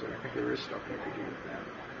the opposite. I think there is stuff you could do with that.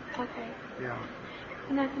 Okay. Yeah.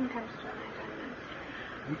 Nothing comes to mind on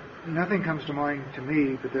this. Nothing comes to mind to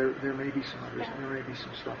me, but there may be some others. There may be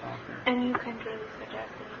some stuff out there. And you can't really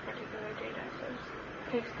suggest any particular data source,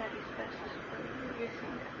 case studies best for you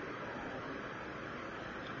think.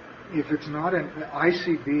 If it's not an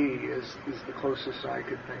ICB is the closest I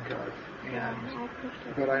could think of,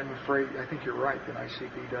 but I'm afraid I think you're right that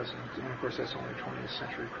ICB doesn't, and of course that's only 20th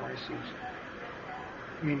century crises.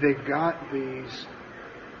 I mean, they've got these,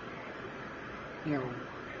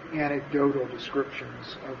 anecdotal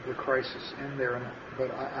descriptions of the crisis in there, but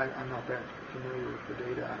I'm not that familiar with the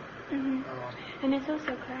data. And it's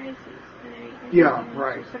also crises.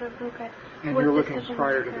 Right. To sort of look at and you're looking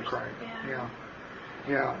prior to the crisis.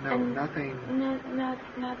 Yeah, no, and nothing. Not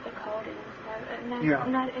the coding stuff.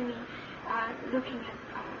 Not any looking at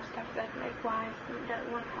stuff that like why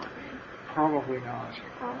that won't happen. Probably not.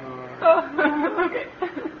 Okay.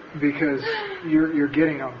 Because you're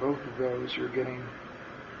getting on both of those. You're getting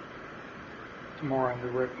more on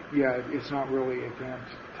the it's not really event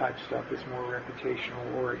type stuff. It's more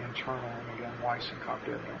reputational or internal. And again, Weiss and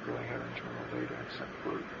Kopdev don't really have internal data except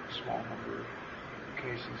for a small number of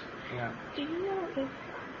cases. Yeah. Do you know if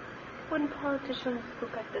when politicians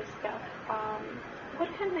look at this stuff, what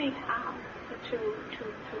can they have to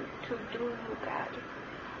do look at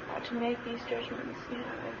to make these judgments?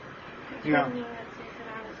 If certainly let's say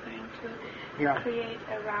Saddam is going to create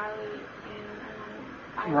a rally in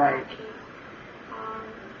Iraqi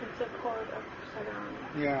in support of Saddam.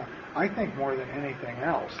 Yeah, I think more than anything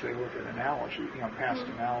else, they look at analogy, past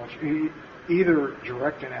analogy, either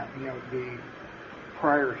direct the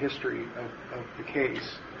prior history of the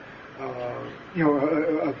case,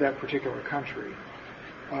 of that particular country.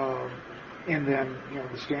 And then,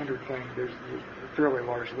 the standard thing, there's a fairly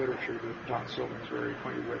large literature that Don Silverman's very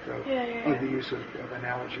acquainted with of the use of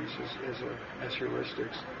analogies as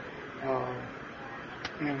heuristics.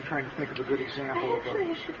 And I'm trying to think of a good example of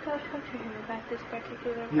I should go talk to him about this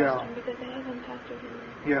particular question because I haven't talked to him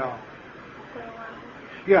for a while.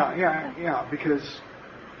 Yeah, because...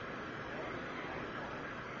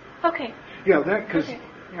 Okay. Yeah, because,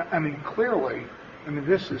 clearly,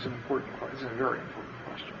 this is an important question. It's a very important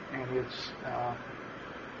question. And it's...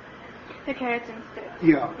 the carrots and sticks.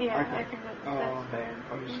 Yeah, I think that's very important.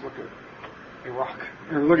 I'll just look at Iraq.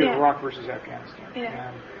 Or look at Iraq versus Afghanistan.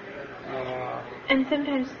 Yeah. And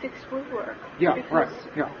sometimes sticks will work. Yeah, right.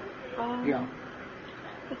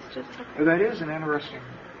 It's just... That is an interesting...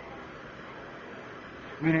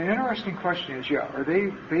 an interesting question is, are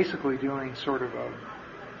they basically doing sort of a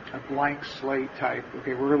blank slate type,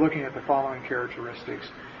 okay, we're looking at the following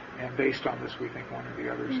characteristics, and based on this we think one or the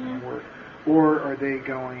other is going to work. Or are they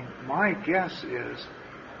going, my guess is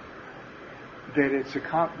that it's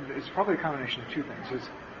probably a combination of two things.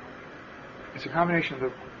 It's a combination of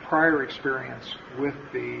the prior experience with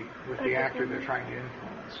the actor they're trying to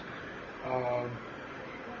influence.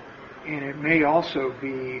 And it may also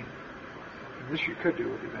be, and this you could do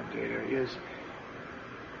with event data, is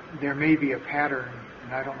there may be a pattern,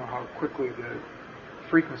 and I don't know how quickly the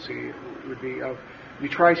frequency would be of, you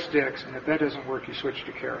try sticks, and if that doesn't work, you switch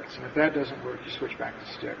to carrots. And if that doesn't work, you switch back to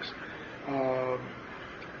sticks.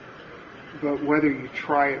 But whether you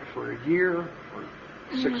try it for a year, or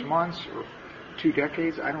 6 months, or 2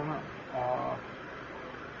 decades, I don't know.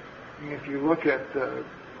 If you look at the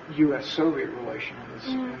U.S.-Soviet relations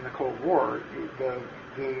in the Cold War,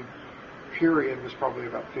 the period was probably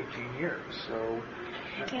about 15 years. So,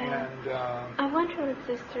 I wonder if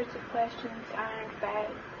these sorts of questions aren't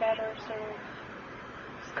better sort of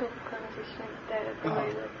scope conversation that the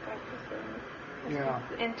way we're practicing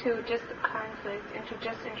into just conflict, into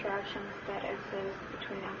just interactions that exist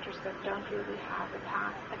between actors that don't really have a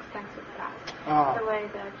extensive past, the way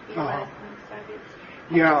that the U.S. and the Soviets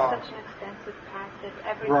Yeah. Such an extensive past that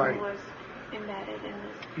everything Right. was embedded in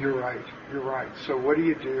this. You're right. So what do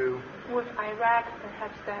you do? With Iraq,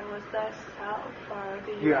 perhaps that was less so for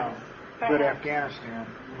the U.S. Yeah, but Perhaps. Afghanistan,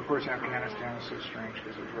 of course, Afghanistan is so strange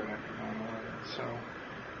because it was right after 9/11. So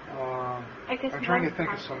I guess I'm trying to most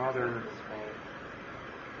think of some conflicts other. are this way.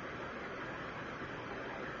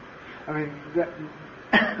 I mean,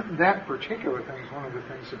 that particular thing is one of the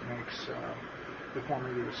things that makes the former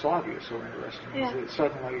Yugoslavia so interesting. Yeah. Is that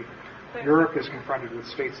suddenly Europe is confronted with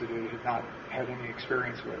states that it had not had any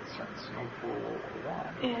experience with since before World War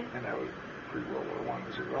I, Yeah. and that was pre-World War I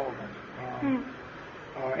was irrelevant.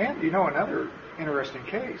 And another interesting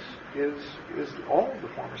case is all of the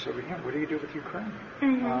former Soviet Union. What do you do with Ukraine?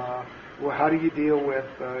 Well, how do you deal with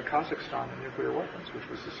Kazakhstan and nuclear weapons, which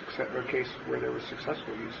was a case where there was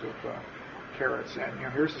successful use of carrots? And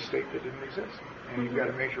here's a state that didn't exist, and you've got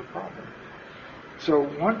a major problem. So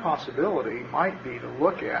one possibility might be to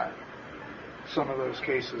look at some of those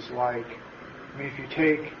cases like, if you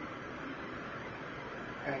take,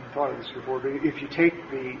 and thought of this before, but if you take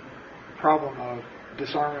the problem of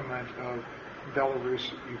disarmament of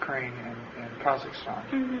Belarus, Ukraine, and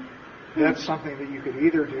Kazakhstan, that's something that you could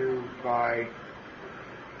either do by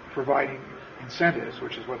providing incentives,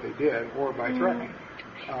 which is what they did, or by threatening.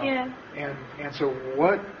 And so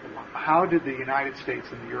how did the United States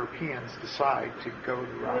and the Europeans decide to go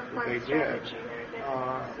the route that they did,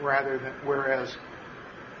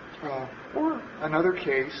 or another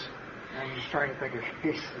case, and I'm just trying to think of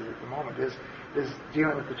cases at the moment, is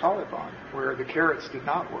dealing with the Taliban, where the carrots did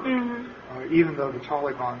not work, even though the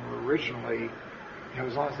Taliban were originally,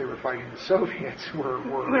 as long as they were fighting the Soviets, were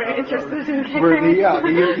interested in the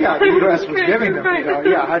U.S. was giving them.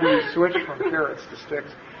 How do you switch from carrots to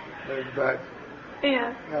sticks? But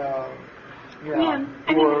trying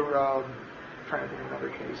to think of another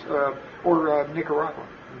case, or Nicaragua,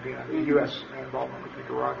 the U.S. involvement with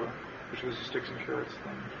Nicaragua, which was a sticks and carrots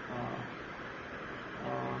thing.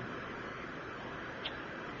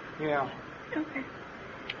 Okay.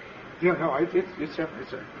 Yeah, no, it's an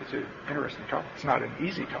interesting topic. It's not an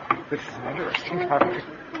easy topic, but it's an interesting topic.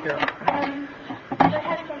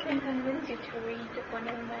 Perhaps I can convince you to read one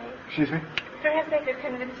of my... Excuse me? Perhaps I could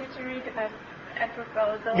convince you to read a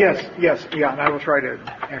proposal. Yes, and I will try to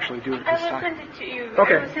actually do it this time. I will send it to you.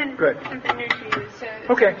 Okay, I will send good. something new to you, so it's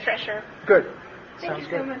Okay. fresher. Good. Thank Sounds you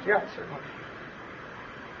good. so much. Yeah, certainly.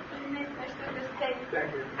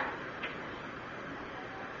 Thank you.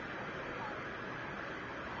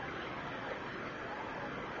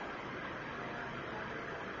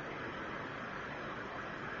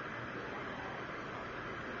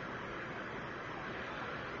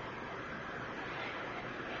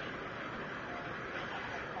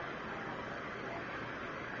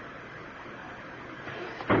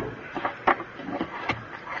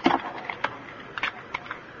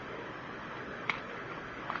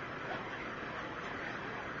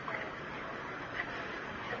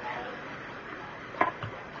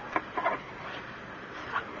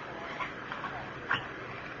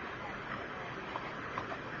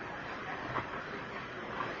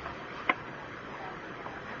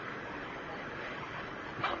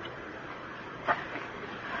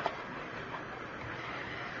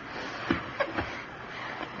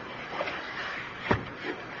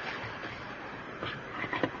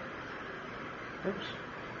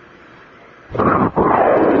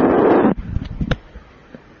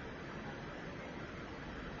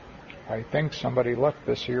 I think somebody left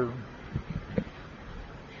this here.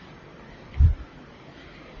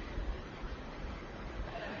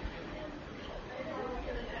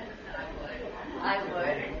 I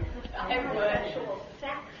would. Actual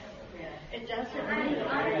sex. It doesn't mean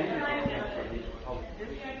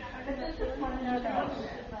but this is one of those.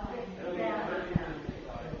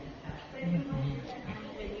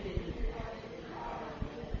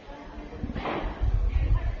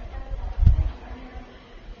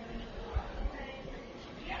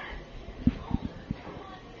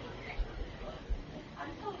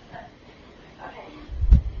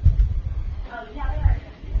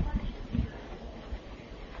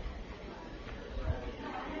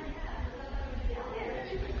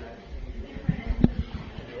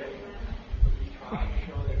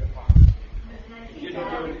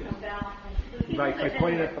 Right, I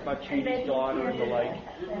pointed out about Cheney's daughter and the like.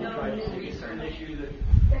 It's an issue that.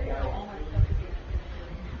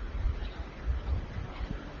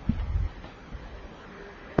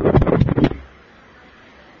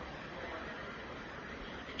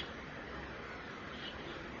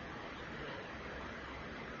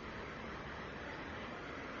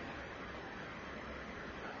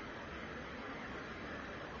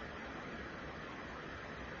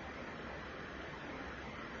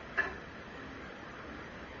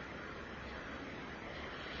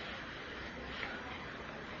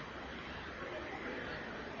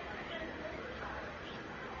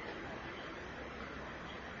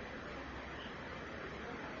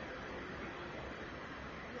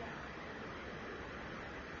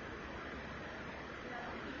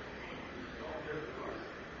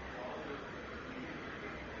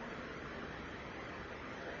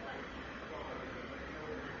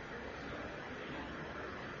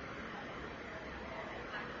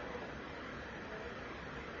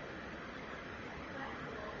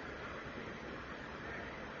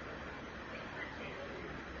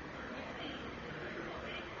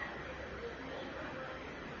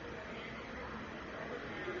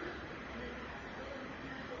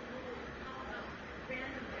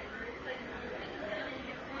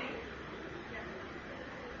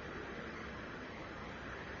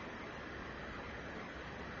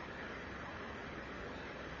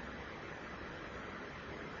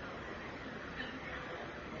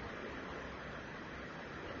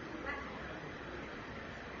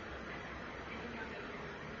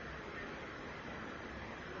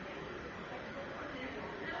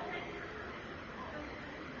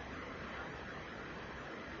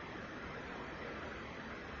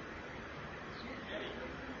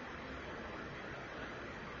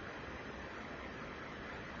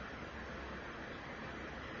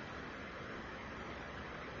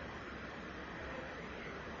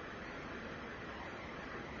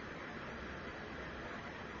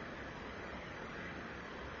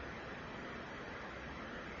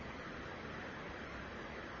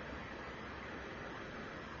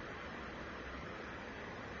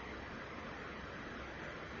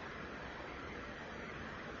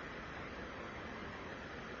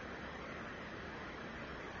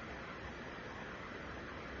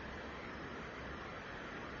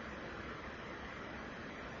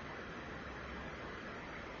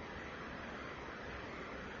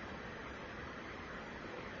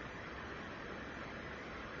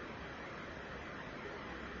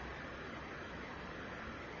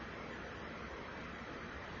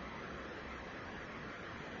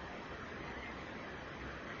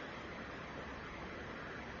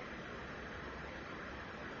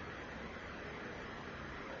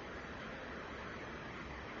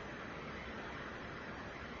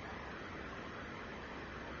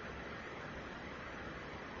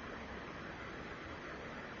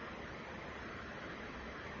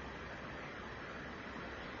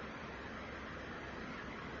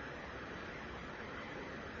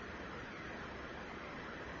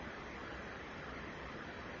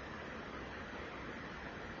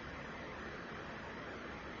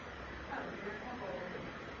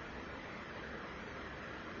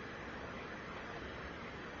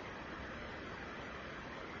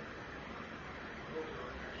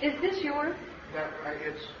 Is this yours? That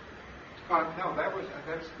it's no,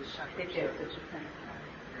 that's the center. It is. It's a center.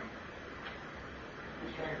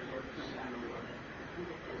 Yeah.